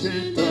the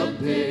Ancient of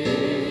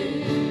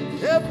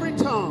Days. Every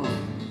tongue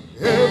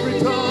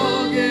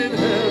in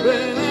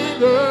heaven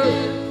and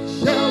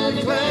earth shall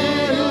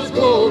declare His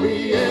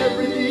glory.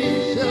 Every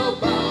knee shall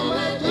bow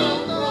at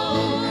your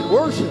throne and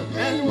worship.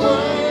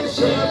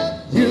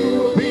 You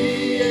will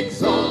be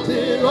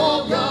exalted,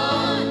 O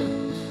God,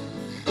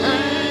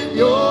 and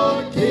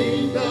your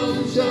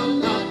kingdom shall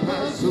not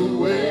pass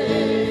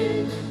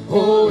away,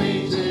 O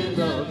Ancient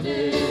of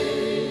Days.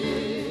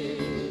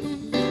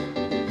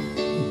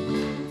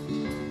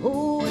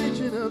 O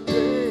Ancient of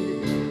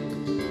Days.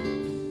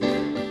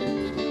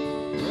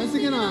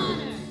 Blessing and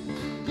honor.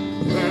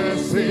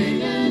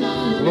 Blessing and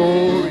honor.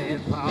 Glory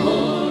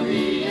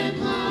and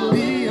power.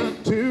 Be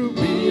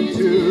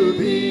unto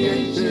the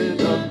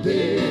Ancient of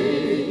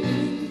Days.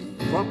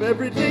 From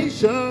every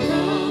nation,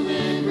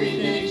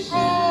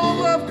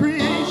 all of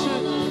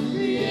creation,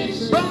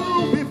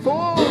 bow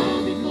before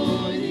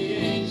the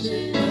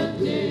Ancient of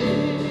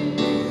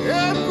Days.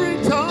 Every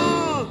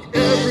tongue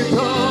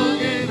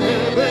in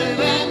heaven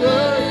and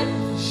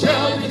earth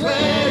shall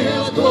declare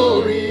His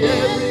glory.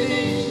 Every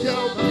knee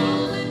shall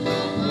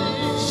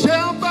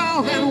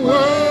bow and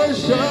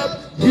worship.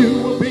 You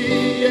will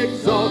be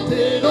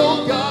exalted,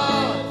 O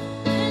God,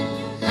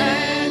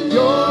 and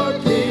your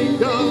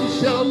kingdom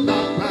shall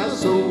not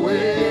pass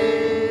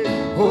away,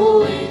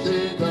 O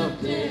Ancient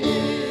of Days.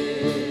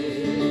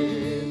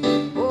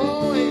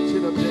 O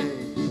Ancient of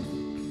Days.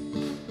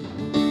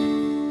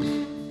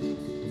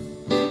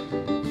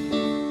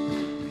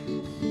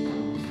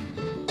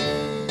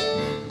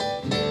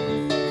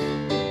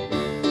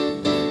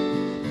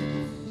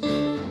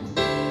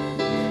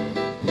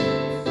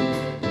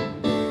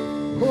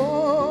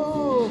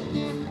 Oh,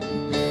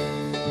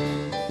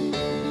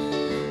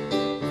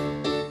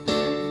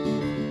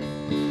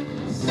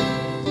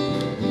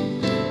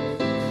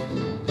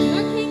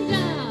 Your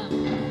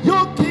kingdom.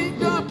 your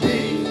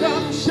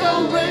kingdom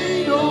shall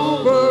reign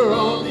over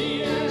all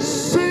the earth.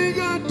 Sing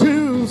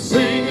unto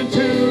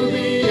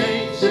the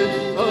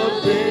Ancient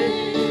of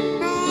Days.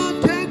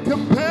 None can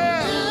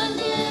compare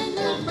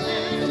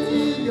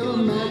to your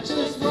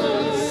matchless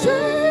word.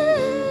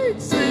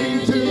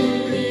 Sing to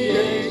the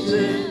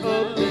Ancient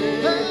of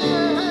Days.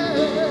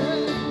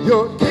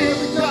 Your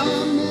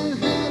kingdom in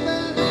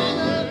heaven and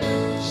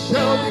earth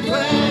shall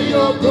declare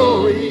your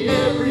glory.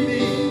 Every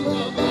knee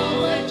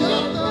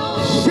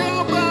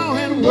shall bow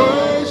and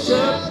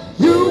worship.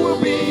 You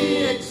will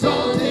be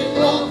exalted,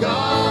 O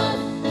God,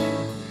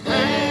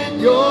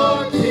 and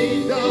your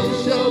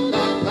kingdom shall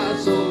not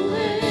pass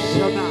away.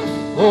 Shall not.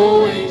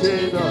 O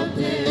Ancient of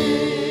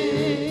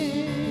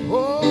Days.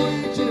 O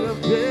Ancient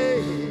of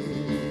Days.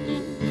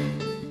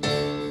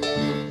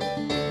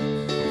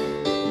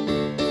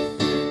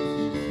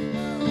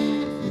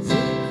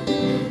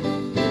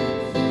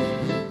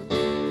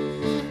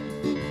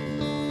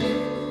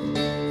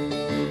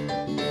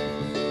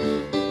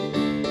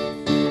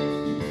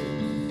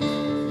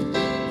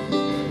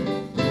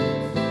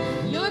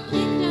 Your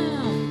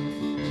kingdom.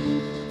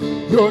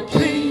 Your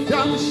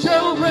kingdom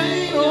shall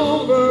reign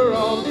over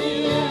all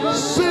the earth.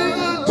 Sing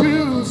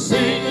unto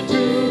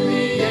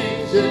the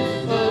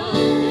Ancient of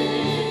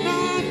Days.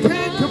 None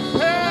can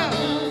compare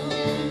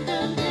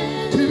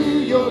to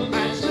your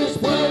matchless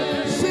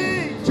word.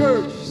 Sing,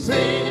 church,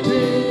 sing to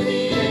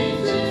the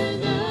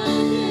Ancient of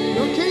Days.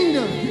 Your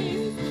kingdom.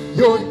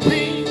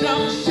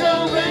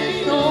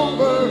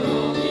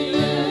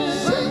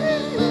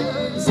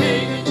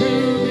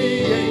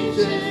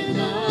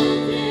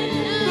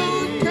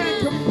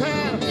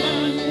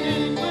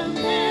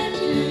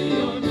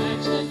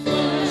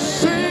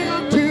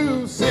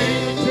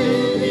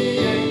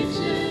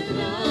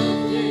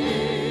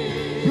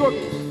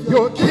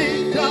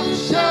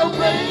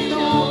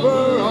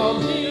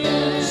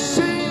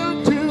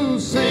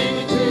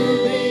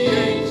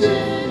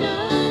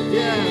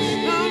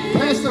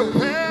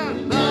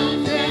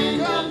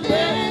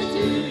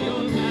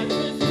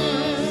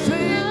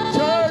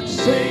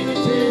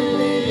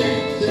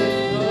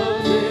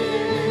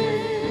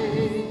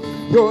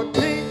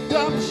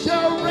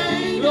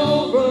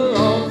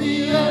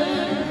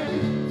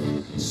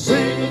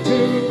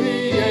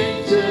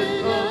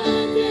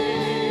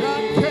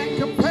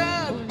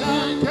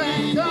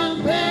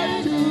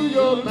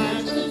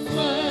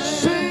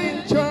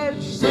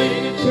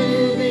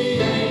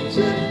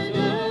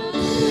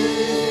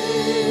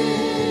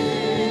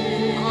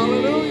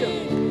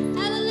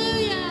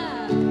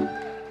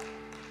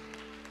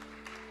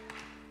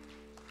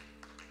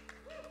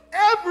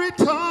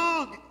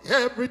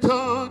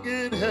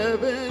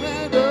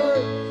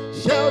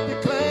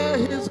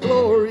 his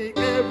glory,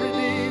 every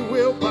knee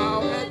will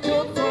bow at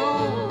your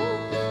throne.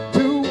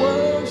 To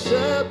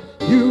worship,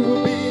 you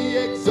will be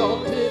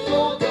exalted,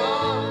 O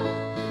God,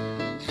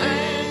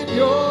 and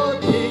your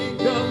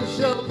kingdom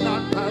shall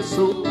not pass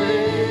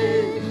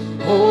away,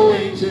 O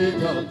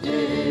Ancient of Days,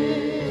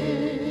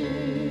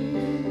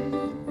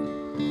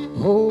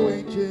 O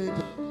Ancient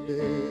of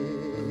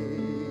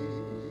Days,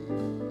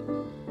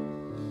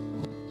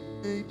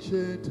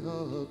 Ancient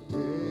of Days.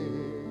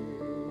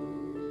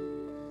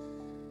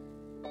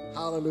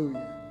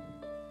 Hallelujah.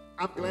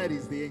 I'm glad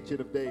he's the Ancient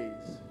of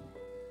Days.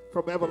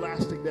 From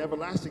everlasting to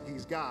everlasting,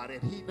 he's God,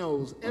 and he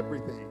knows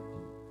everything.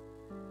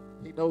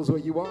 He knows where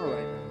you are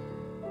right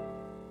now.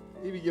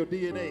 Even your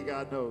DNA,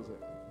 God knows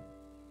it.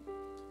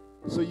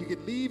 So you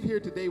can leave here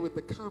today with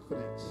the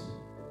confidence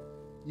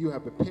you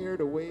have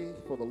prepared a way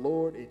for the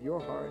Lord in your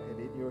heart and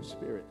in your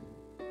spirit.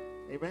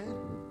 Amen.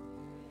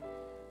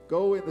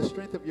 Go in the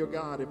strength of your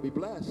God and be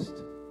blessed.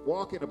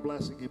 Walk in a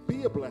blessing and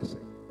be a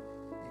blessing.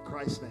 In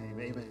Christ's name,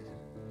 amen.